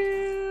do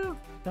do.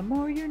 The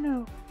more you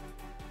know.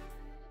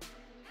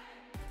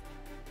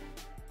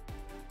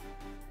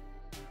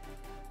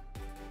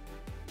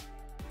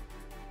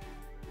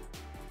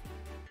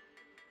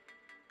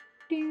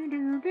 Do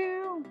do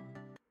do.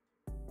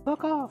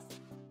 Fuck off.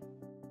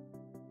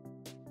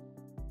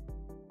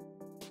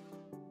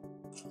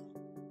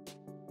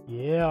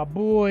 Yeah,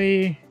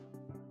 boy.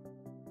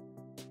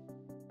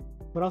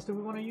 What else do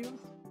we want to use?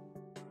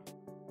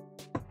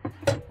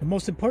 The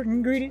most important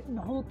ingredient in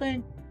the whole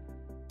thing.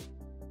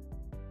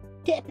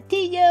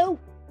 Tapatio.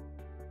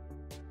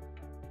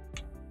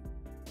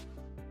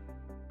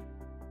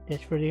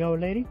 That's for the old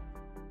lady.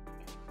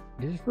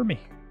 This is for me.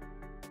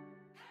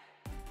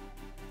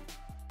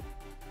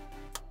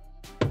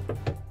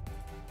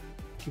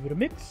 Give it a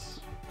mix.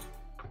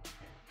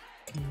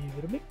 Give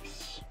it a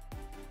mix.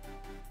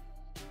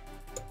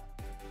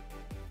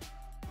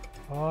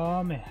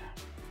 Oh man.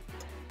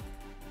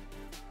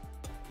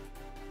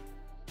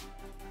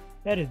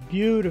 That is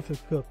beautifully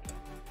cooked.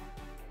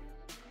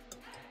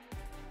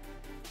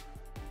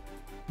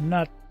 I'm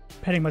not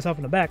patting myself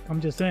on the back. I'm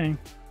just saying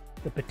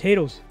the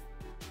potatoes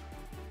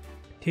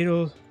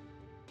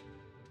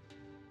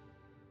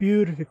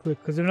beautifully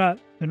cooked because they're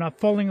not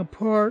falling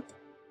apart.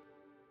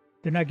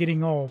 They're not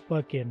getting all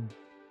fucking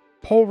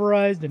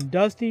pulverized and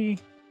dusty.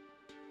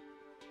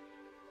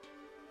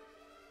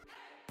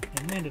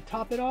 And then to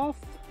top it off,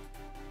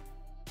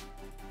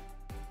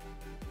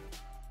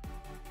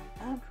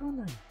 I'm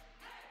trying to.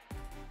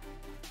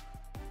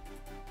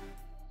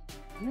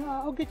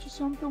 Yeah, I'll get you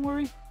some. Don't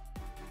worry.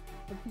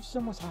 I'll get you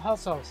some with a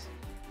house sauce.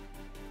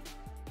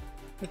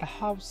 Like a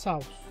house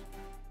sauce.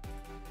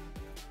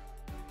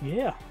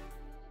 Yeah.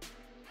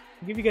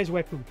 I'll give you guys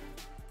wet food.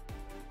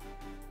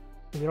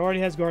 Because it already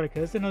has garlic.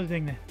 That's another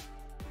thing that.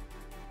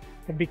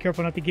 Gotta be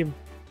careful not to give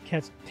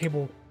cats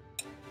table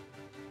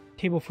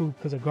food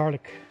because of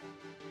garlic.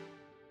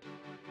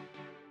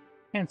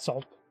 And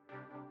salt.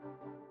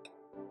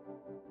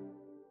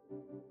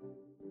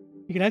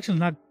 You can actually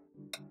not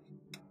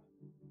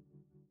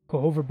go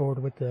overboard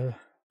with the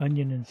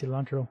onion and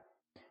cilantro.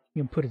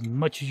 You can put as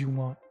much as you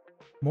want.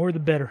 More the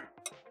better.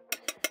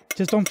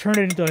 Just don't turn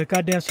it into a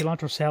goddamn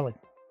cilantro salad.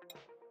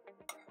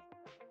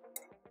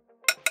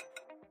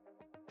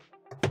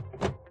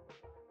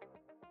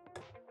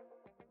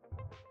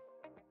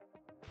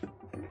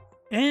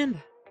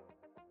 And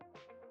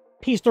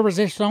piece de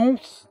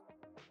resistance.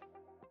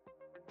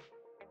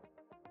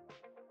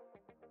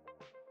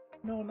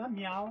 No, not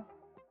meow.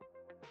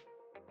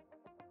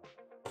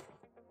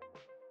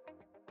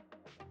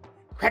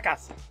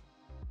 Crackers.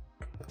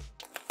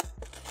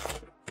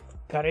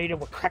 Gotta eat it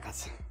with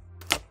crackers.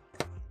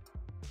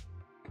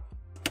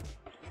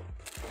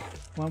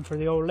 One for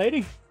the old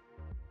lady.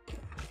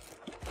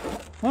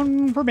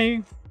 One for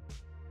me.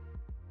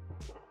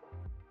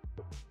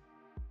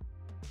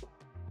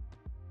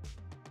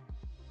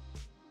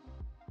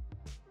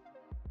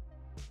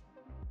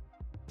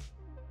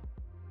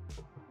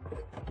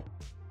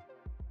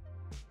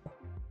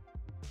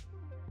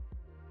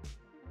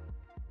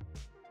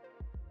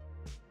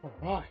 All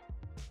right.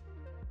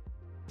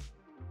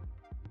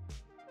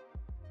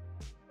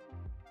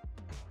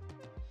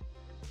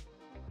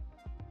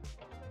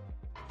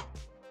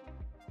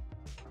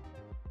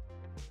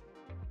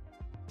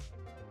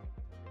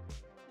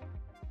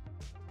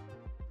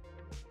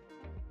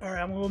 All right,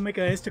 I'm gonna make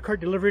an Instacart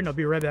delivery and I'll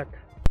be right back.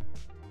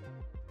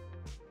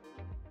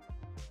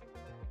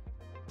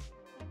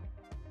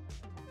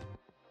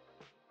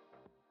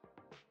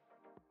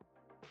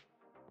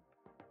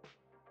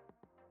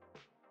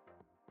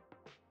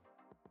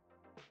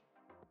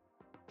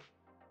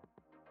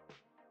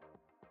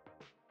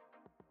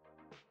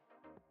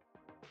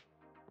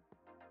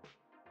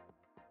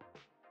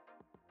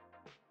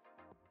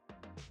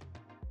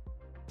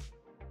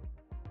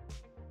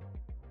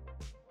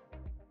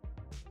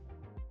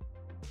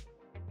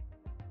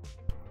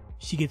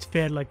 She gets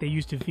fed like they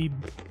used to feed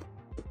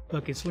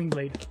fucking Sling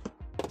Blade.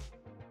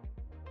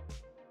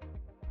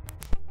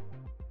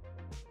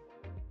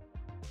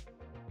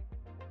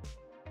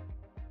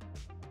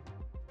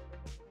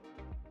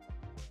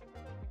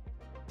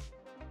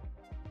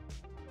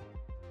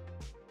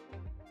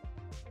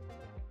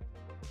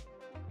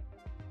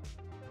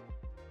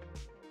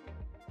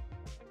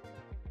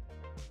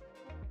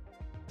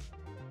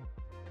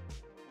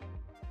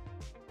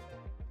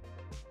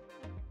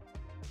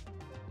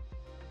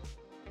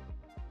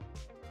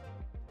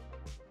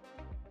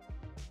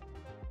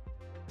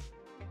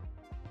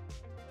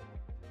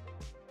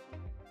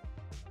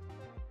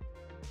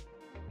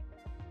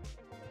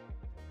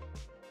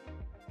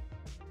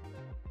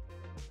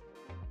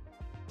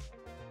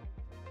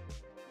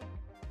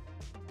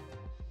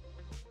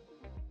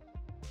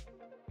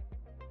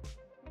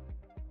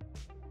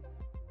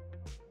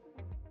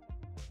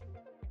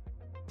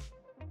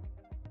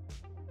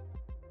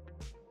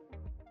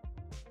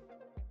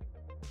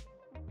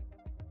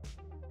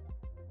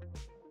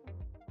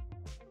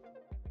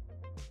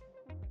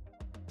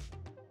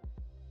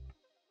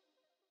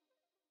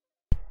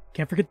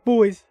 Can't forget the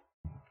boys.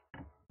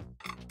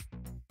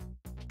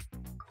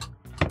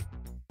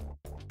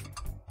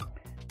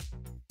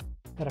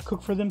 Gotta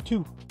cook for them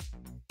too.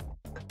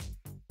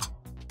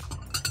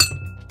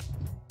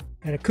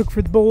 Gotta cook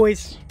for the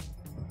boys.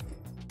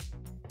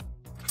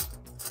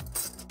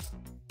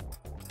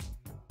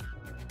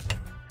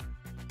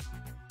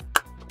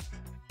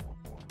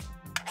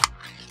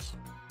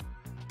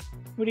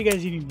 What are you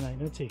guys eating tonight?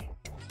 Let's see.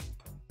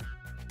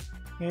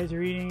 You guys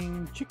are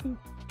eating chicken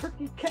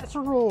turkey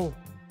casserole.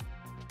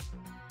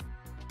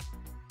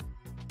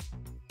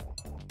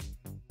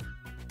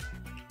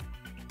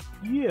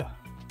 Yeah.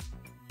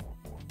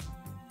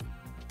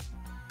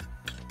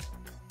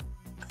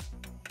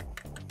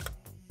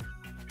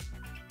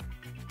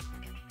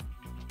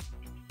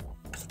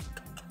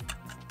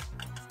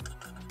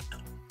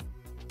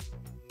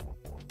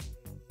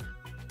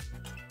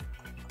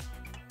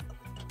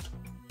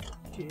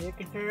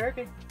 Chicken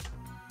turkey.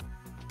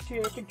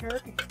 Chicken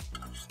turkey.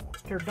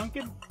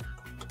 Turducken.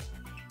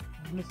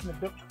 I'm missing a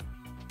duck.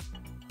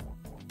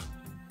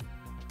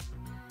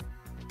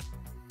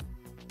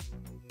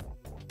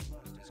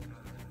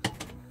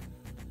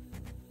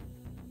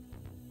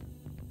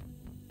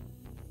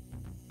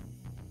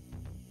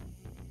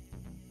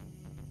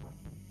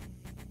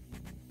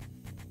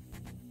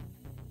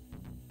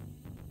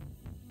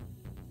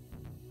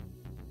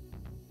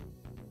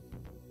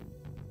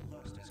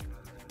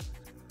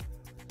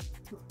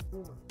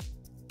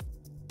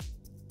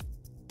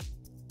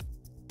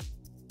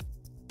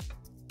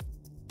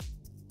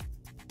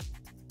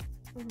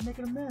 You're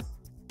making a mess.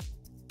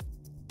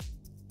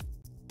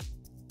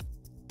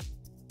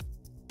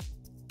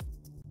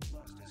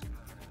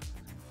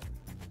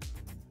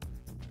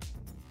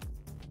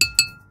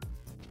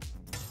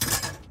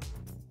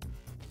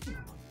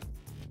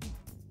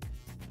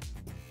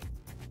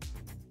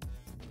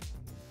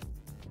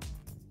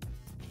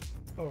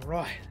 All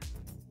right.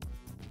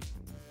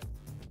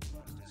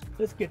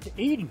 Let's get to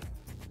eating.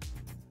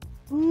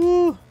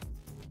 Ooh.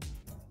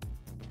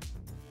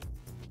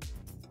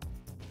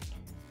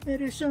 That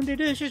is some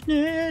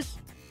deliciousness.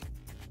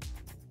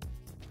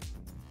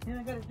 And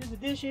I gotta do the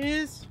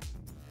dishes.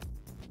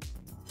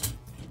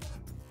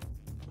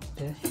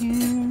 That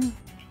here.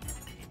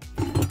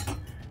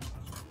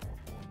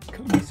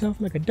 Cut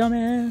myself like a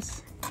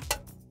dumbass.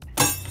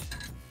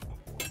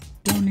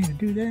 Don't need to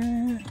do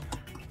that.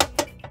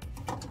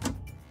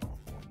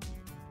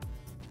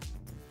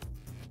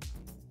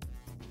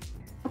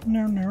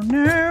 No, no,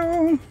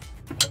 no.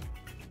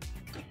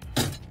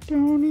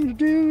 Don't need to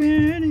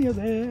do any of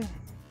that.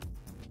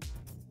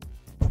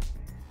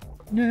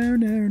 No,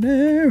 no,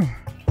 no.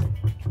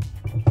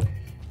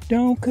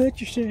 Don't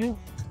cut yourself.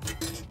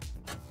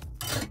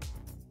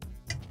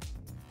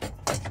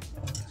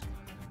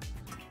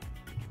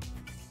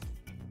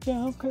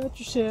 Don't cut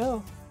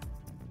yourself.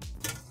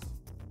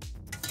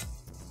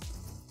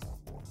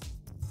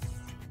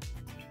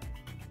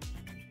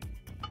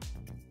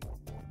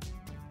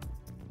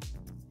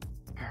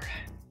 All right.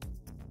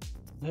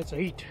 Let's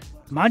eat.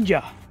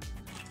 Manja.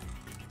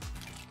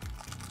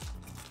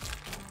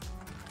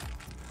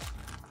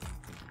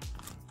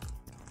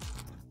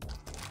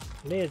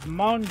 Les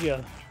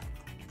Mondial.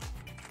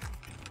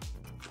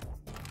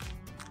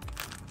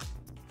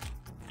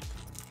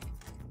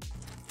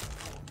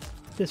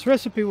 This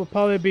recipe will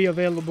probably be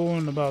available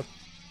in about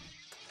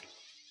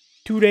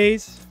 2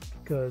 days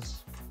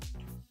because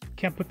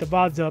can't put the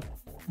VODs up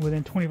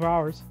within 24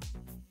 hours.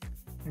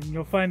 And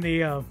you'll find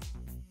the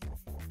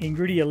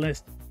ingredient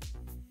list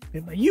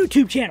at my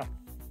YouTube channel.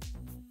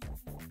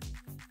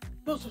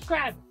 Go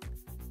subscribe.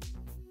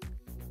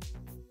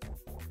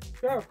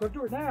 Go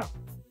do it now.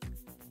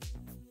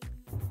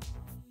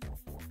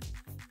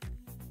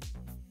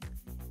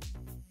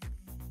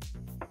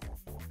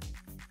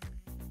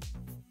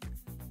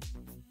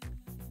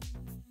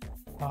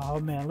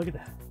 Oh man, look at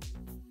that.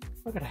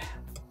 Look at that.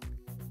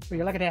 Will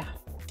you look at that?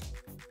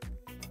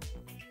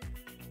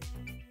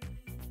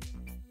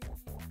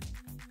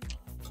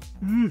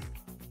 Mmm.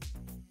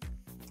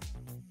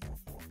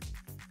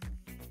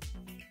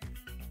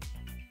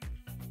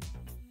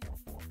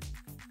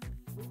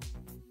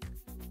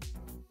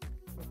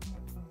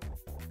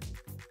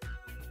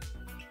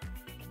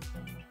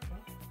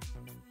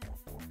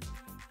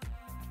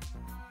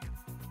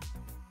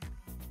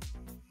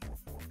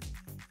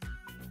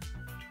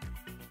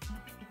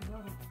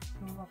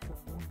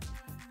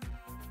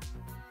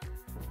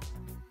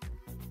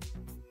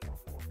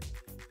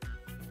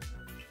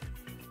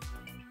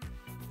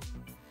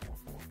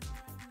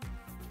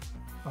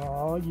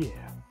 Oh yeah.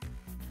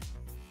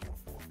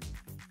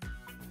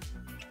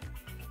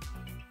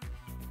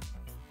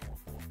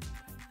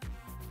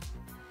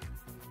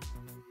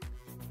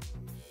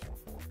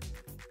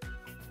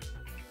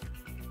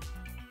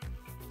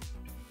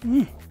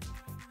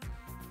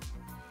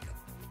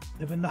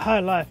 Living the high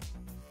life.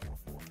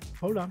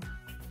 Hold on.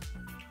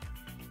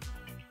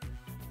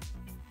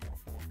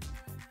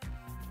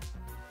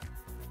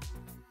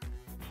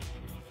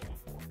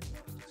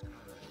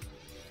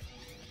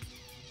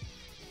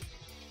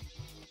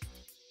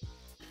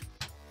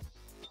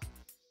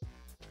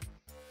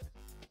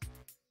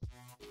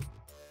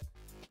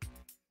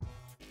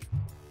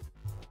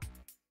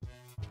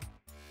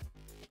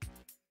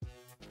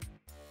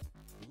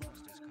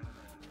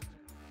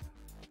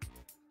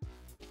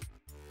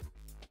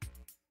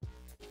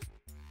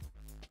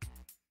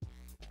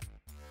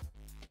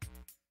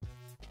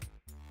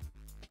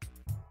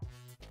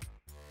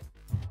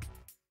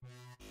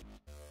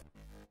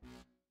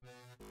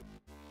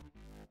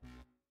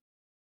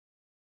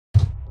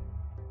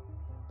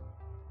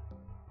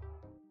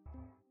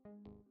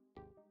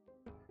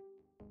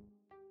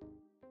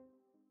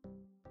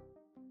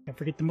 Can't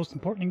forget the most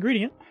important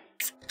ingredient.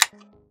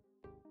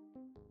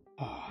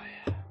 Oh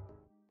yeah.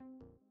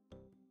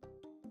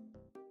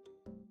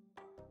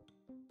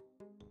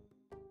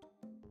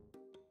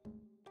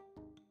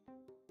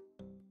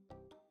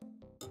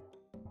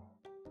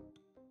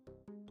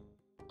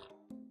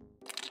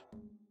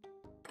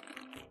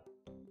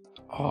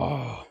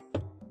 Oh,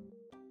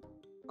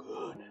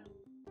 good.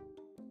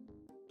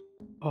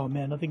 Oh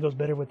man, nothing goes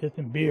better with this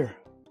than beer.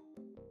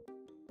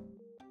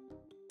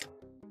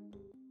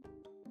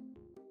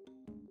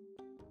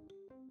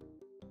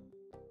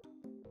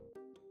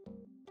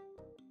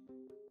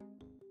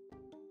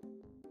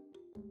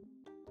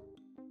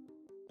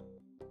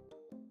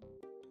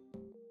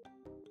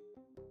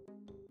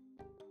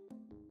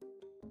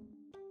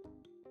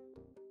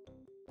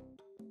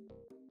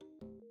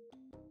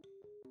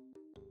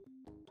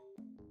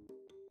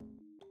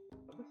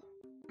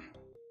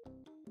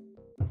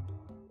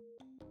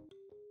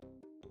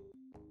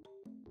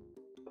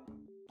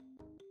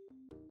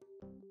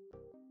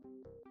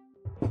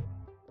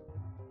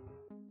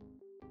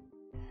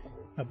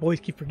 My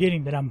boys keep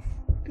forgetting that I'm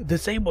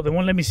disabled. They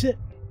won't let me sit.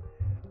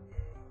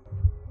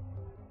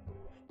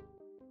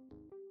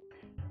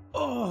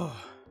 Oh.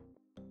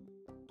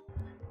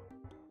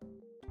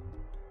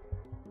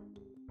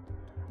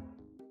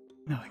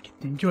 Now I get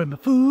to enjoy my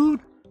food.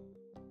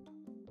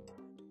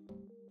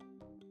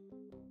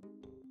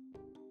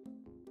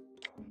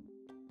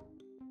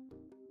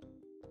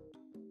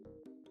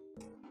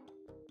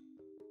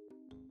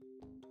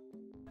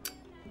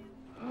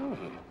 Oh.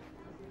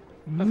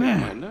 I think I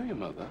might know your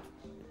mother.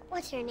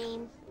 What's her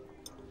name?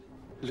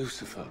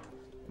 Lucifer.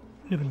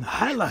 Living the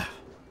high life.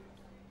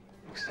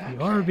 Exactly.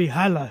 The RB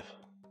high life.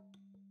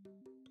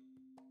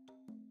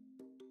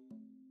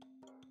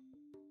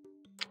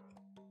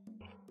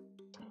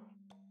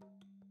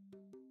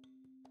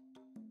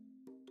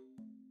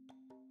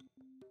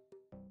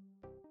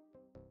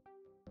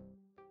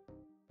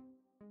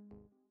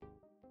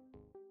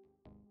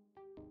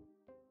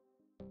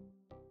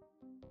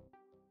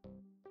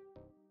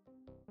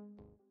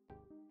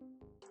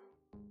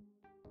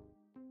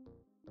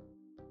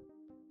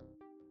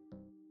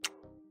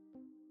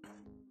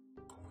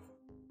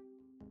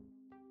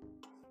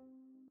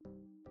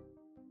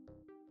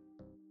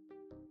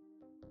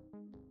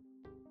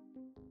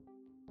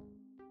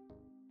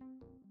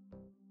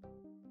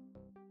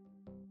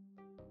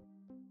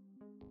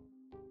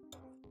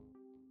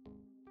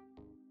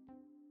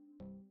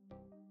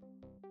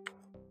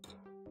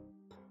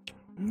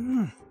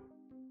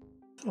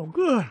 So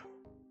good.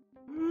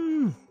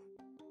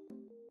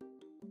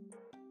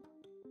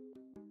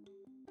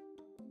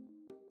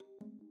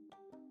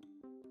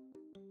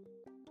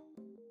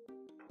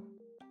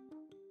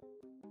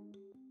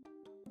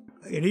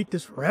 I can eat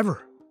this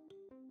forever.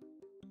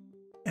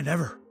 And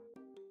ever.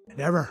 And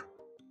ever.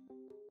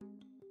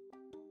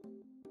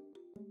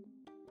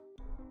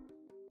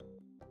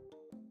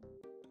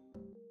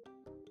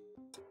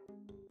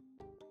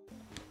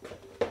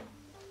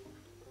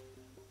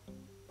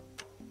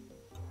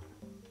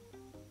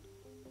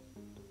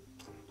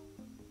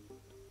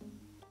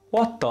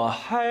 What the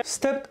hell?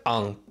 Stepped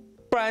on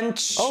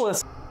branch. Oh,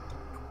 it's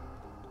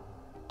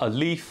a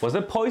leaf. Was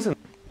it poison?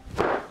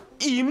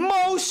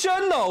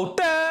 Emotional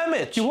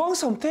damage. You want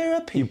some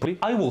therapy?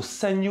 I will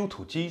send you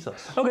to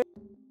Jesus. Okay.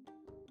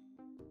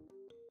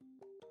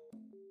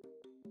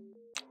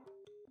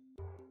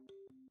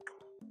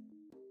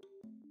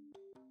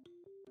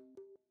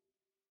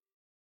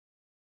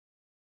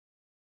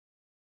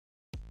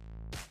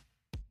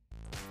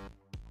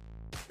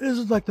 This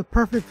is like the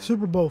perfect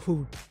Super Bowl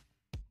food.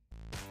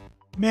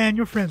 Man,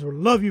 your friends will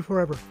love you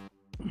forever.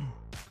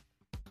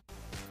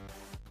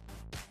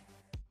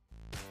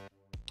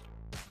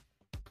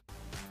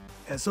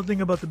 Yeah,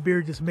 something about the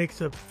beer just makes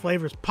the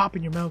flavors pop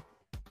in your mouth.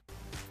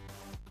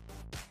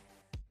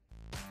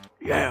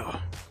 Yeah.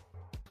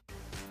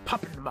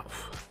 Pop in the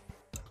mouth.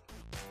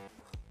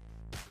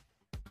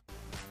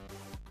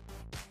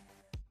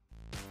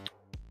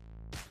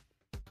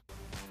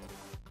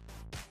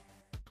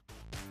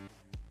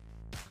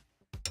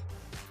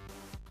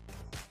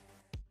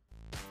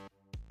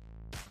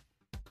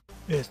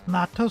 It's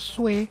not too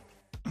sweet,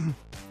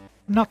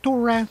 not too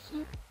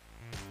rancid,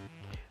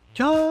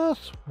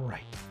 just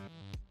right.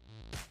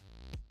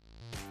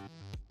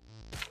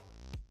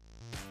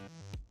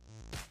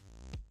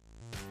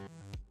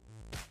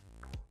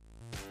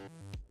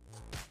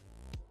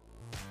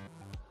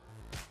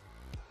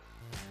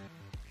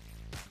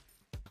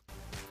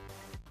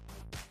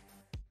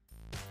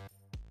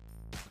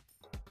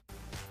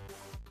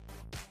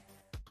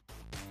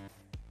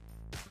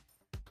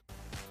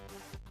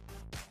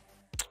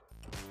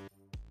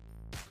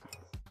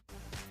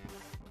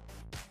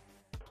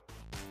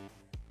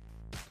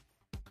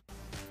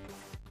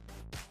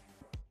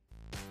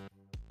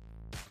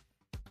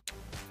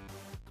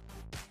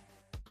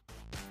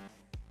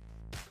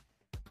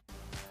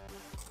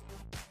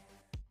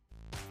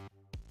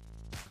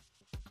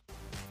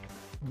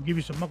 I'll give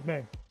you some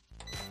mukbang.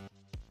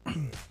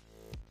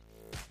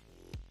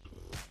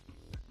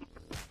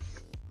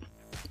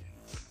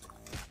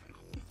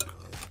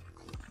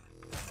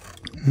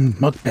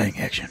 Mukbang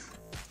action.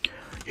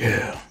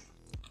 Yeah.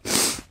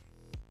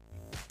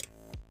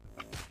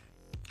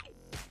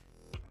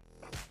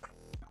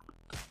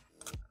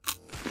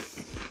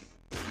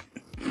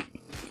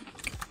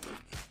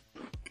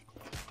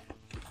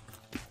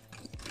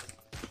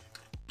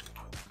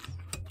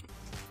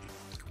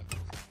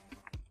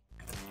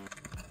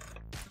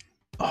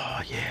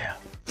 Oh yeah.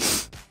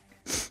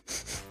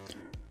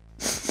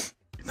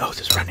 Your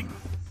nose is running.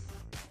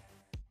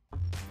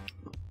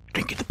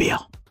 Drinking the beer.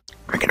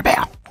 Drinking the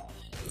beer.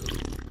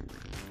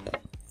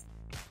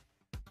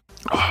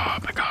 Oh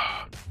my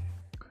god.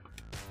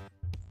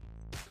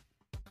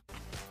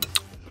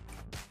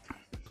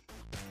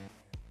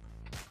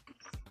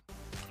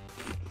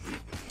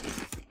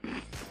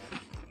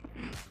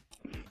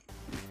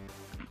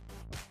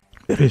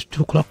 It is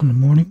 2 o'clock in the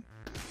morning.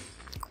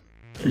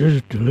 It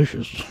is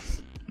delicious.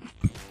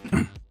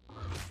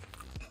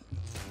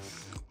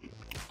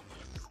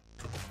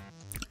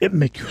 It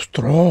make you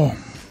strong.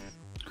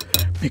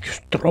 Make you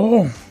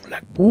strong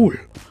like bull.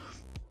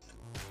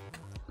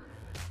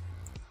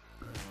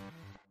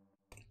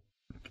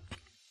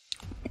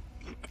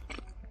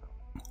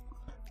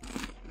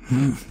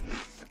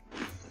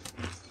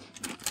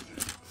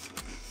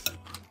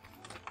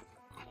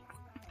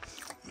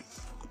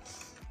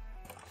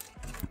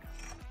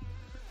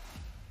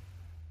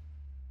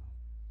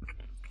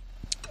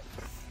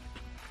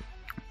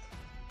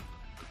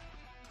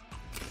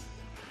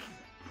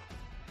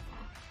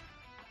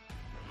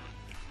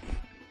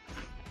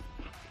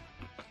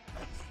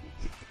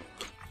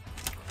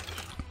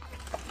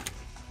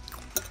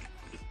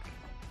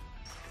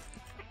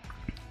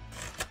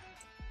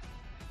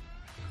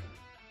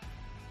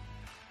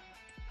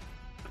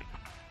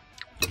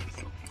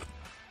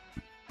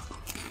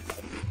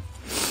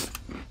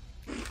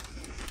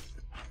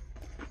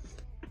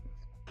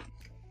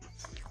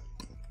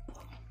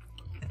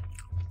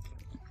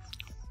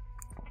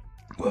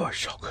 Oh, it's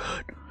so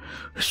good.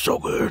 It's so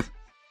good.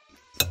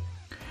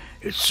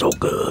 It's so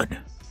good.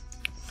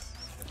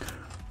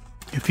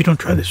 If you don't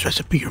try this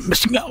recipe, you're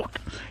missing out.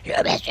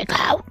 You're missing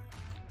out.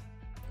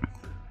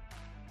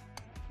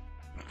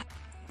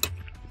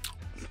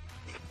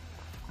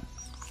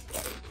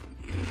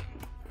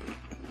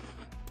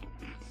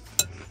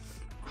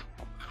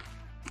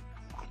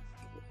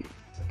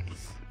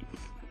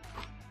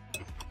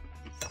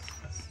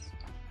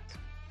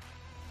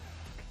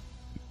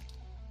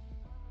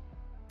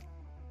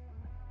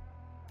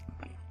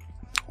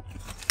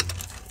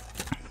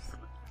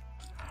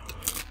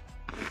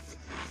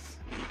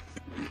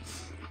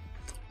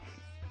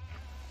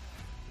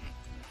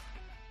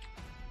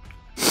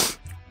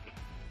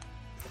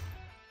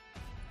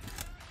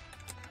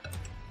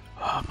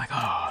 Oh my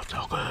god,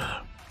 so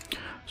good.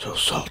 So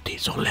salty,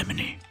 so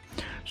lemony,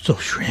 so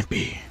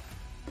shrimpy.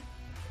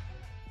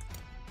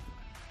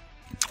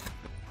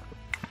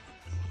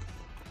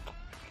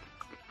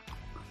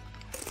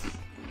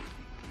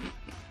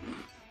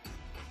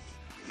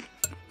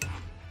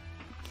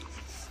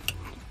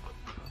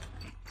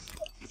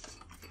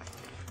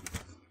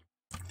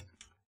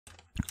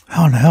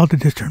 How in the hell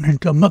did this turn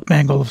into a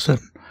mukbang all of a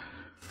sudden?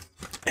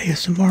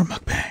 ASMR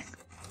mukbang.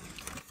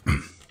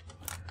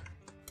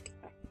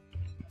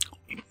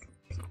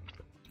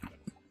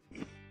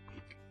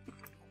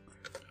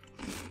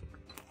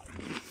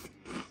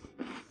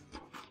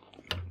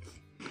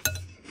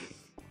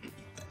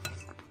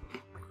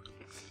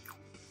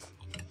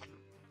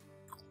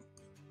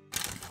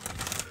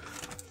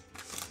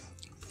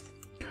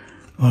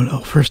 Oh no,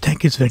 first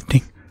tank is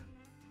venting.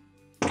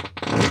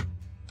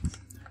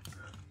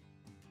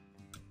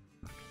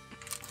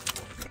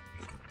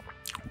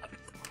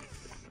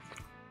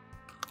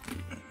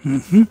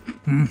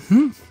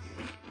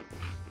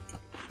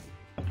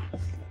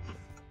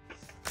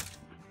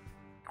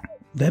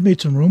 That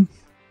made some room.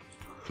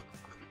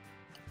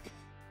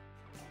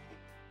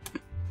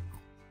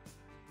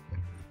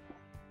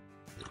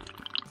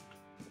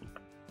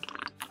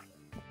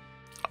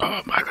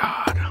 Oh my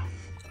god.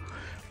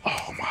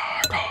 Oh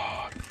my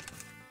god.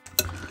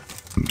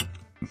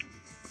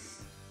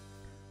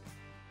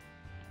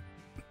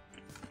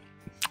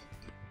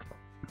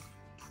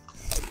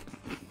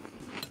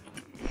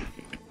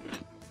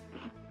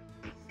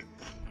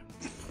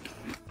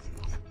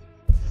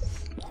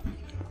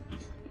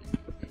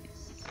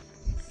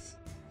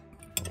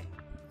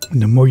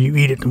 And the more you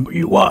eat it, the more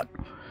you want.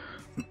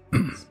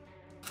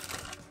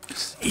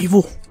 This is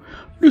evil.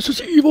 This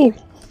is evil.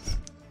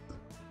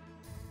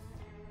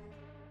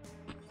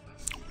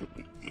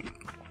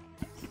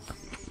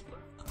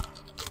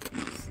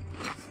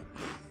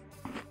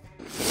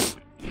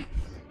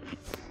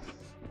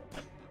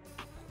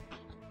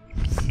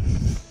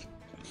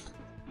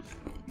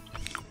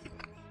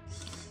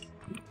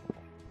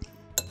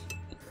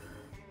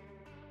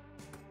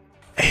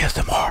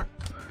 ASMR.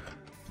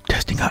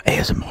 Testing out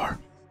ASMR.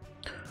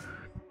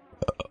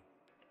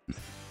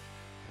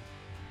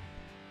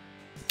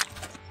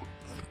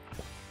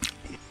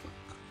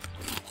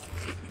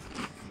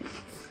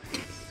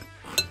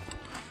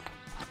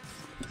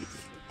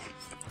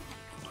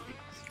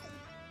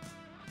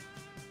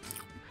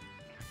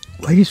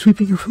 Why are you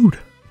sweeping your food?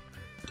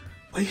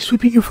 Why are you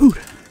sweeping your food?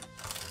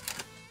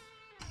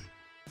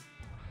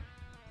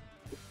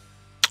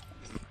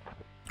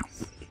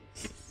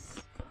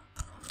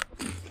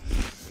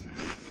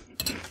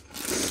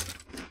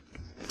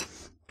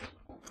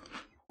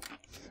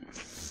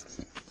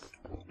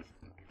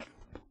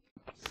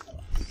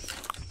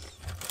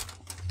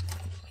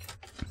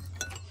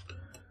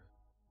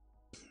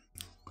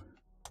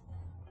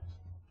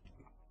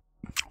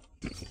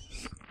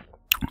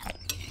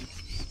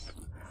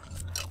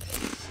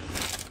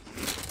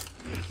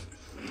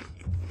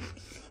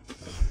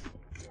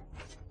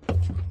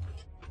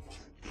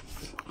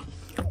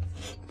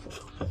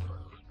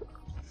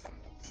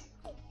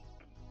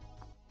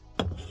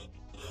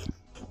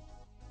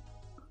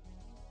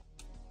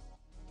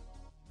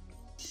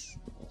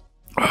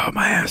 Oh,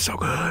 my ass so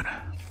good.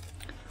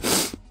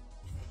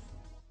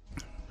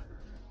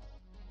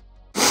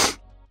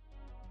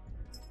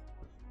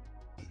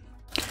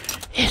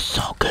 It's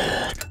so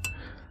good.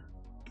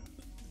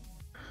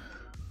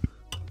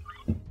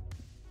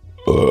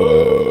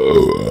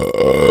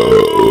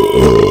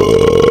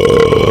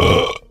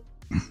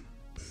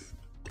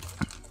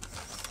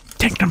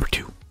 Tank number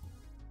 2.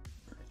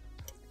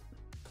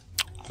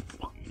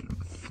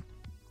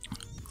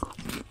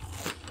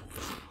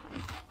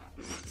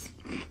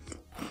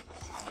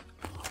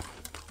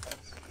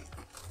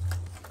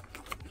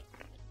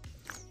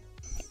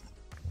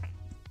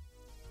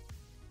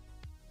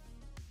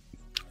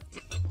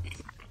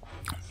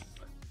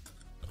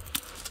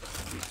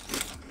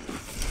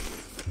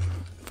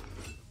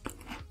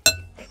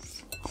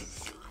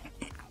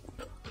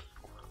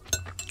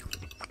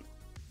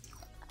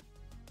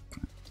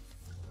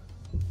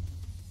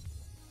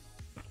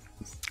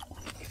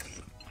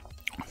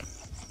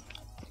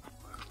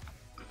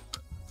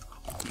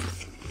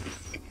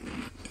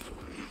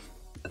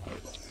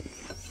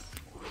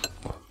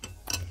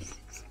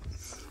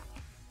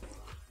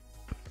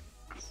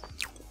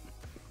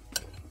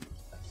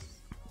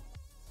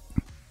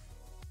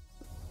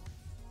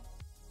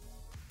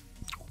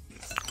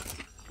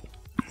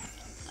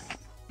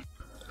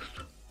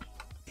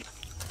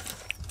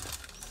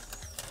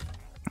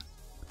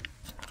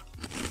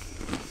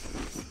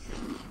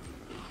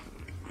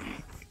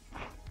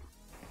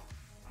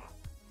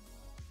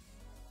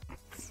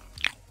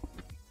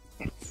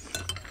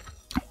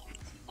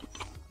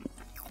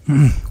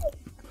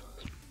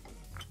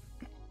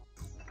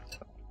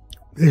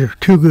 These are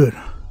too good.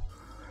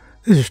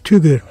 This is too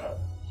good.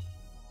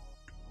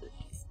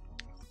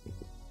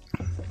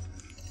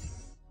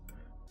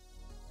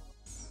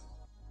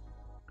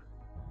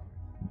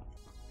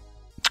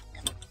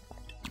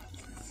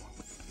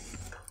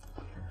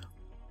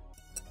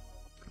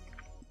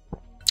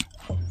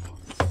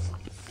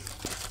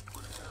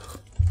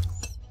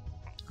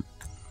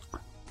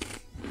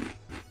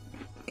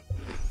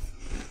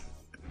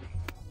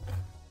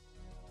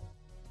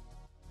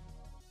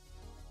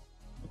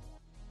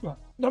 Well,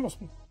 that must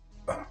be.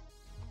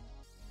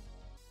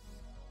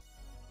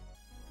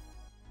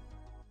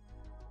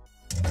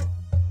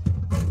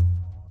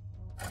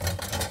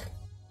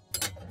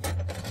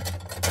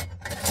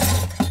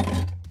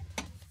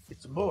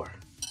 Get some more.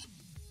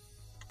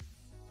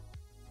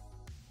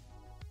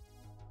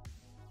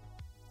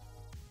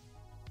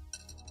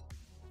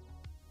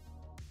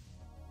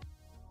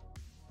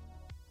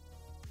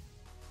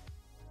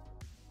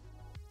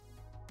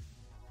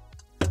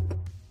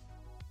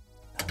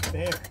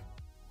 Fair.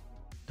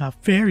 Not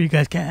fair, you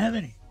guys can't have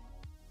any.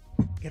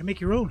 You gotta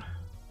make your own.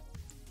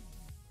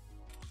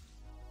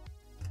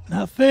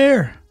 Not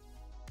fair.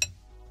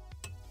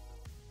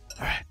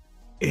 Alright,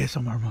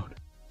 ASMR mode.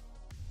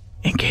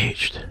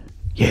 Engaged.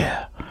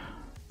 Yeah.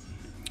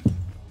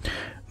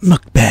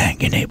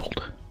 Mukbang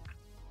enabled.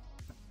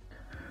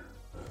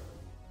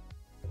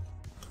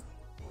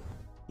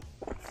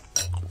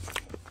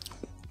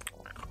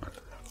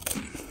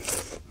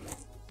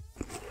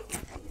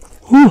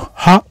 Ooh,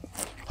 hot.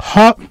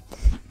 Hot.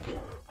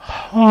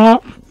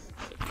 Hot.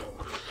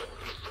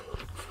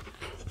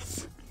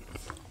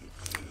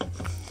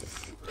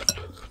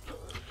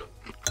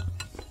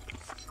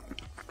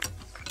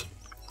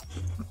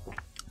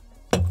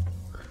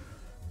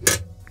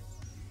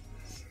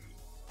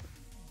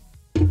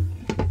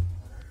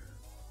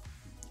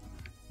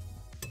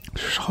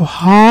 So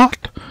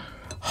hot.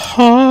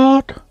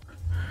 Hot.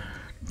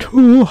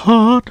 Too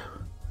hot.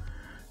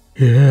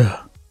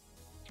 Yeah.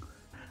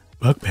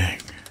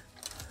 Mukbang.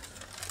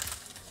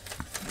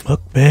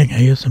 Mukbang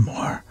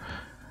ASMR.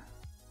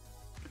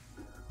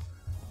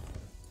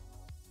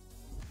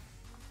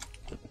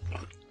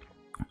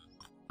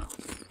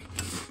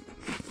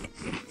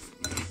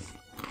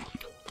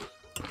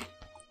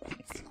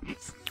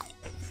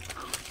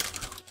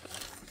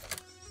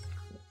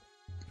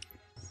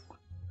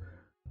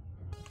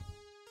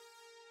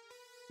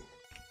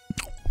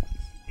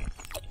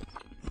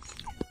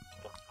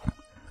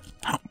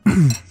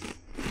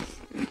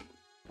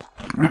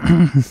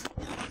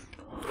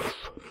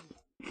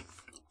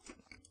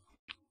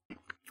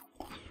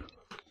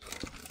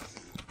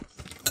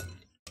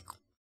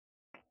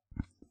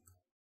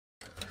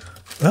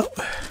 Well,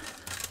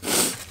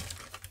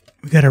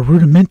 we got a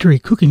rudimentary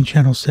cooking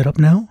channel set up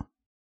now.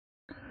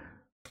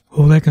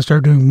 Hopefully I can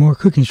start doing more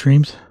cooking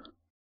streams.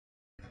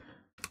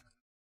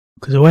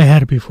 Because the way I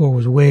had it before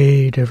was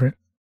way different.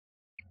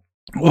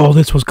 All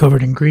this was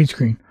covered in green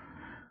screen.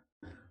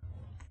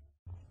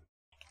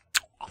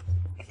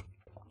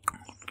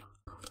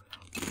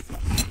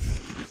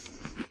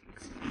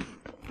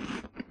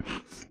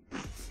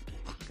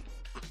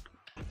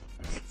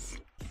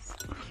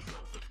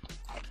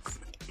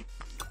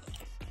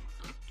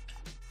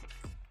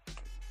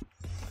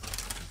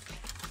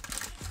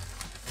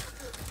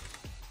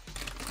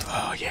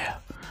 Oh, yeah.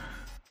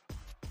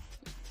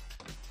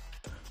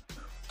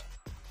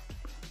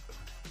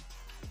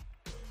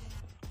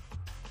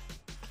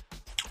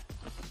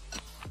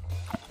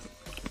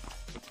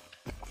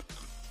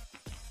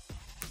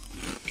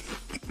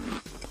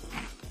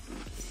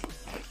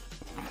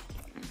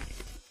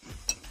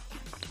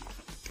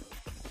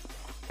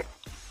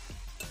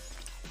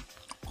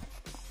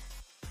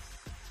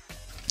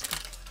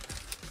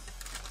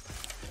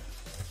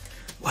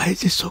 Why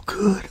is this so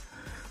good?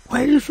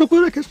 Why is it so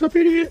good? I can't stop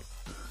eating it.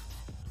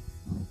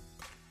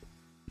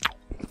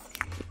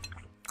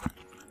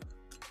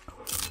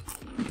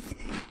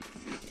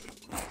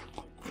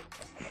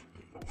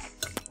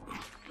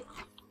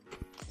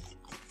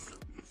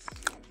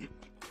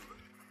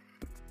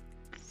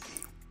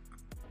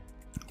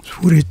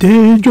 Food is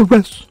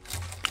dangerous.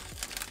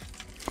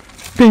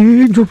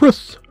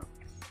 Dangerous.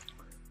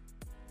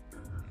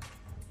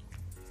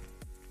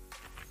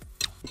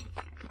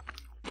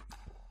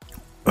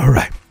 All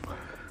right.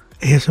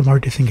 ASMR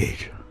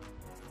disengage.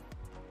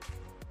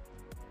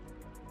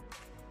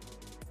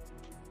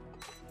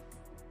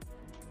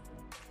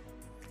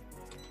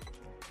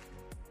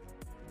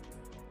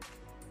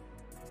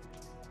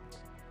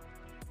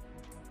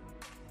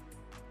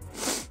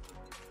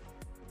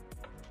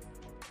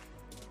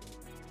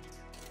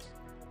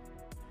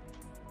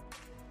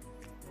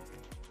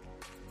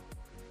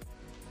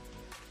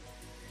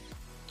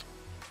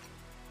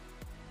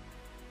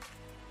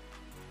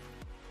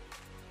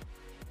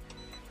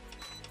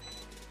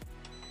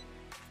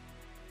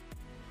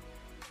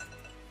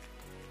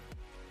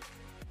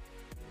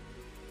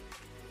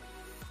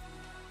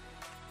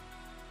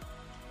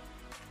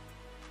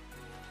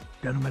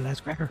 Down to my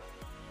last cracker.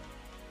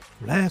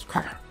 Last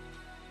cracker.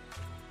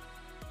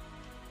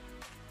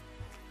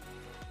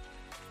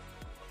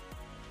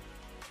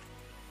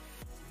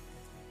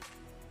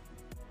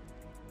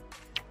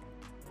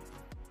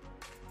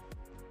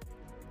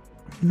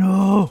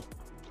 No.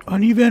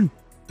 Uneven.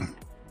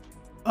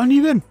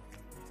 Uneven.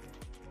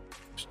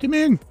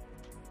 Steaming.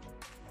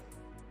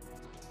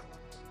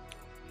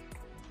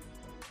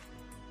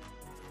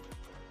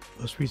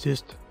 Let's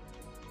resist.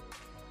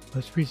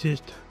 Let's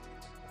resist.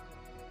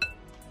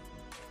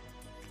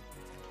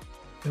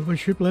 There was one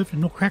strip left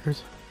and no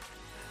crackers.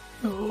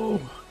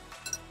 No.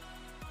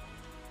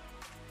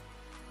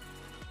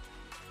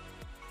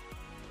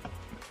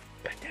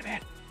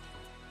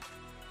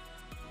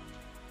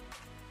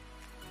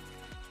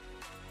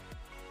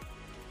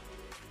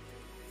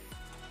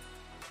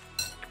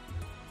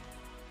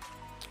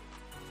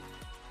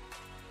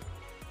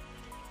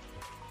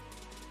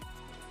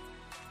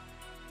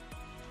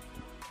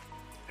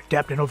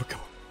 adapt and overcome.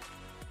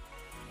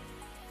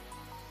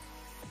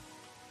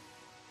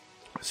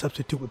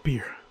 Substitute with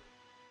beer.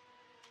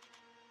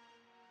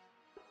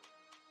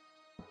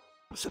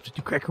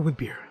 Substitute cracker with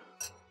beer.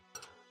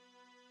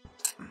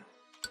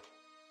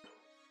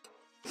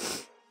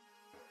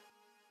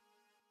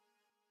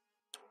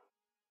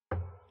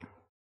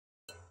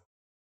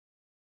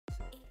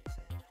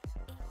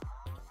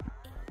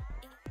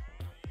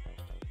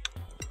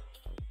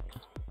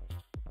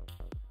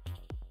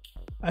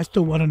 I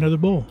still want another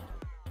bowl.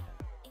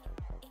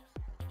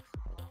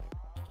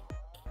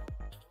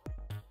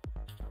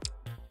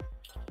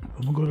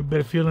 I'm gonna go to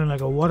bed feeling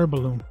like a water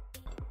balloon.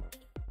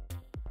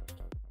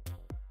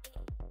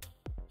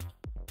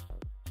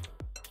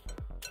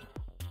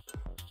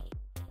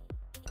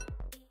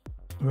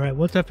 Alright,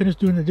 once I finish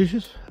doing the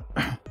dishes,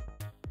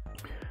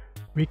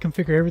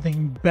 reconfigure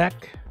everything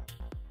back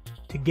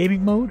to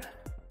gaming mode,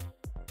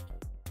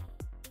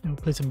 and we'll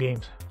play some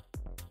games.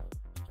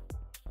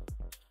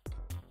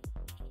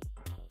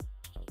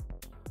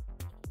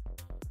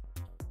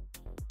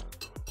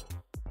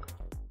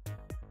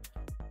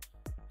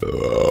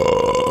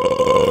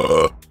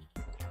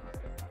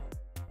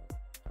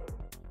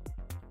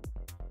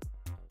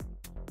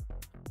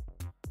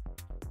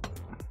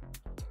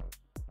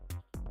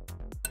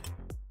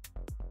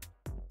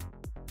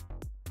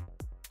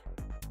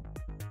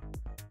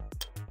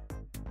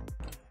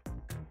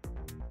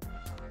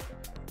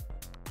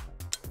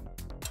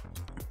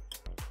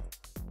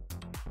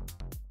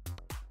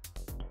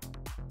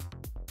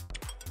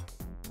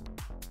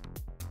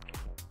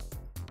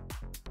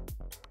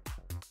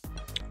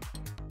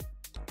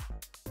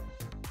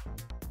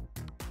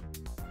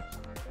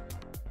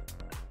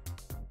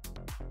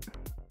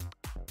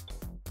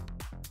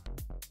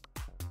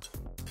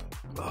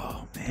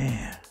 Oh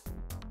man.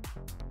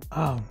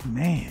 Oh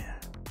man.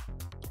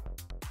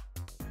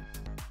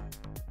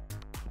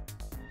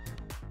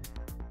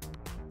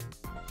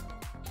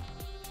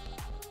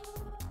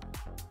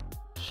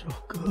 So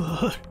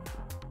good.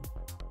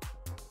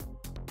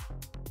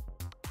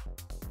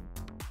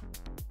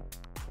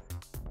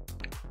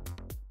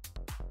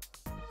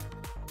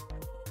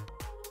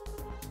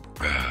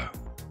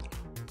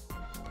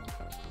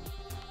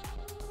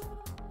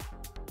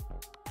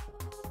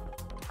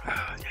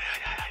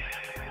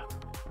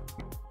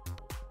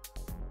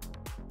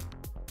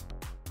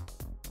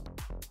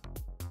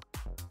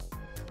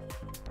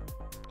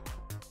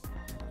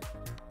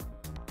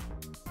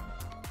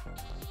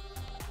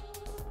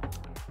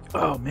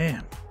 Oh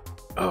man.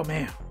 Oh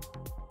man.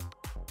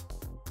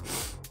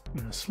 I'm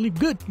gonna sleep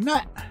good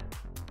tonight.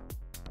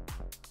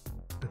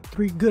 The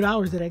 3 good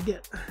hours that I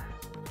get.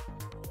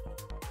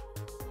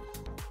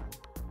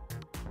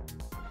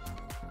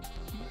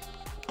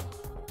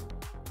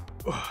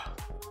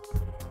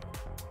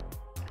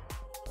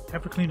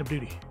 Time for cleanup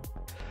duty.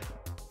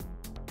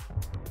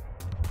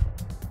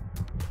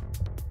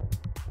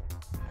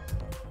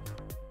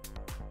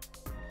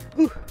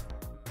 Whew.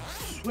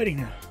 Sweating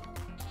now.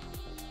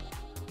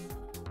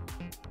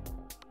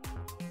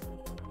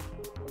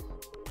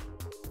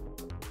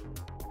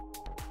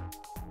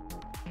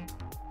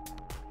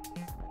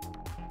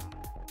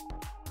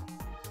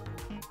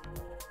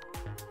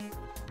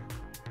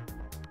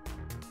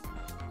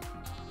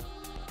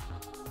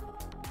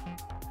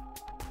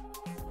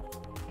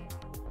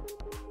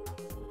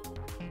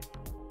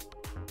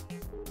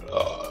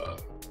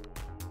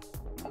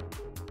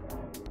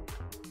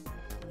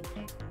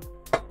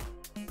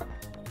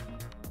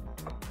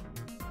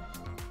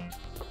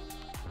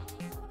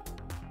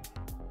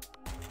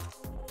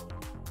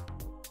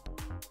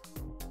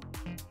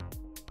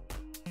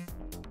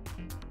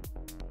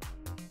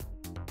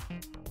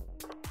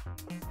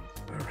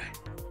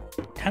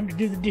 Time to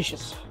do the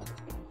dishes.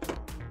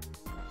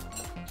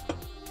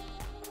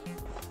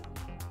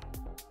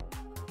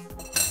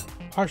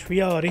 Harsh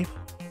reality.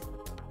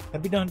 Gotta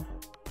be done.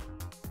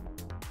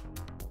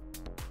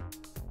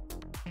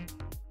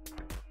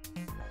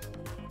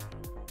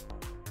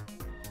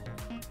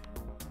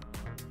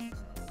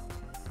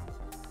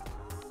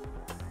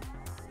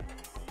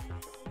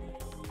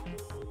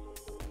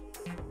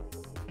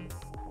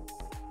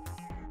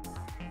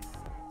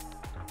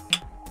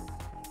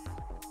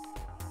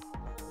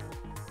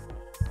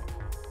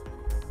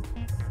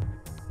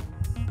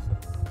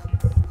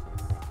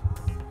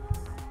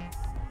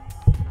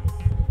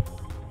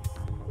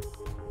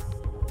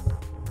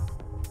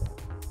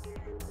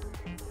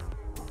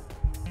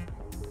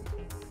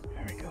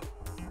 There we go.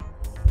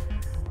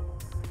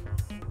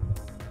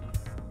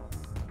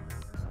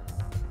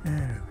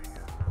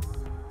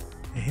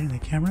 Hitting the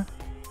camera?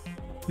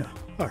 No.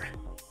 Alright.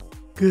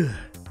 Good.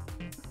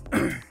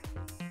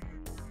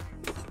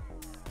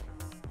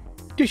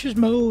 Dishes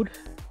mode.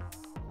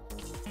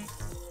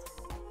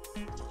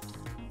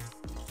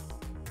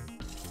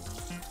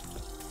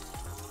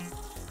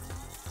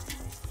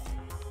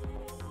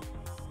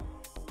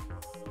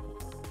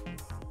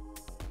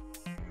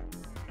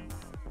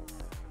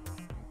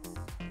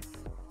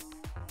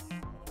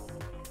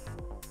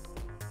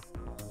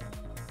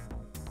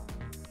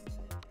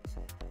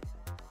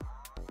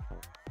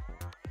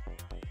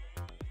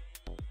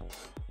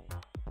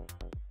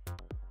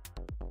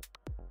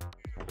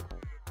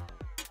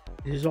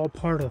 This is all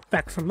part of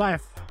facts of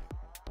life.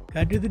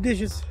 Gotta do the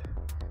dishes.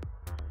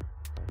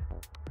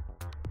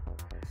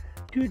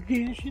 Do the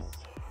dishes.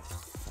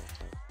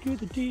 Do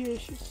the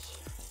dishes.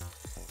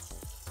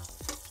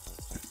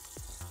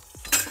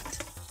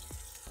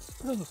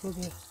 Oh, look at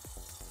that.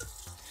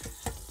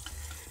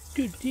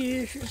 Do the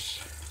dishes.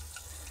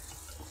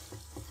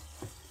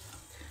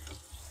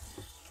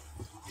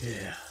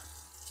 Yeah.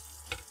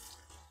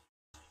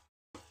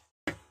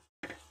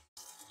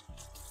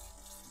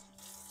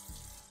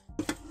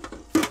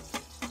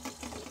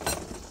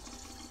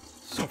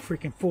 So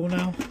freaking full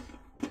now.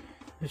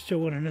 I still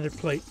want another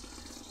plate.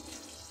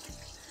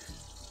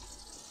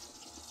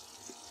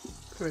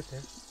 Right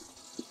there.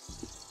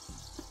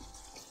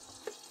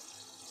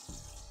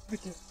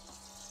 Right there.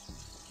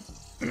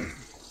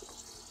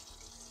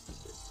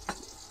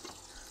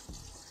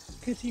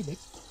 Can't see, babe.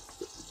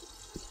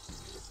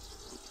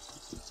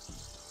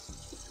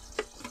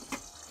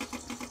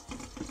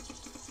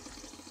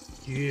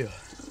 Yeah.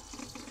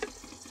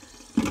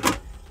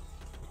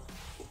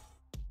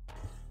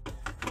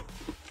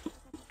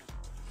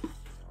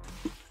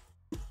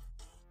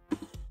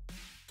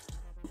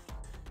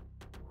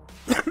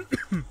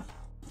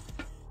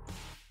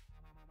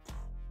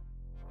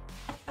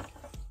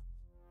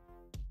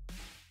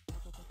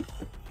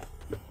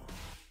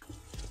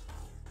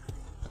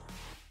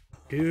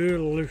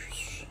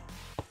 Delicious.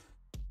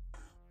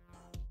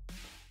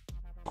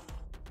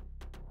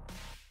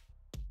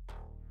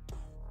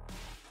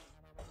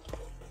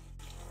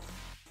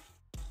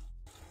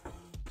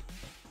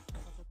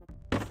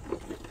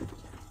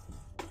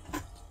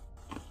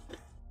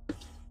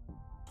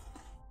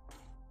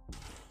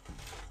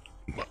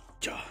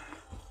 Matcha.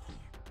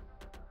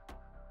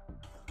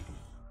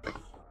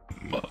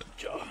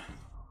 Matcha.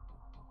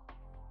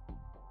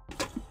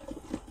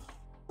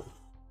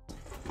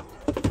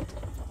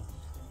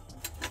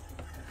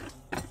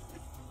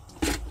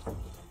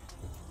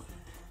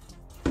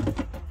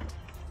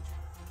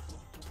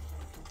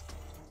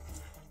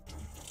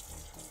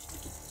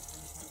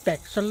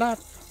 Facts of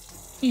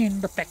life, in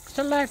the facts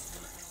of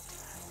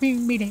life.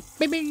 Bing, bing,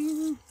 bing,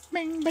 bing,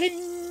 bing,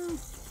 bing.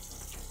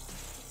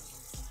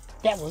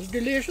 That was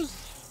delicious.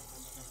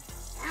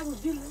 That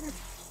was delicious.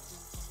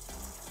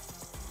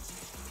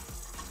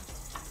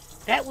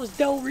 That was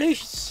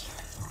delicious.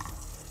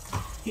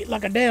 Eat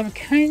like a damn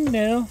king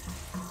now.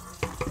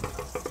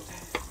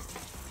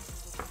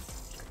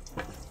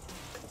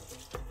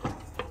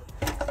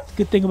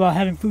 Good thing about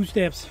having food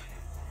stamps.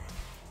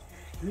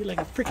 You eat like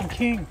a freaking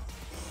king.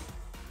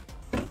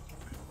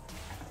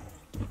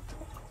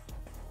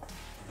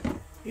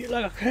 Eat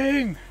like a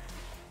king.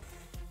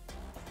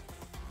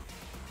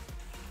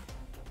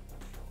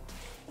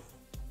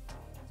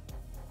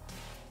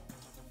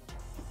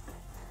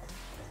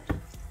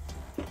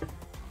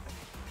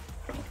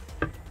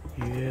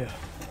 Yeah.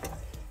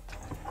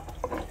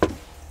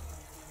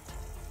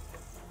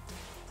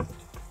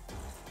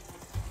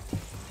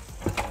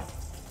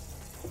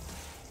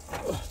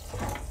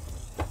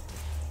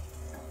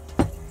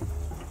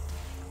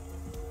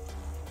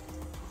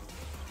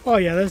 Oh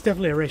yeah, that's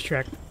definitely a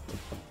racetrack.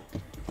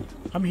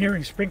 I'm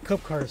hearing sprint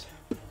cup cars.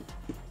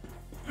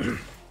 They're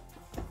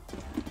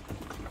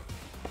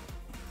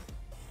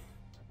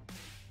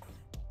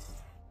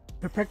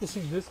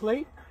practicing this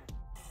late?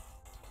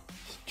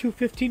 It's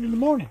 2:15 in the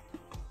morning.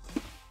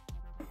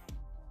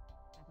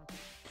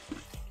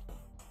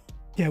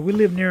 Yeah, we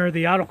live near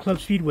the Auto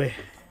Club Speedway,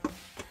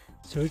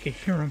 so we can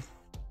hear them.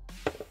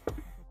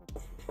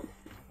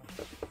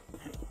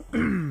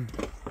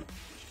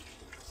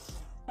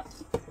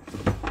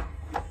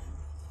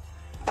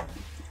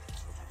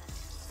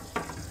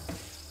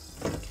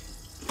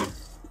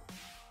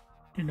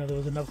 You know there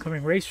was an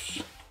upcoming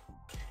race.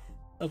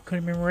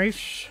 Upcoming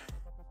race.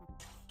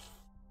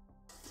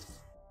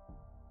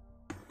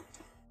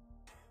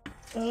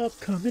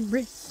 Upcoming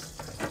race.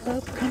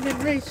 Upcoming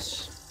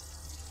race.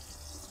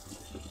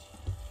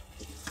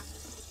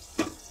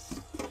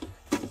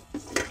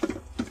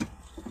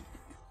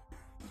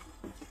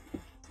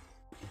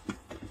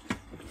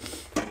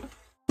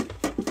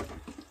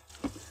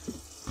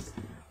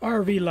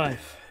 RV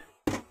life.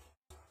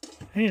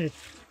 I need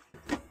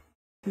to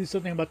do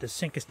something about the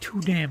sink. It's too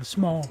damn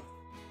small.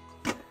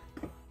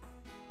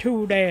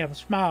 Too damn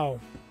small.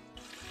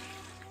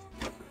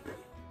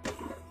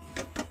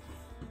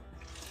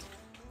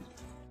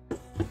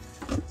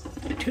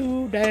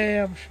 Too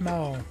damn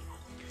small.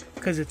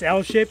 Because it's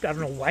L-shaped. I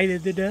don't know why they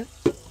did that.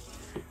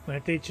 But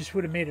if they just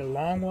would have made it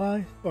long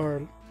wise,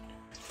 or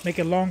make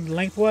it long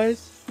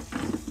lengthwise,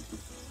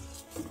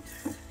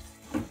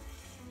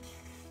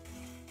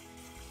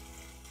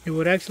 it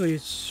would actually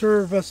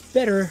serve us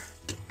better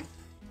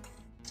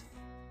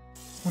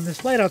when the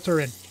slide outs are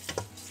in.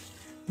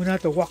 We don't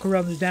have to walk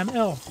around the damn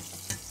L.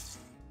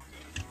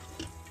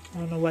 I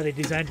don't know why they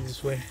designed it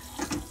this way.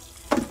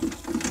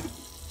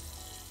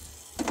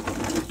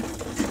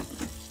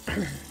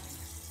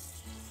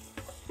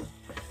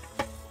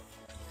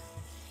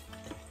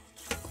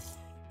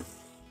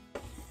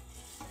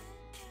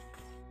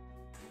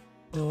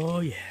 Oh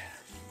yeah.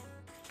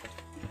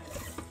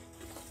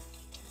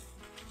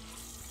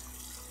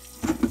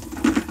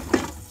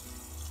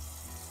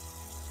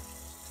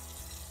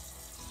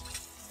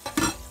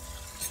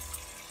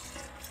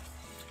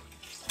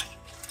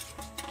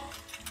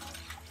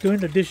 Doing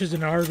the dishes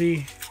in an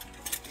RV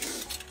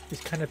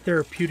is kind of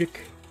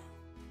therapeutic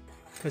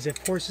because it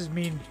forces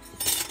me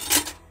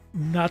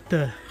not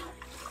to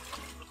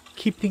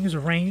keep things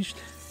arranged.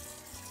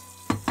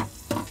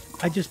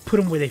 I just put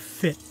them where they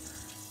fit.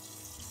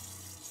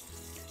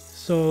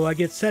 So I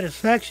get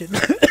satisfaction,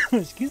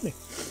 excuse me,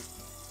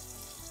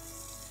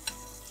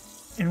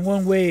 in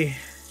one way,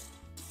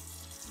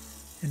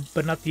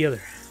 but not the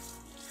other.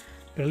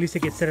 But at least I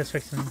get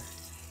satisfaction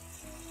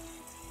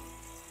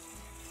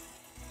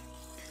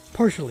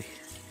partially.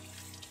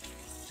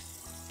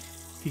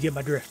 You get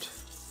my drift.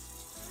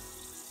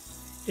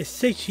 It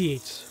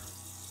satiates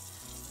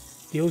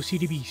the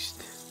OCD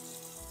beast.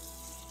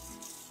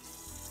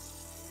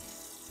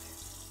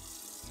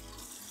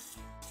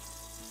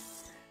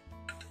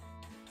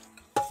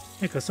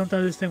 Because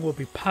sometimes this thing will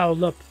be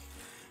piled up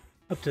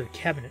to the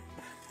cabinet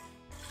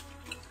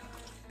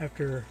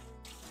after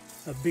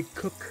a big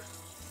cook.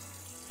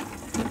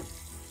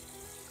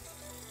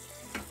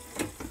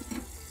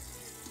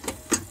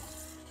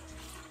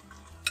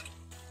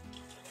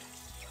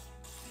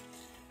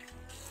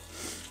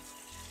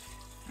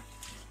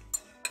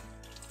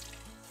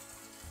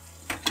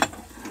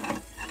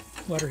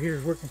 Water here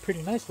is working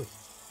pretty nicely.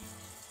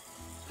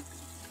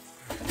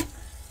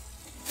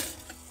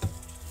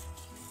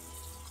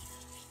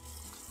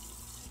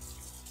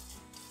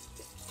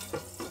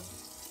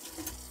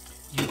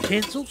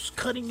 Utensils,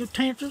 cutting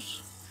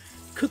utensils,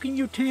 cooking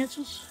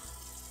utensils.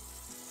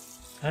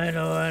 I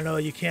know,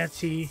 you can't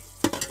see.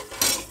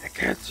 I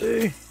can't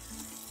see.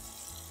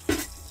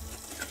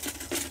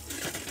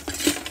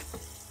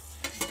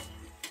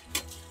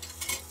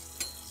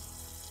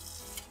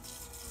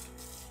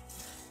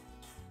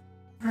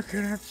 I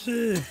cannot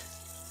see.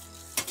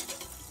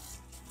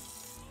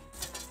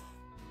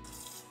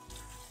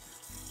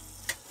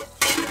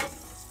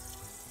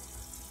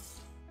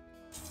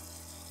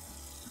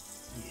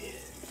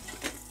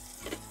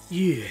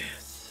 Yes.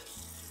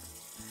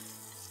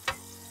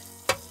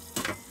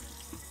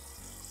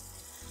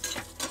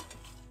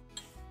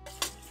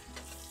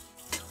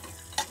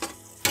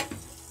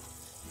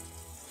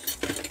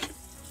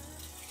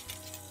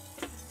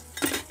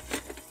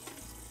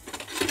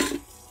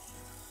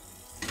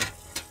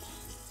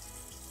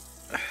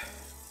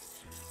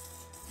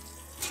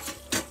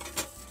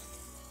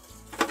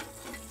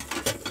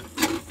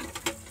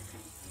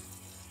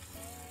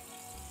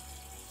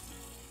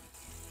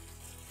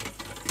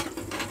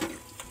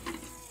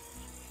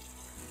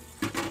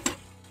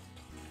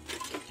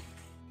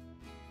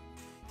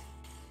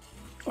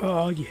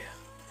 Oh yeah.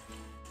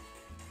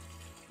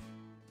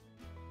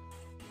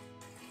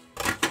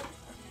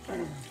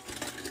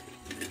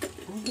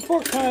 The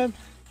fork time.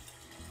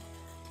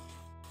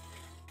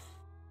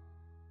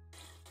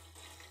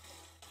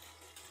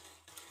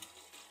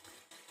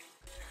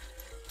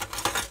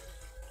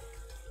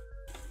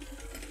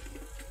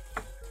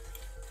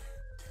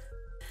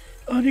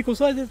 Unequal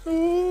sizes.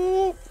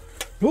 Oh,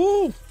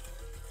 no,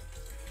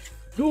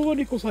 no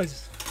unequal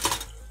sizes.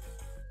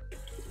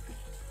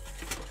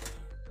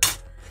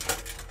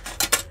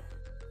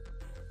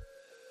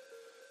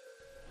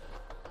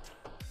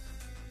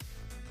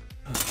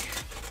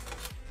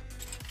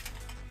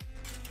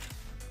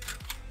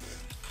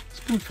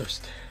 Spoon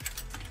first.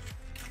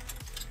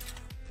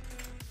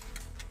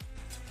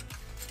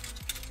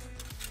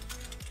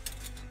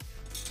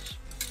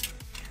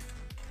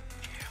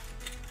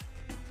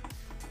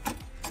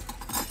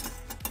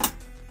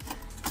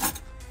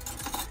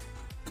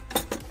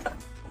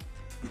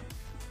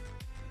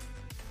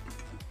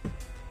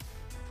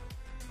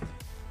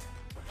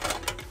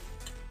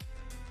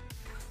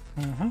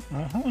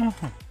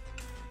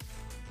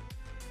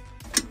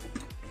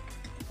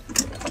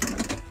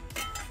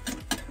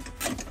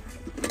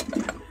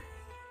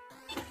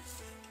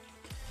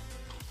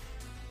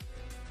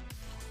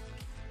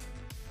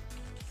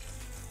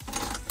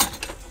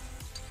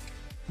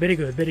 Very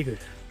good, very good.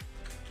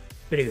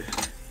 Very good.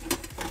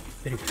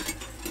 Very good.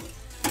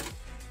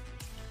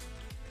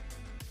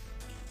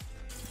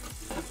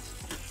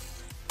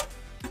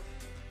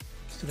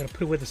 Still gotta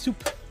put it with the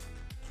soup.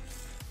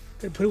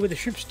 Gotta put it with the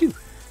shrimp stew.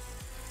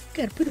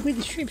 Gotta put it with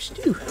the shrimp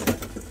stew.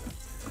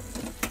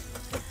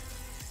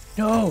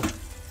 No!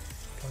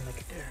 Don't like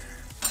it there.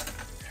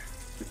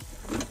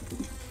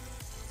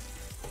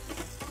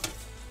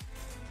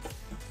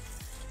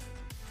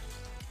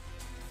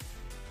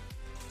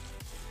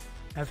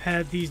 I've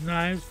had these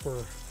knives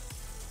for,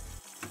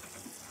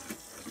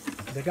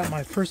 I got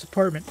my first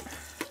apartment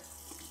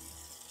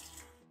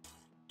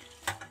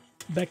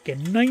back in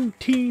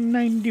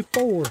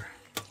 1994.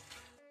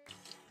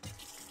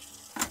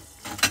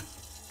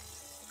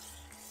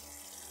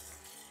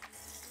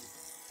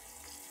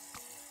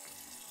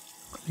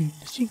 Clean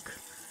the sink,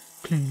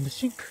 clean the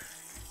sink,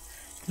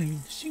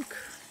 clean the sink,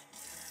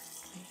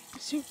 clean the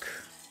sink,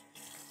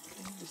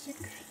 clean the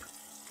sink.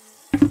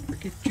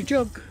 Get your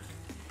jug.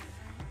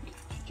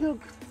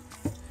 Jug.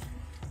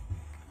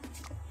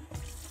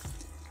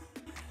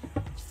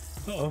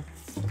 Uh-oh.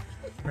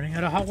 Running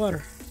out of hot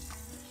water.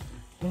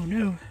 Oh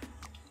no.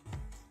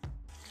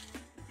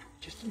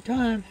 Just in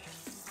time.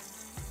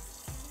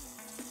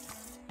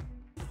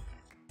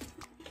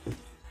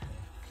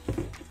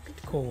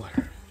 cold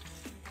water.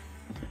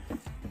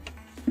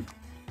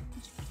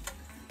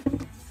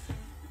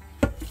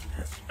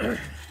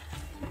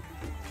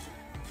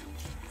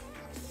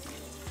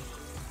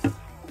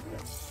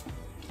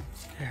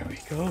 There we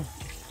go.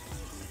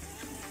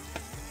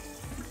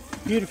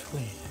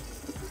 Beautifully.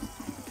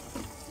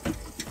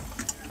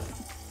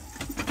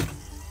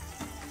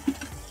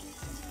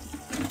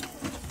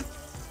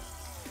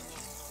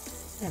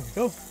 There we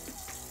go.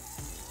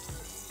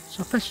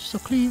 So fresh, so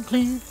clean,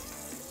 clean.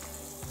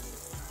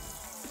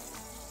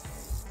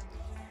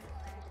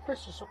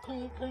 Fresh, so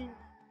clean, clean.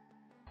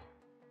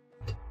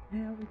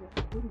 Now we got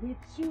a little bit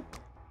of soup.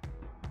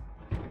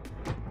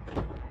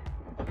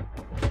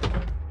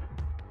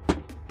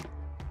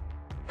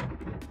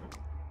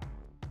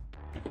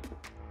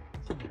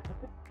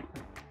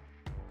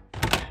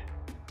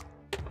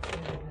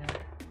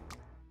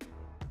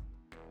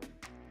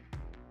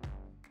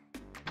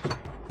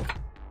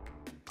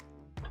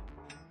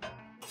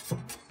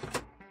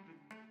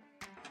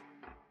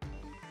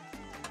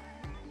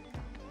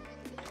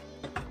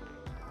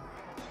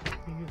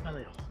 Use my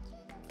ladle.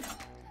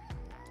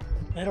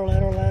 Ladle,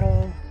 ladle,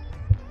 ladle.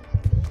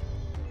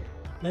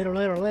 Ladle,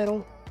 ladle,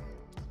 ladle.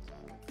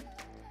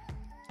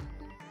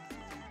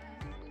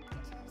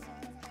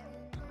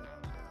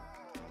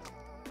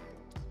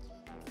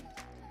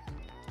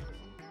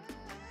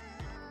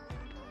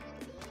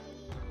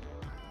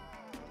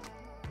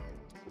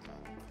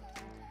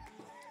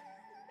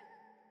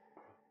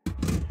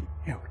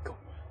 Here we go.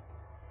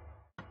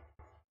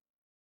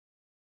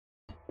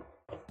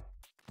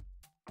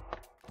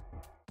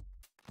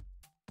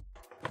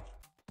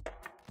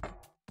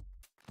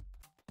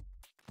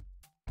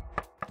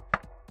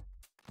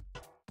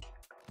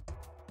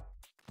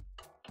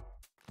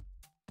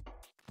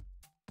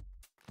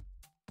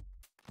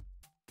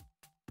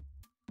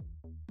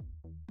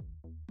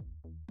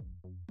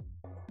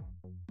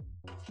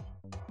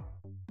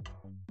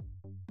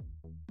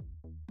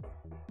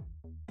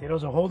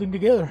 Potatoes are holding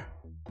together.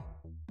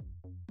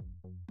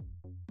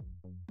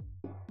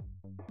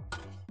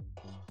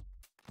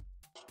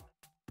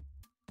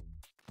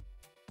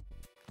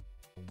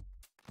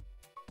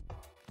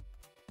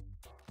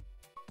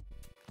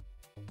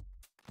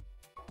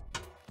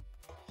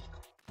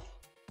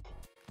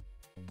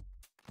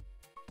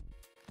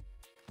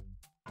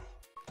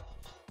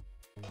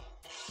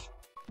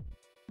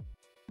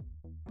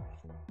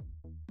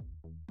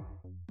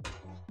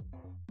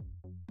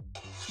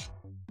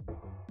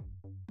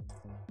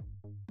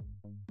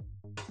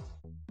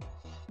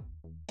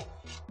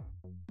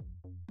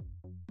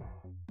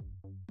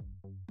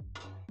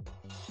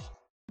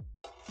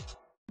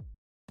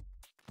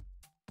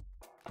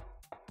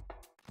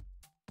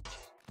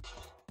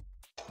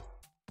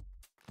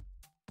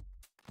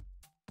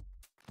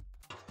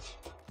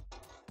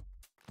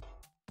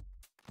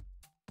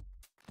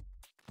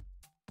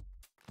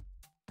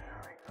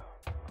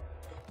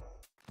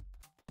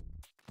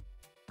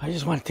 I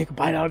just want to take a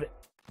bite out of it.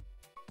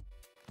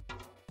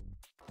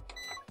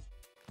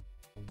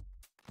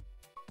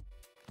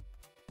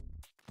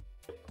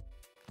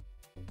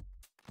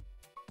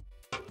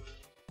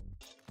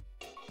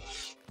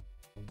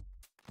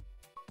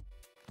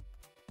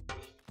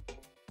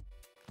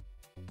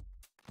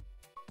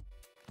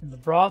 And the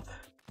broth,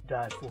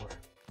 die for.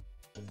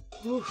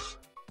 Oof.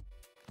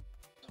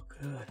 So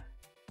good.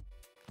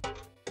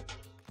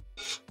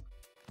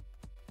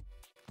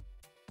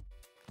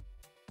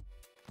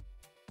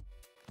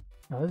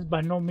 Now this is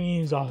by no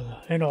means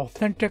an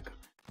authentic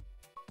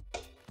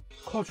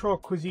cultural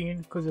cuisine,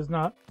 because it's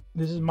not.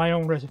 This is my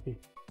own recipe.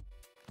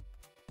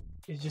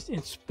 It's just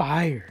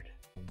inspired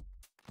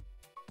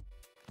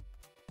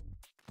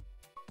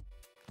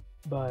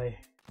by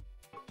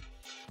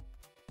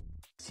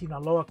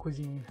Sinaloa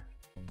cuisine.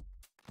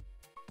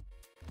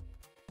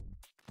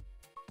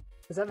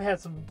 Because I've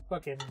had some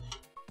fucking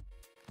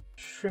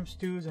shrimp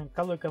stews and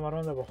caldo de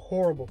camaron that were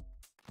horrible.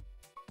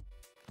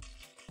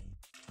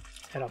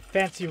 At a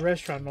fancy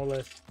restaurant, no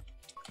less.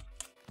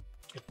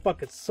 It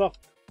fucking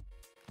sucked.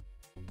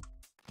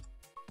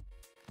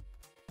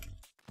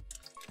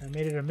 I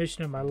made it a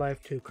mission in my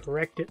life to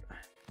correct it.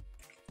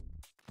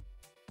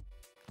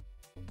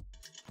 There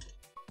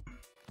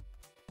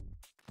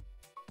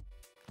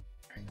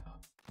we go.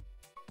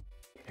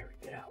 Get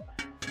everything out.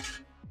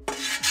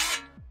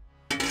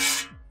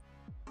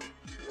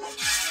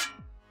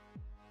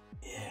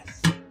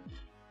 Yes.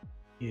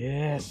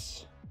 Yes.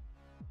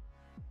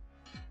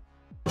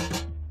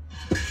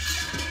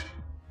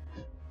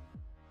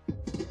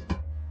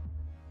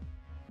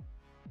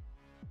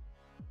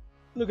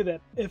 Look at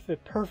that, it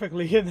fit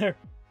perfectly in there.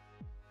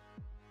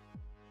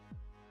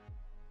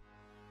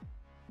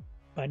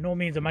 By no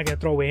means am I gonna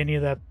throw away any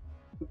of that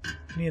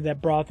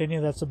broth, any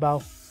of that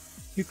sabao.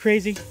 You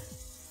crazy?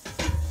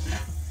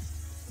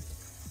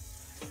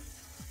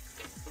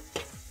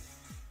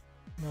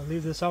 I'm gonna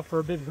leave this out for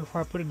a bit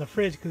before I put it in the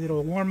fridge because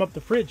it'll warm up the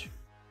fridge.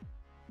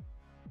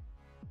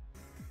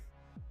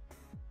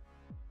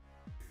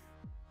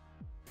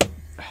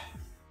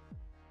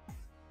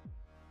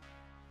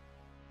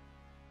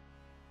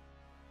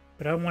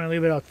 But I don't want to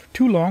leave it out for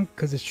too long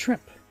because it's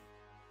shrimp.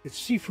 It's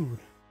seafood.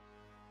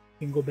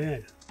 It can go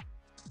bad.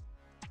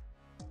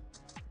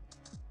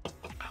 I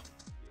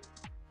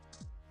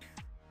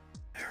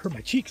hurt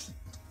my cheeks.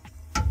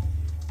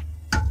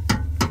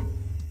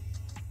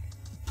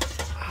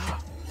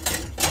 Ah,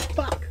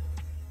 fuck.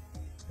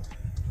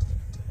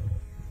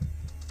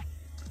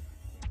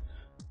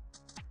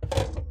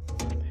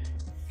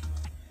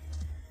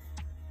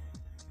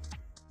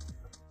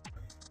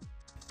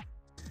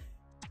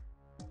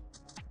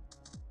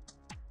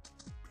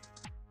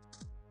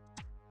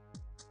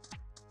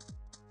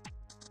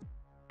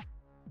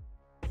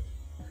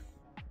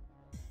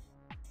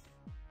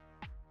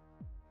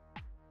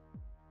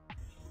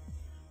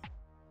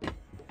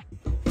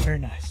 Very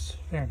nice,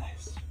 very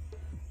nice.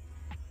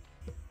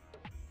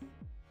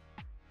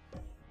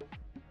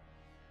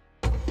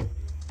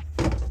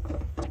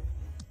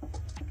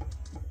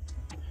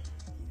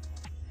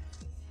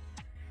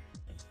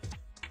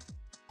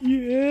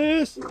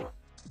 Yes!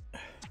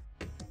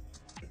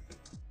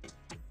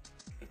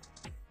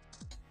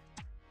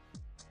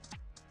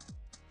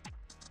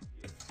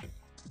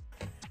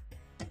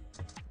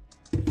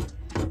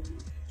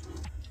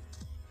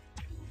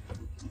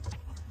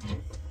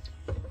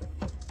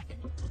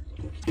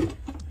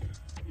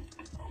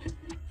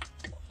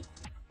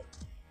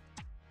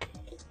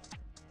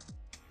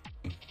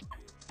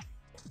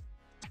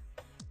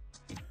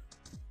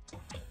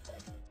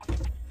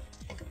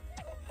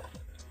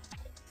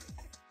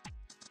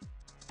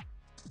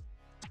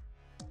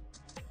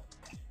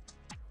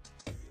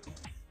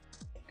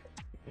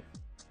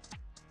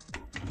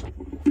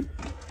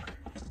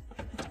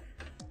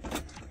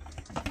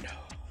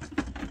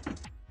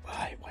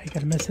 Why you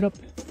gotta mess it up?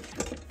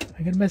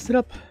 I gotta mess it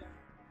up.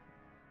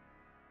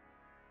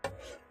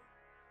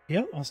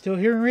 Yep, I'm still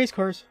hearing race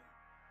cars.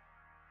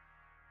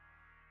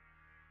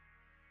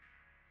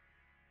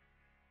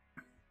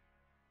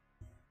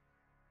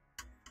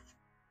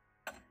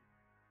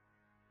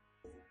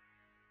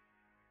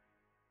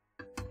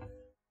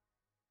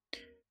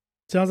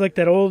 Sounds like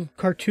that old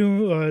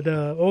cartoon or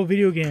the old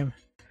video game,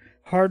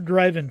 Hard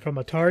Driving from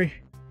Atari,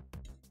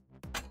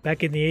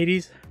 back in the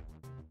 80s.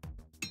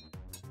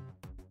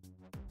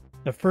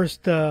 The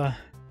first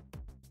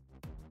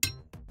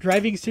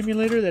driving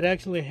simulator that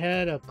actually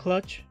had a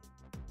clutch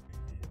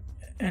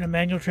and a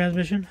manual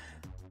transmission.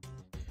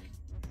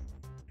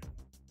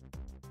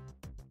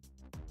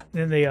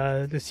 Then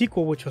the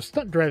sequel, which was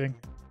stunt driving,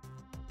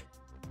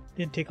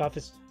 didn't take off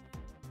as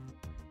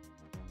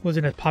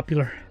wasn't as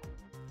popular.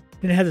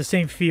 Didn't have the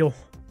same feel.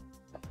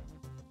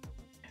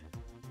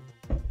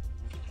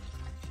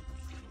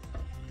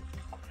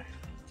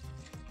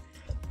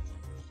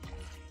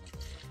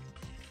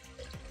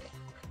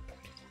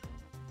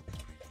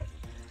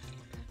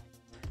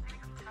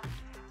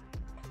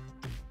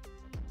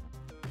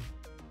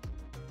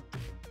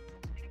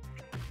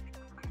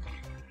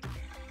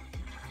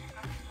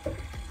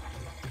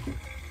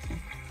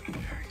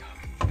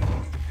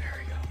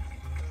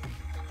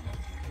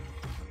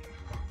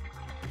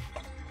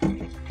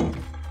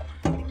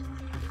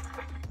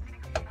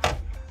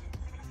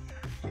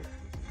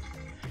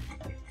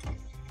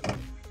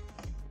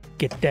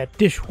 Get that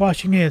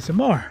dishwashing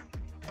ASMR.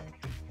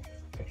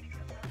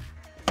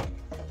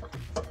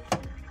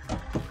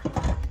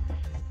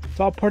 It's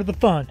all part of the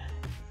fun.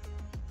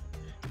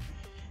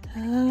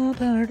 All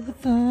part of the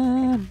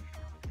fun.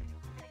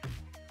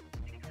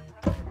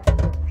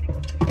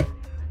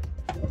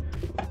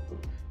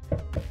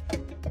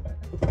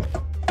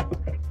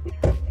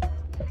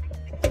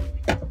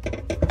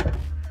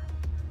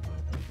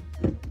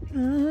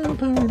 All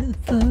part of the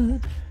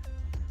fun.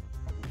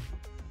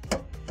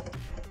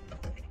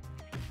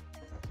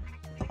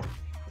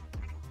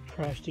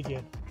 Crashed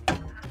again.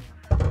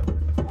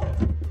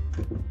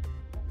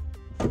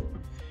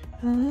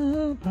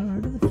 All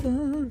part of the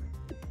fun.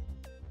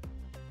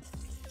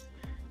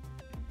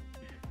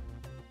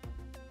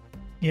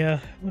 Yeah,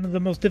 one of the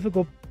most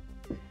difficult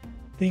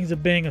things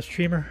of being a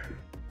streamer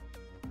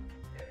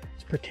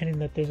is pretending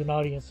that there's an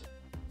audience.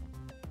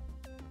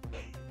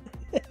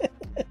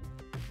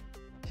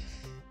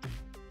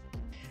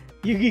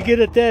 You can get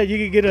at that.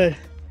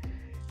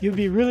 You'll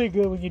be really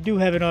good when you do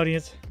have an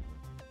audience.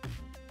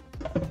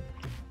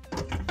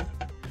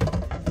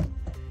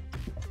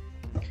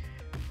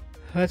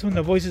 That's when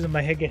the voices in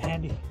my head get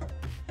handy.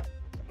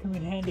 Come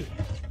in handy.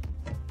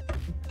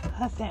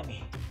 Ah,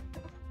 Sammy.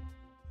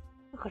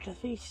 Look at the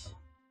face.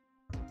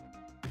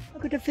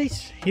 Look at the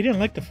face. He didn't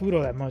like the food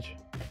all that much.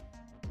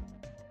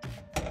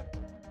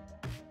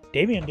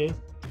 Damien did.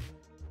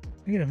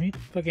 Look at him. He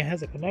fucking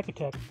has a connect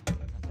attack.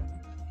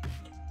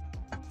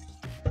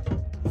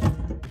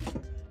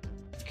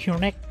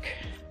 Connect.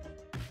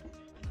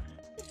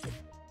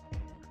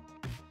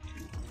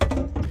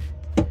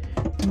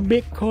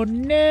 Big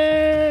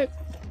connect.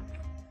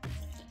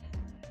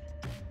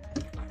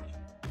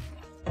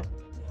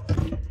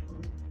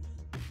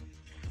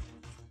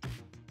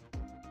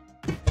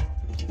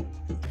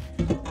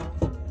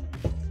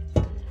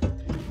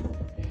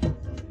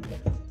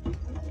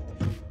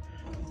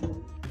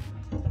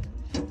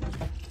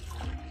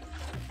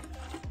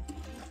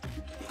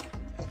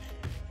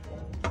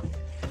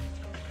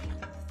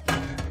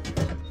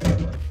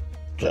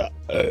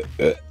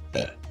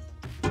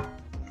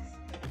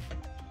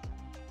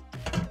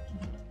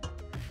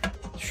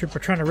 Shrimp are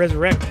trying to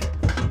resurrect.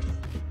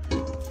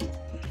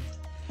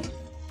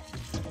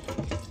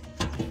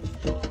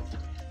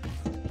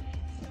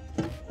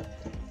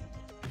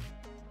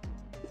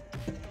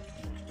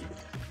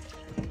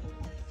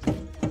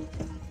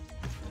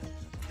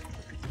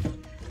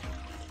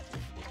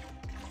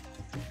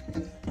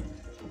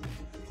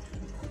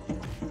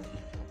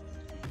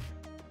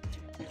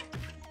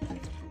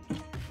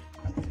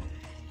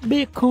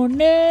 Big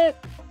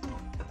connect.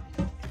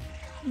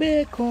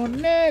 Big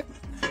connect.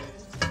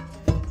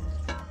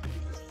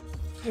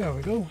 There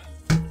we go.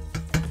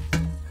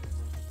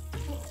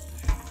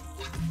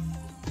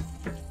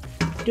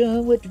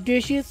 Done with the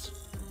dishes.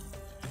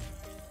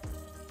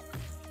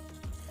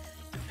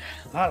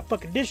 A lot of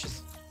fucking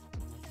dishes.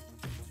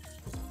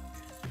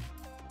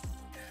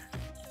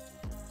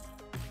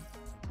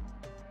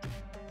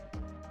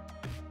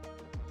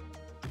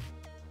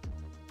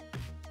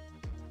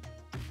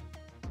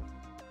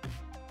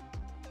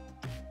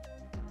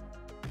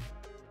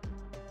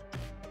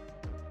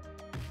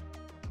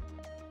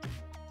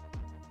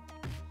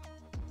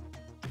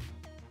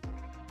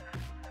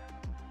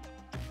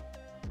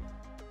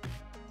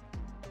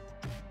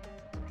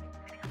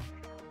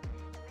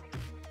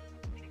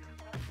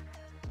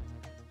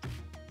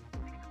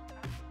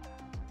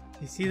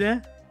 You see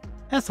that?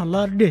 That's a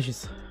lot of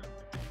dishes.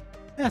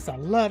 That's a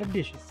lot of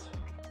dishes.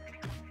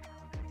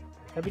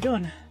 How we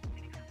doing?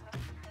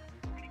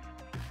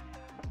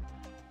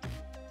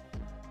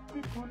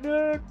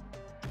 Connect.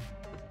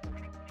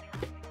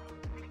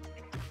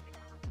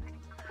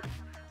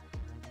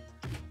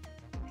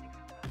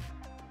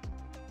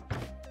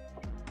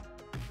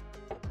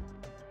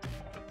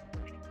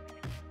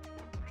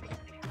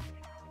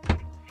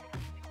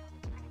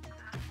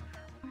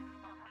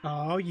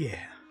 Oh yeah.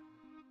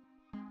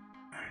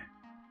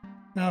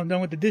 Now I'm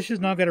done with the dishes.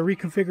 Now I've got to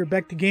reconfigure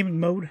back to gaming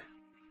mode.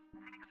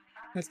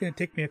 That's going to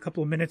take me a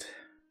couple of minutes.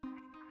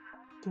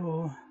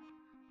 So,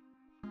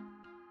 I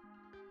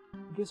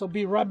guess I'll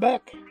be right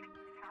back.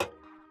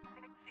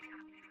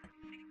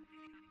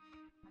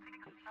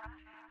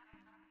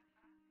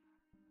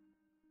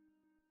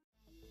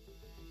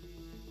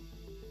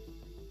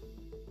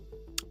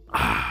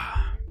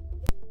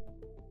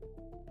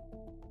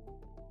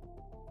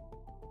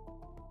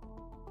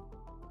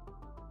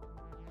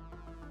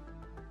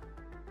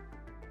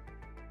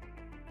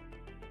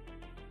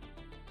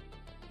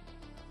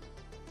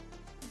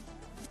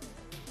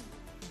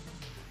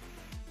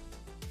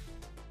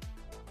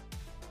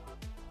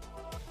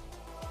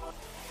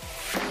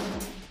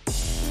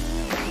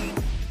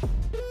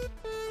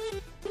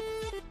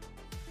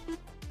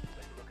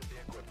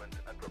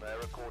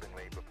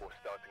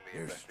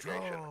 You're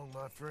strong,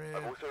 my friend.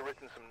 I've also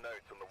written some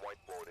notes on the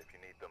whiteboard if you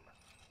need them.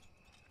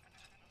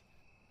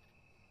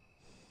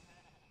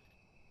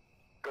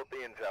 Got the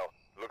intel.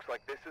 Looks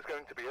like this is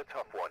going to be a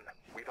tough one.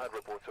 We've had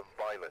reports of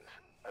violence,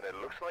 and it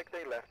looks like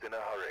they left in a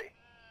hurry.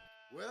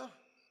 Well,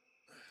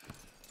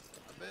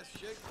 I best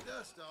shake the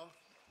dust off.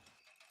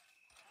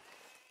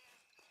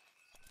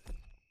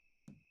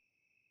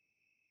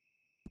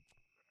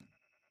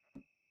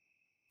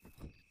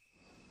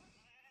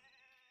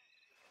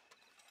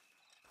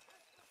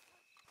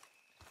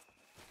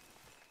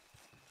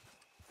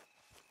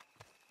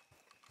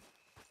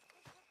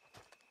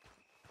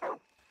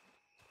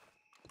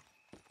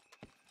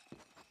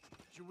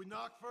 Should we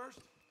knock first?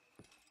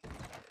 I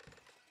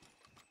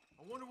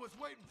wonder what's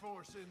waiting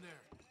for us in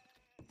there.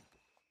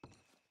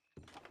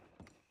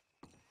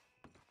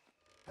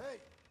 Hey,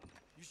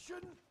 you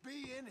shouldn't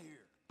be in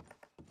here.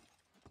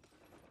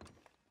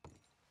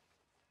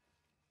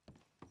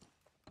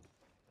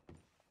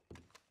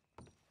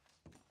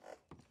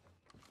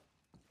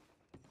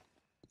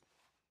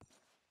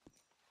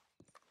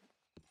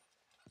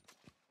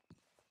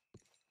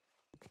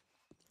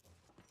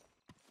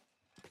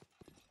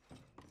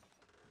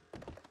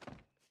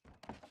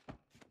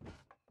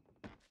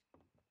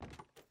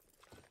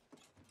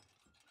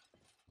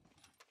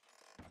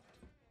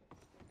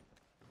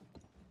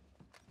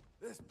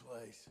 This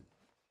place.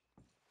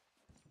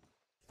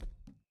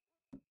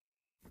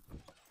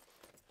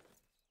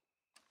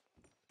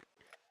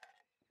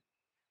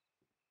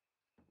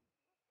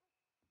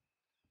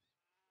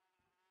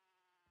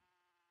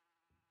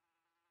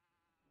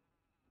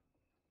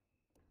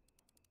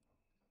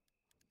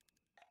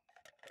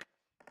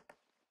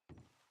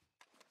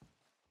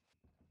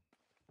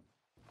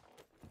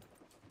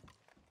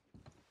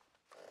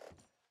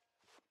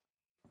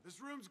 This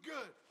room's good.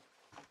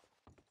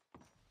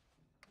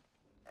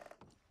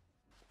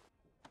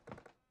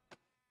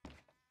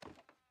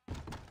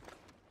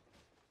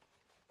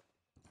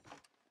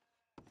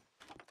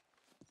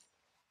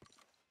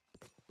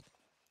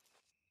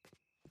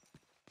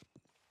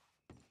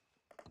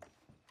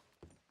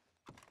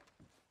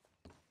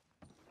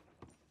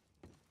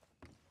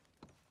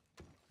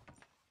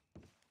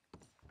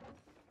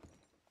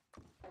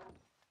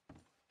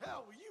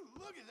 Hell, will you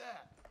look at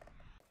that?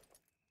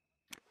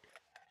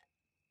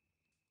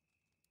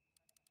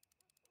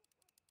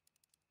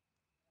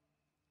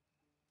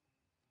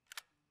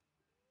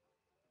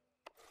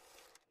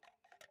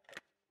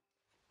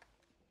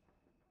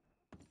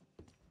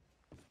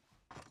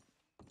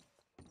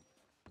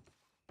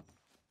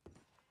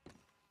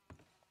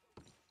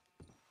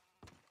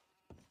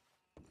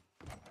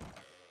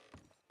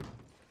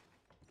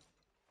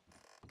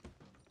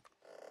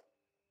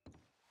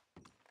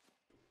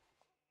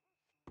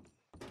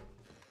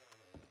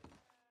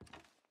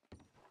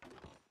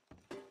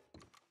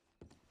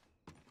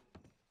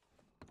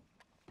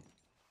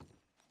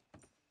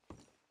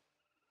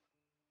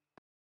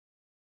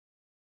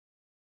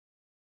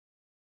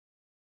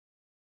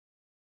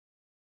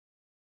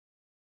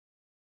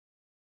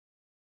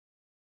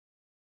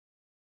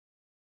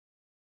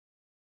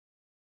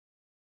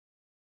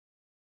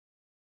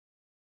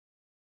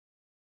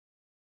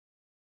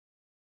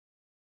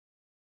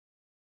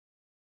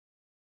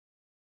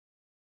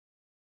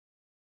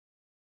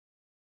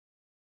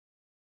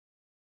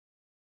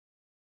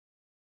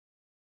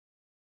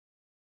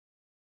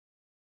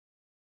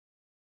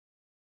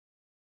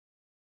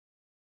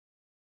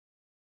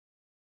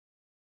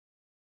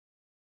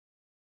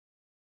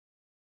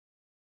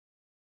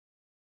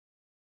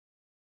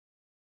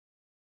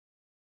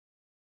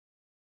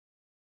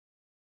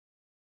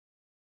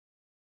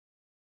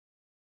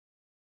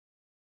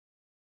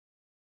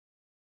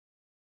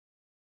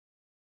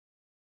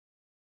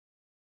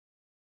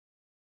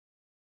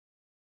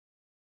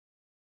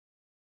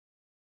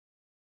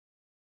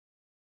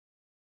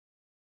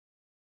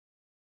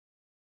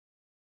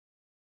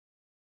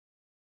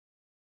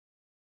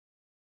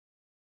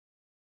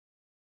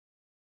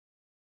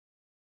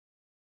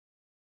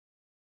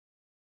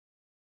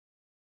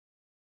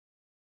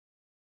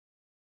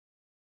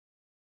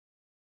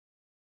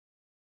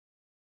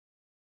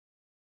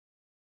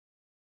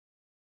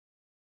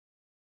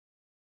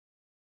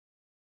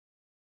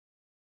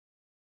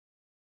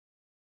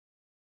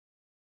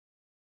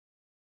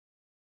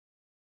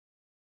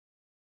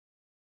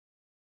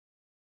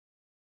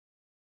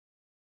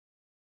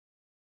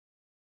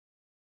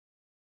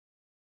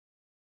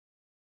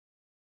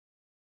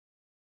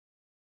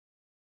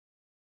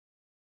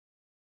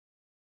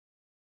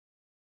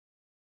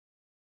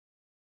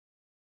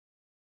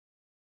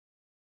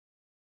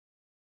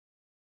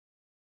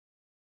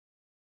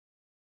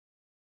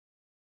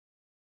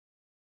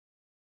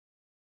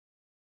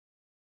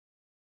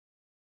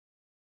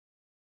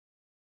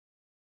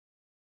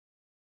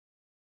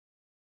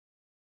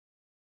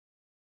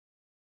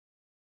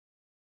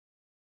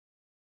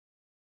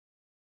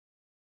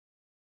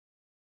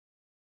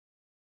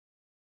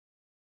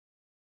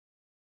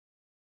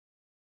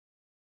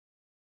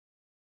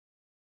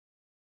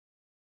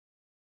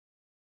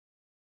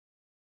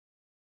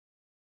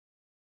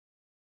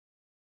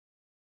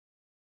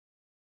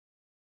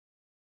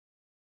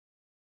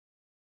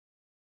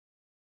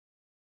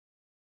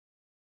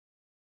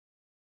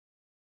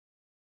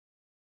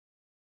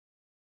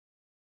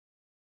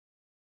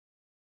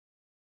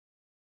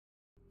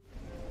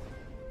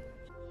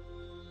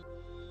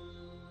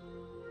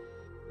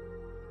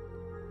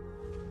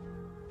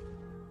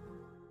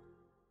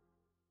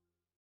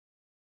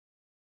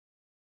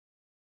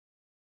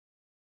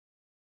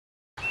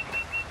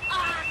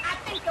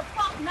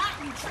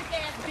 you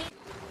trick-ass bitch!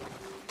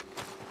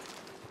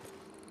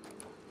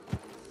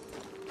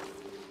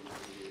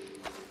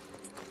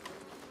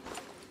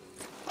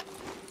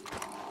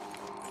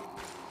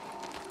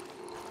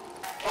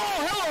 Oh,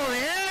 hello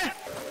there!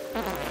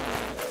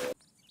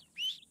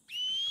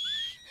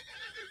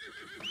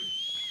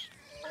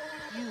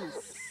 You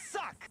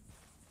suck!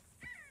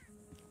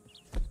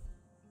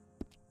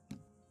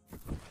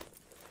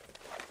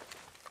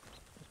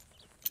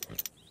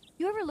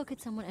 You ever look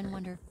at someone and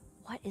wonder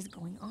what is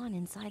going on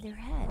inside their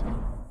head?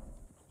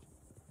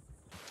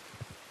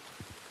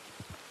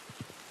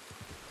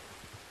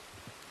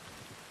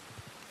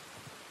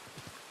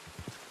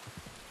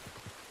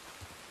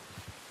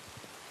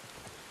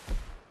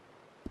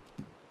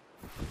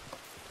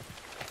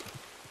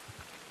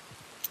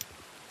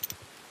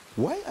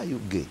 Why are you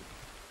gay?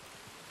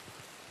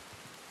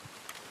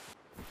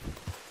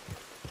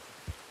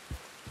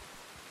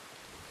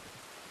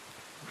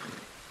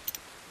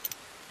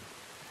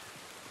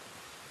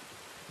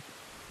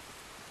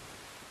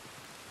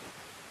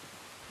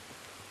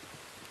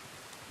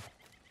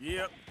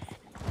 Yep.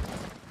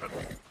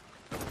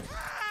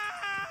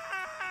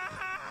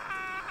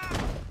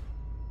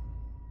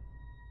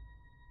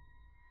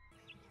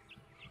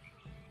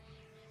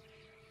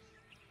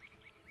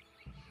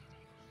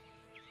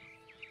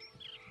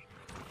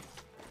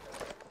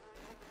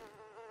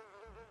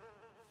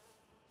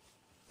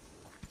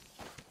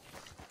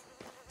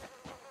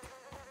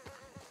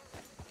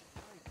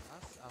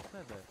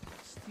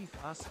 Steve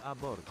as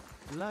aboard.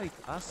 Light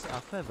as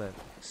a feather.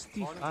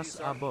 Steve as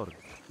aboard.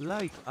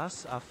 Light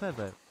as a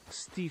feather.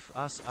 Steve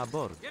as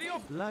aboard.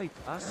 Light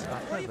as a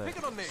feather.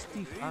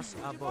 Steve as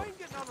aboard.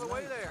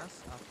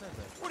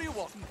 What do you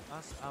want? Steve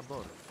as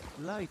aboard.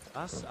 Light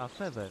as a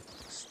feather.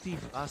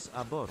 Steve as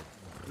aboard.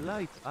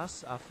 Light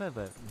as a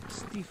feather.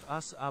 Steve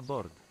as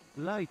aboard.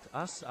 Light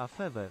as a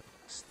feather.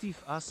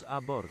 Steve as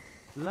aboard.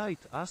 Light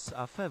as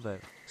a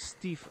feather.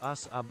 Steve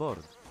as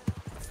aboard.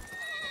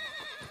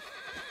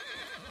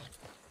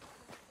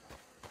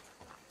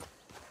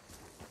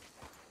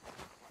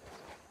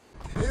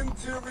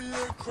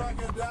 Interior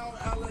crocodile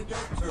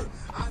alligator.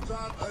 I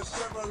drive a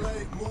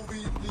Chevrolet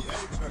movie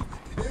theater.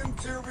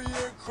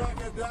 Interior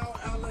crocodile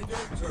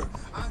alligator.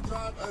 I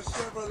drive a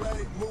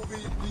Chevrolet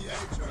movie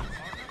theater.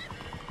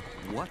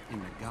 What in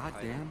the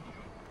goddamn?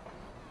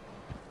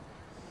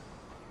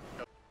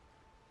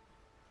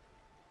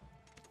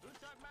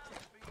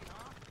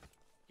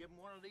 Give him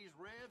one of these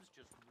ribs,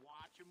 just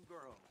watch him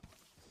grow.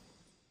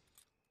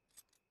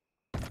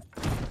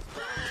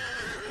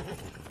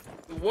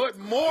 What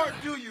more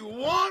do you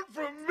want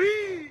from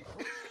me?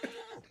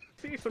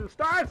 See some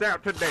stars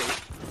out today.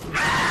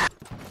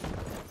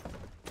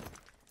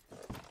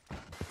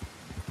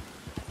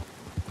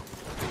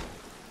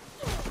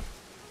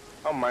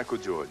 I'm Michael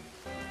Jordan.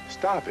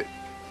 Stop it.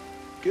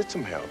 Get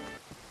some help.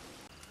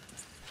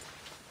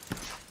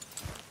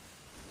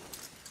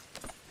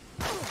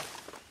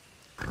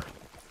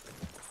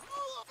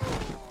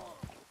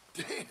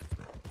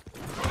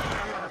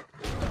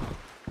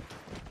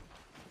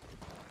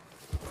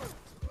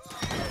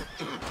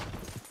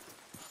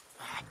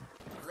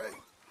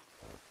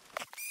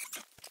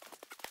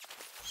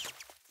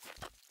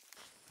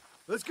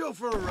 Let's go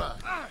for a ride.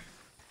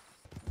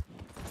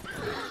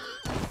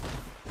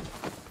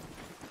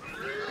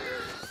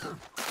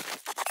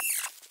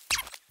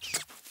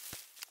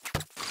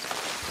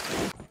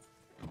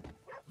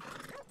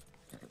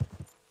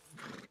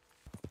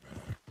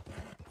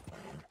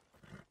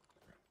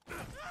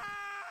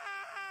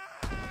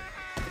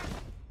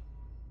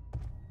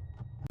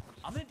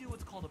 I'm gonna do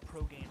what's called a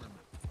pro gamer move.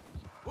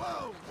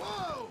 Whoa,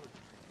 whoa!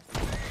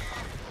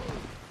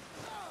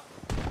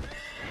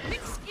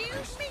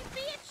 Excuse me,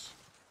 bitch!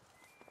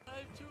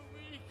 I'm too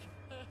weak.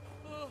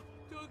 Oh,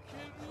 don't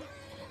kill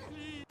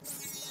me, please.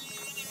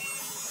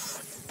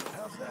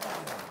 How's that?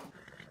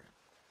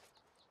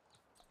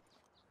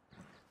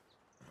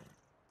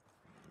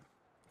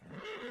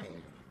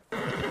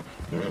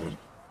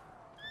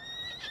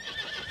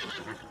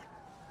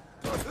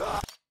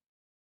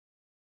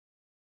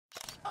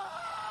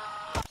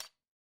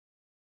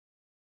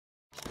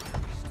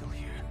 Still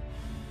here.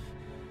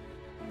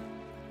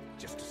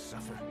 Just to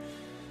suffer.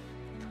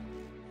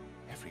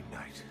 Every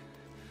night,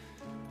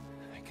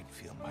 I can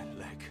feel my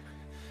leg,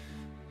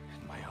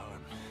 and my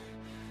arm,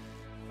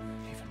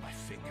 even my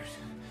fingers.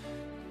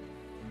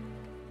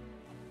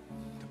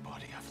 The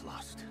body I've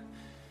lost.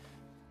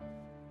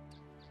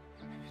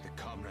 The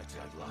comrades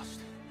I've lost.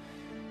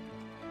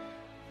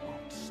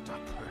 Won't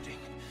stop hurting.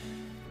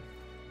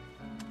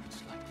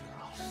 It's like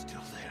they're all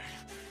still there.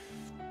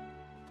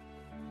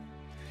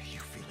 You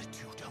feel it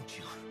too, don't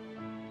you?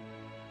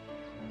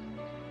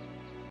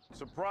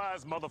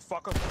 Surprise,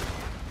 motherfucker.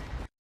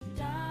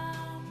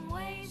 Dumb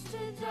ways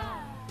to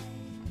die.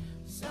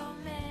 So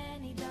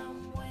many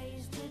dumb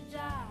ways to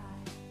die.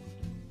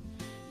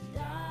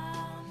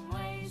 Dumb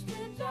ways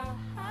to die.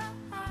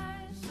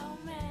 So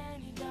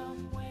many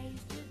dumb ways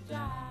to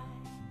die.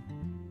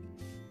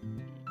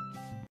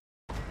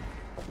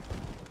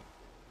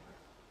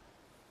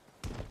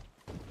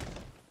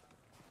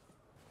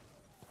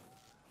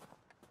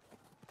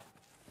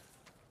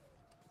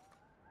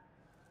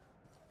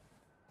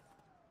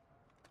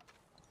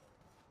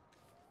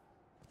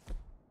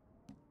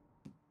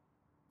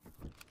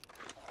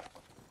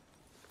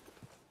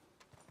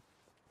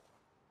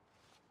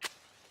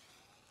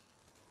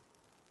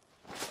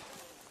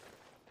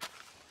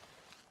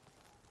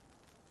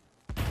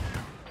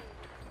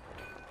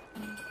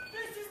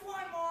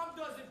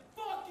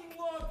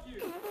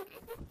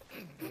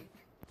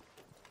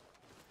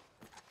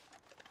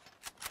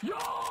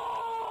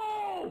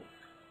 Yo!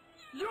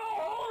 Yo,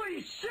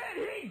 holy shit,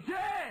 he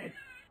dead!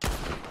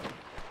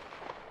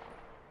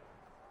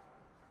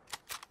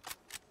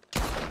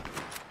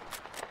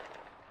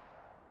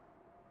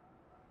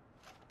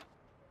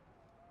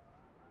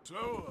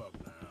 Slow up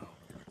now.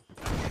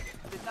 I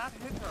did not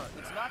hit her.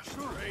 It's not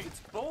true.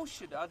 It's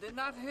bullshit. I did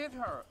not hit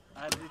her.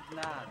 I did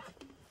not.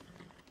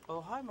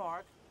 Oh, hi,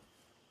 Mark.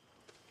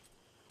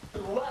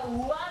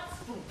 What's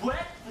for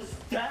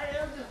breakfast,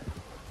 Dad?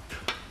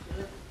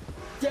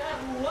 Dad,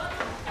 what?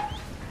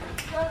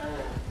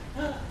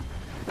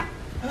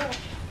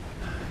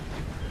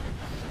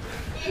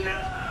 No!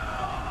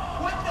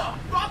 What the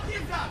fuck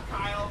is up,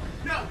 Kyle?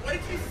 No, what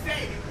did you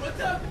say, dude? What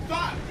the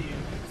fuck,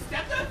 dude?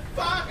 Step the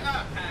fuck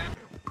up, Kyle.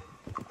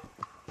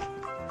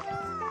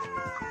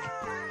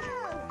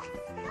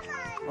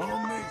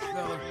 On me,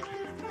 fella.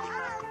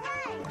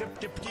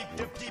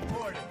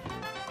 Deported.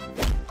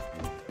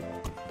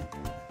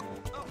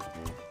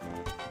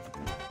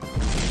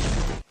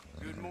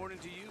 Good morning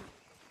to you.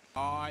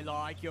 I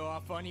like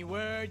your funny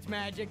words,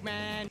 Magic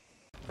Man.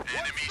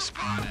 Enemy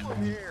spotted.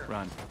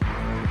 Run.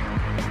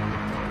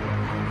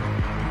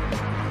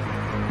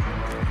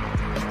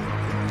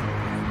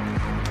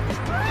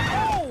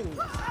 Oh!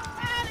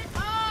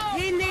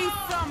 He needs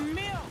some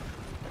milk.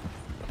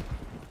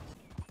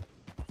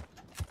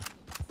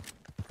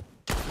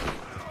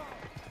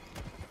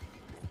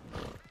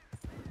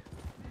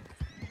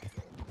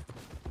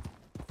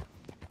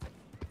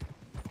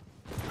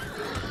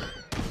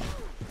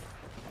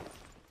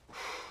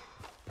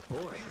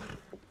 Boy,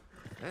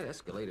 that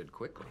escalated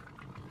quickly.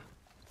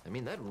 I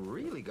mean, that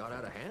really got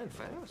out of hand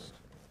fast.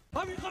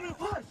 Why are you coming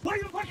apart? Why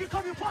the fuck are you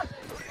coming apart?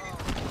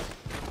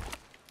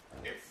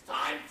 It's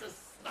time to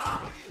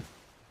stop.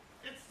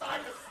 It's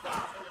time to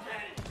stop,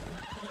 okay?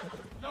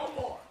 No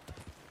more.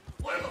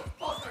 Where the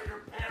fuck are your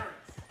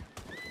parents?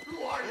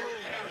 Who are your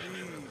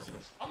parents?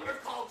 I'm gonna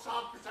call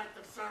Child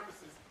Protective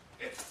Services.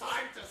 It's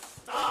time to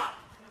stop.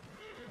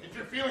 If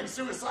you're feeling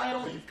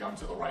suicidal, you've come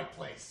to the right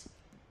place.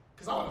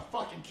 Because I want to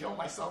fucking kill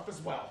myself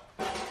as well.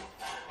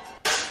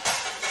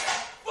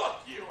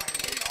 Fuck you, I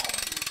hate all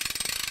of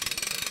you.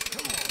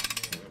 Come on,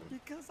 man.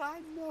 Because I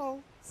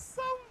know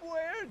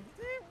somewhere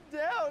deep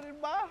down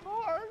in my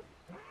heart,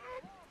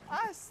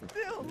 I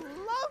still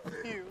love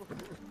you.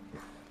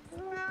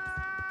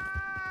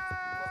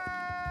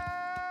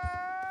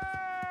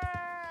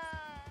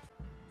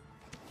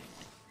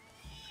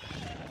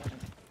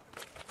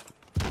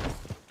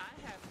 I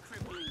have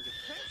crippling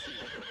depression.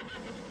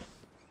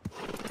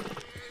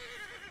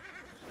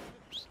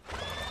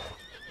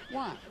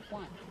 Why?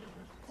 Why?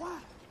 Why?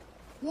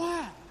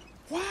 Why?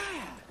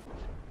 Why?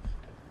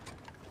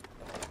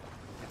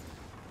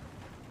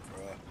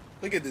 Bruh,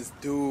 look at this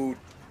dude.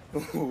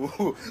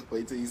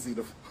 Wait till you see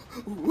the.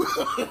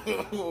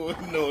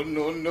 No,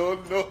 no, no,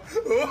 no.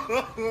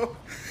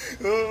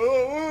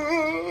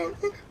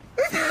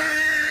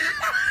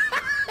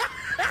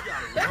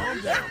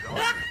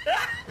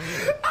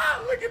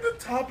 Ah, look at the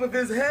top of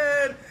his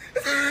head.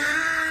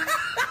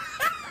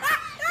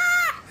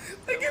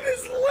 Look at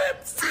his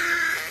lips.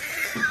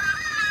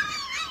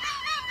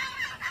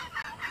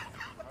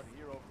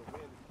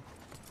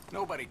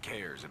 Nobody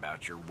cares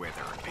about your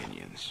weather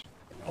opinions.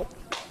 Oh,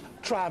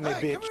 try me,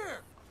 Hey, bitch. come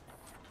here.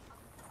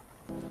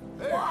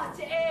 What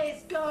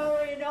is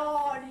going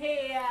on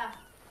here?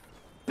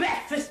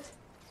 Breakfast!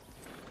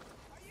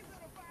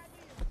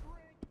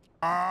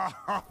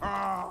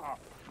 Ah,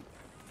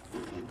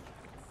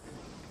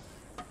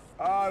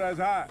 that's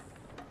hot.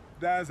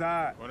 That's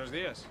hot. Buenos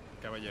días,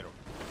 caballero.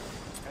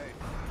 Hey.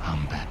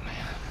 I'm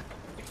Batman.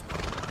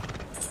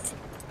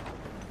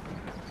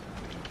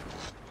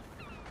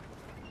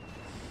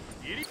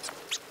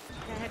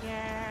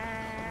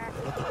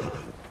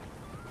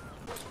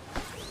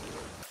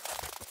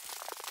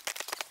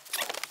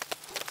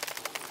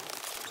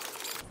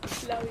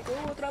 La ubicó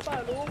otra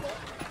paloma.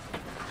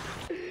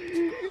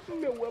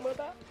 Me voy a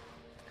matar.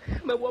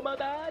 Me voy a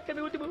matar. Este es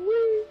mi último.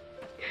 Uy.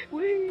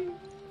 Uy.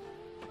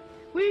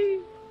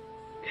 Uy.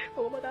 Me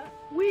voy a matar.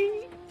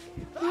 Uy.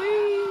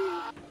 Uy.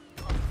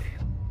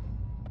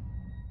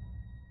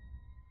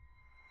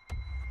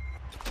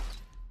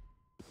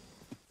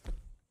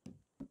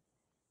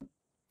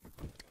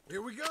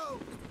 Here we go.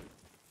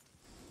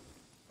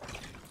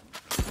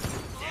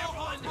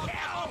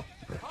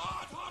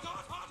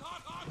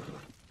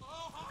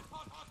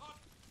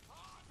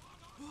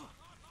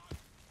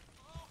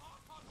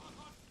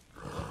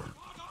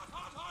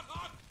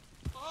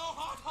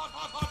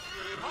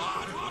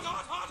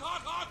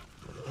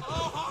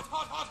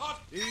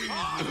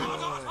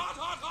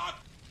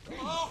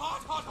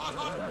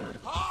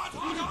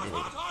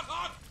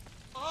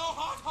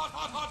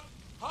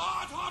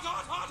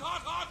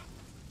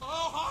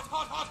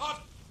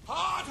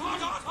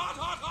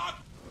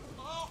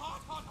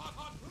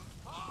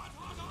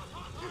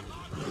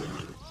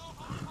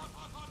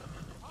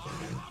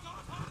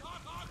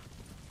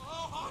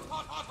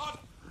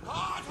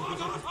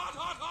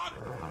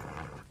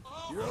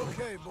 You're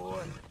okay,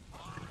 boy.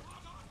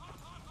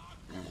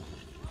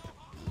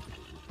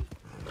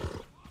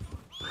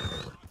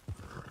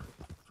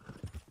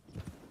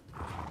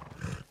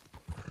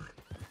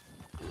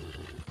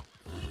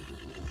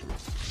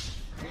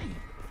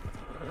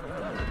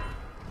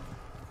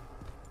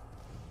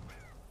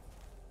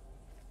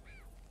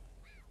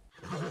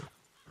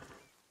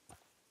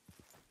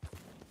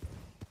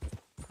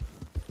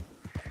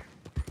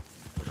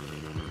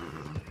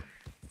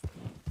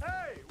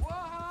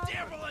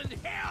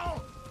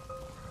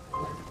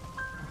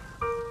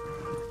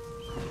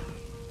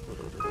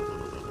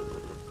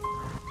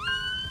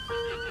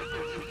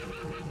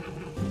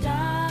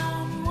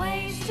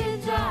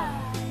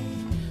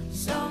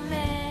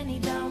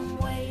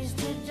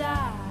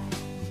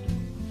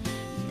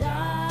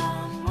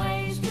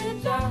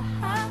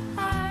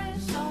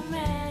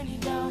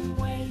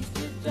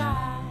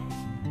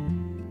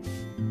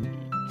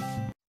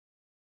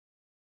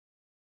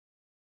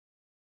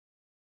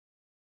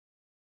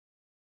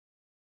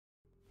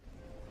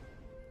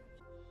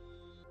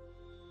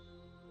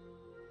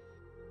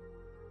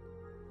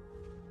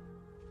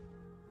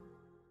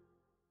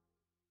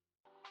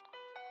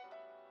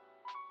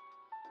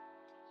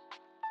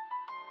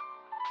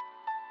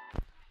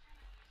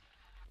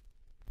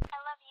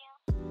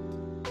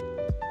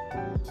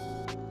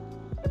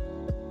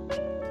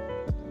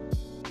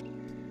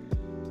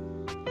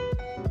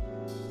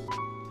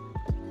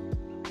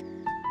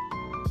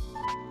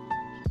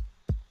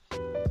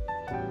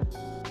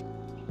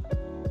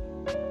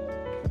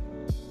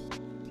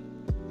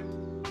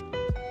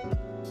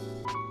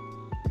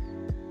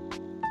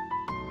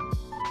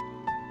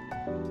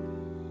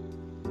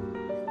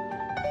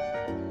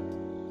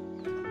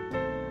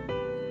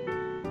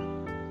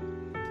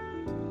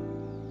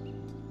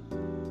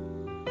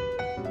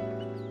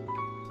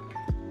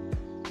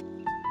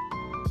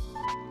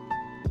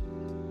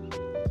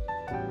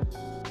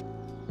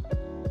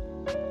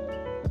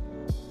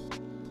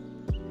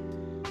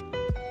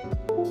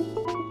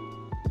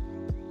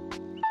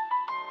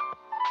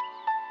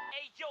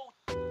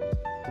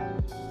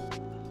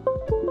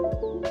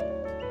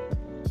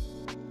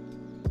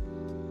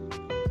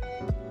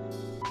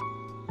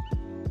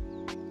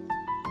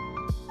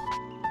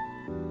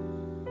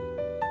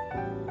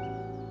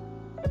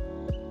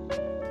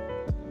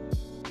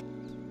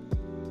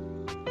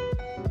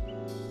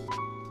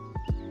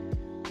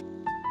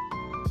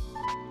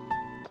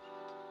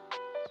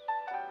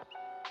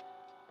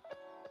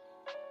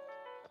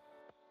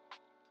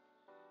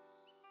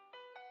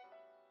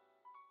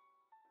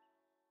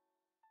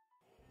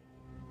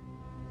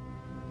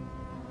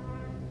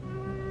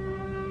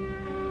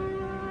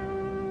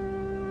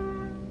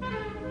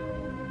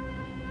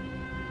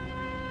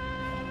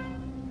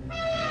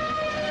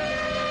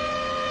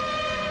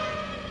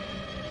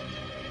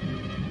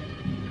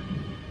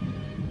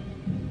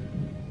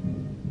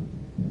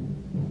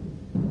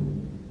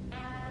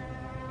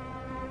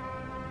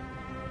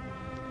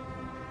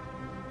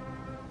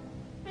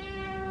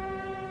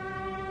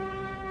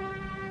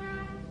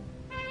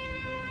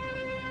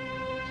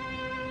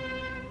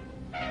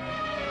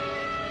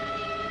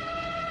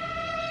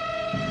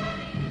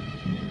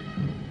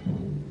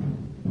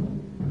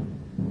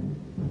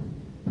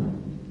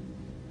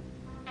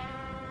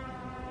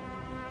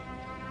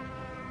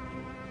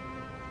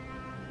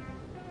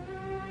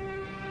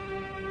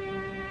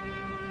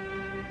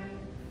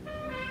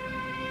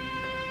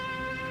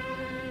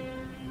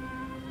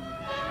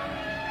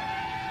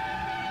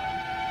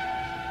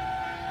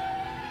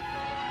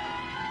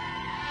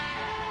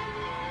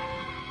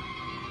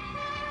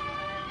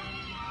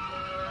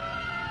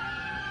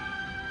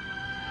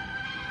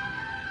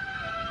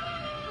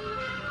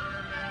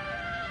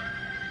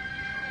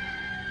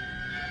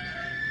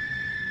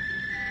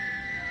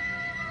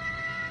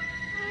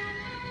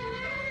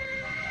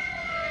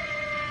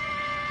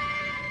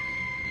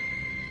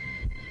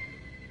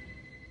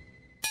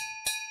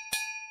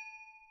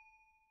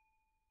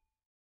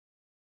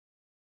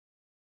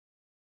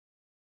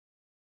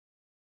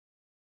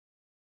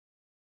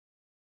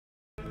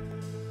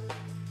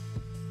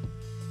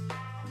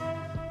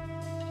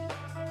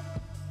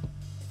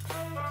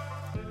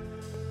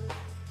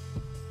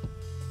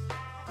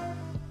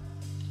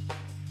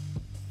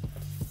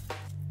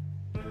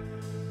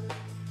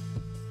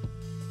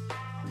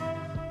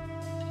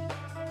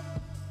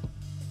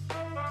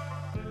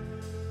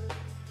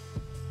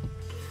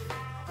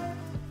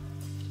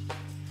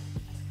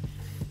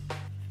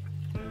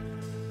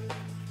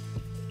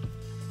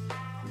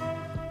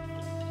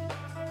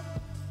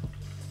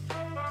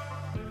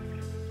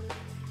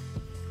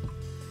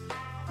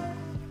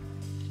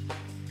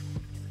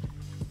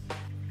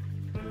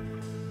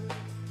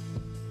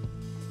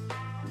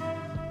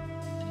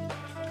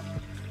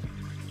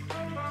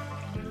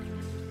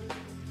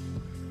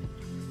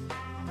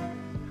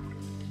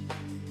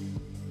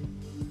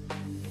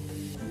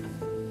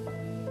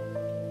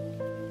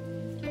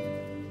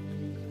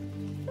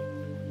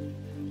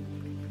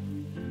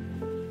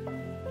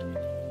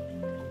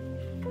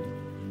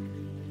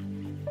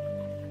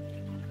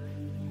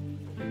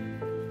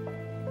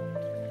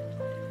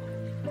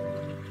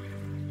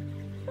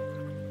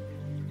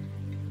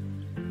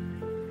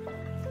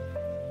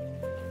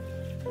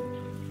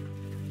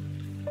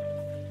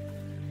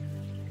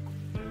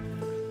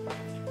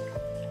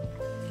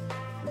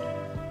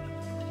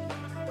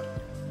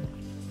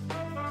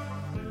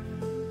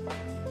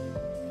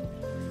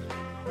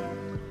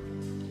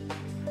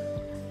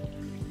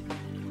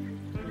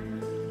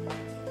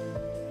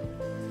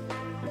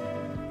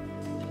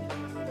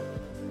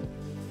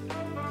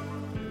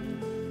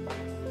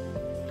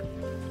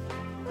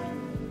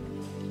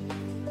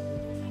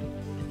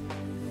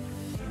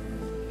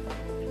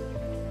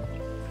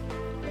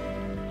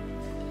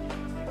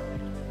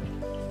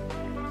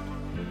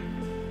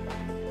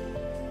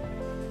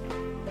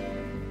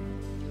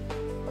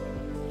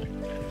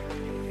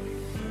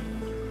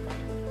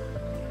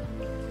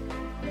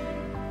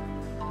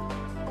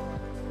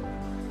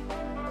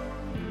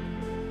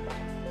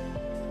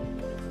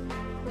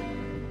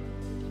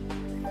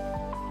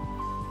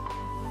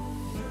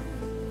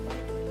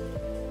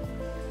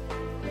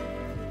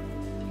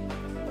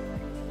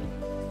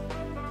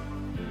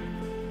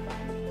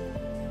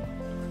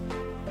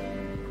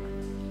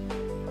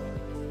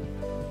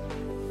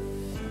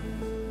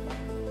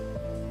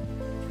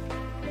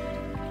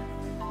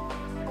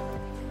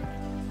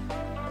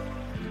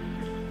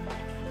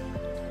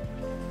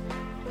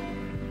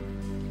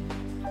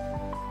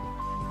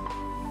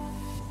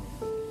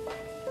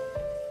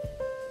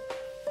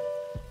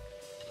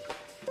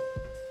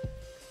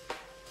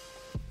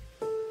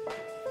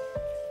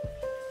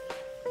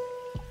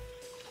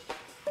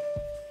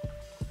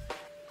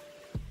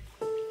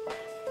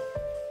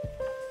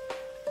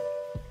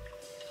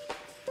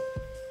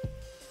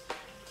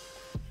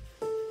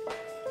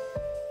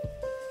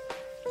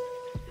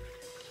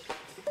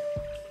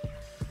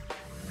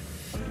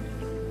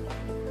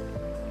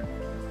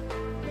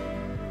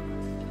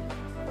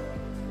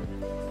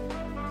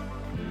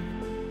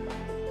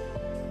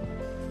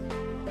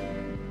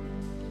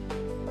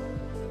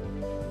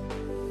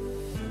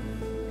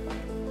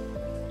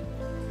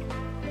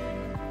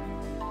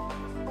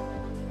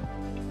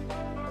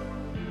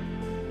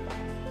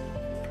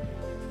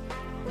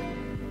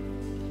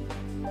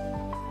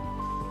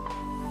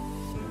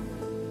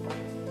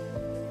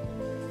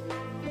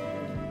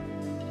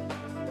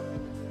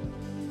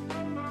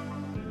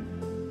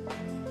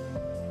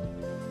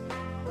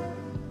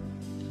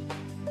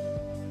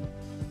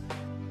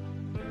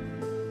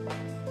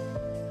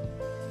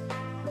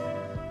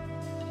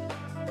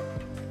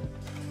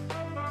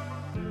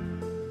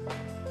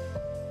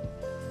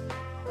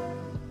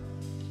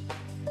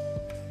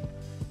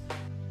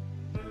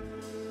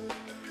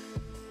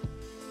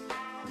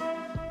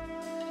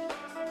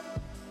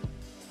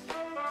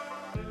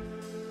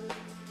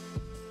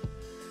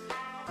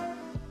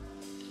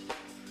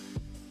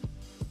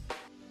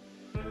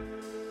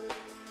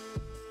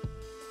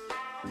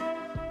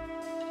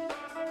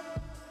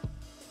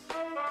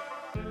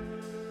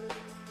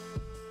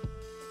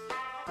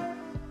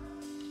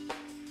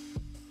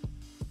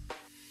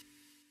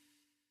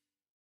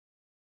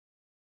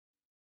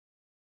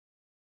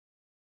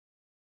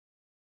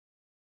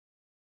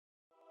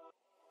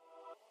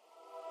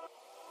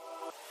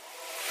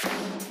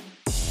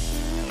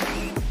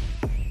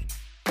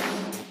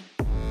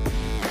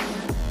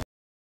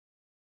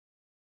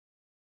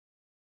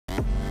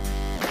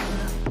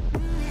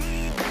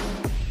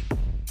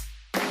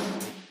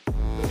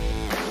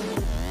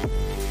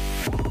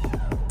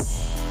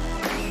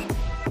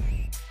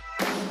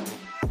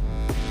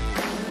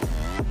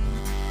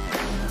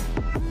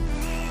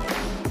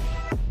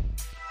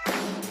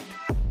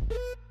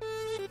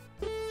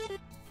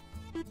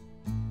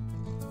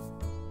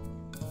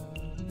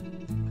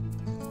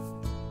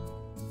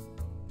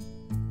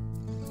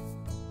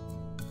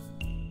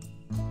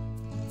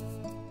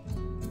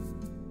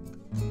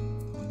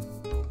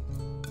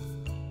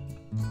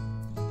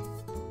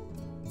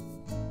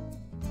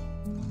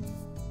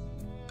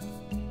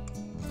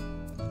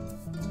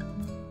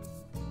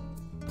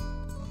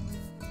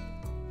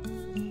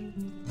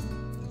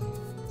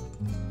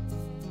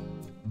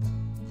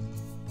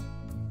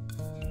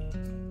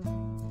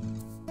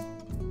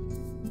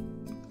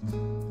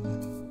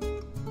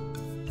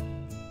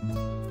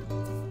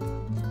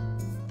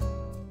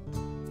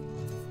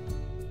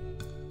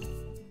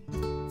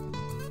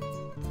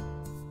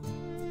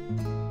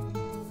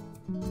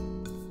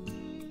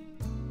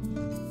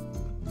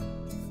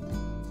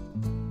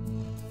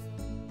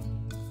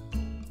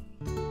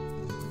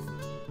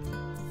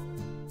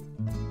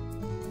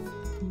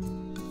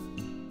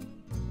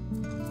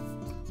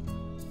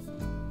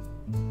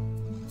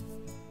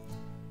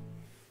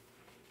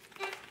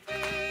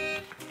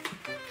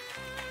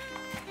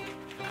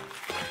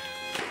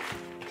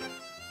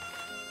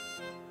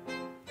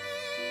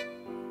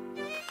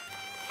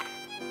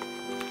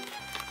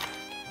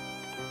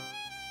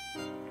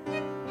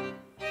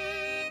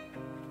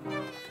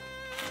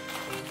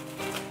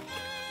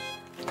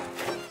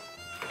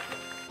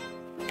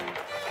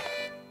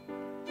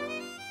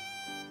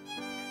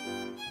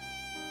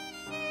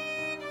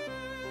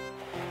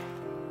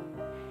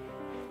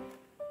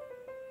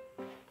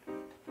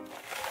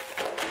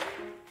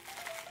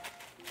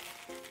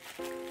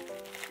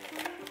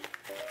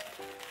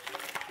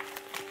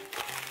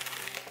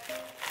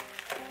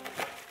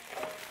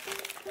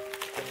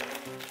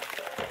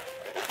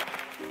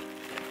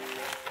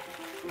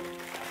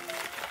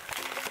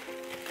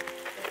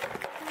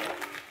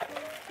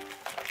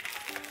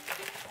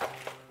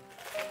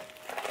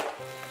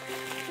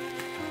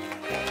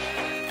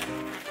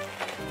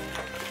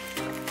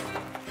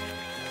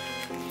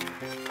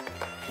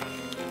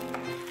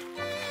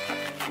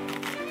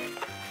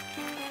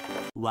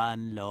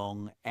 One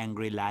long,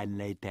 angry line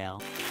later.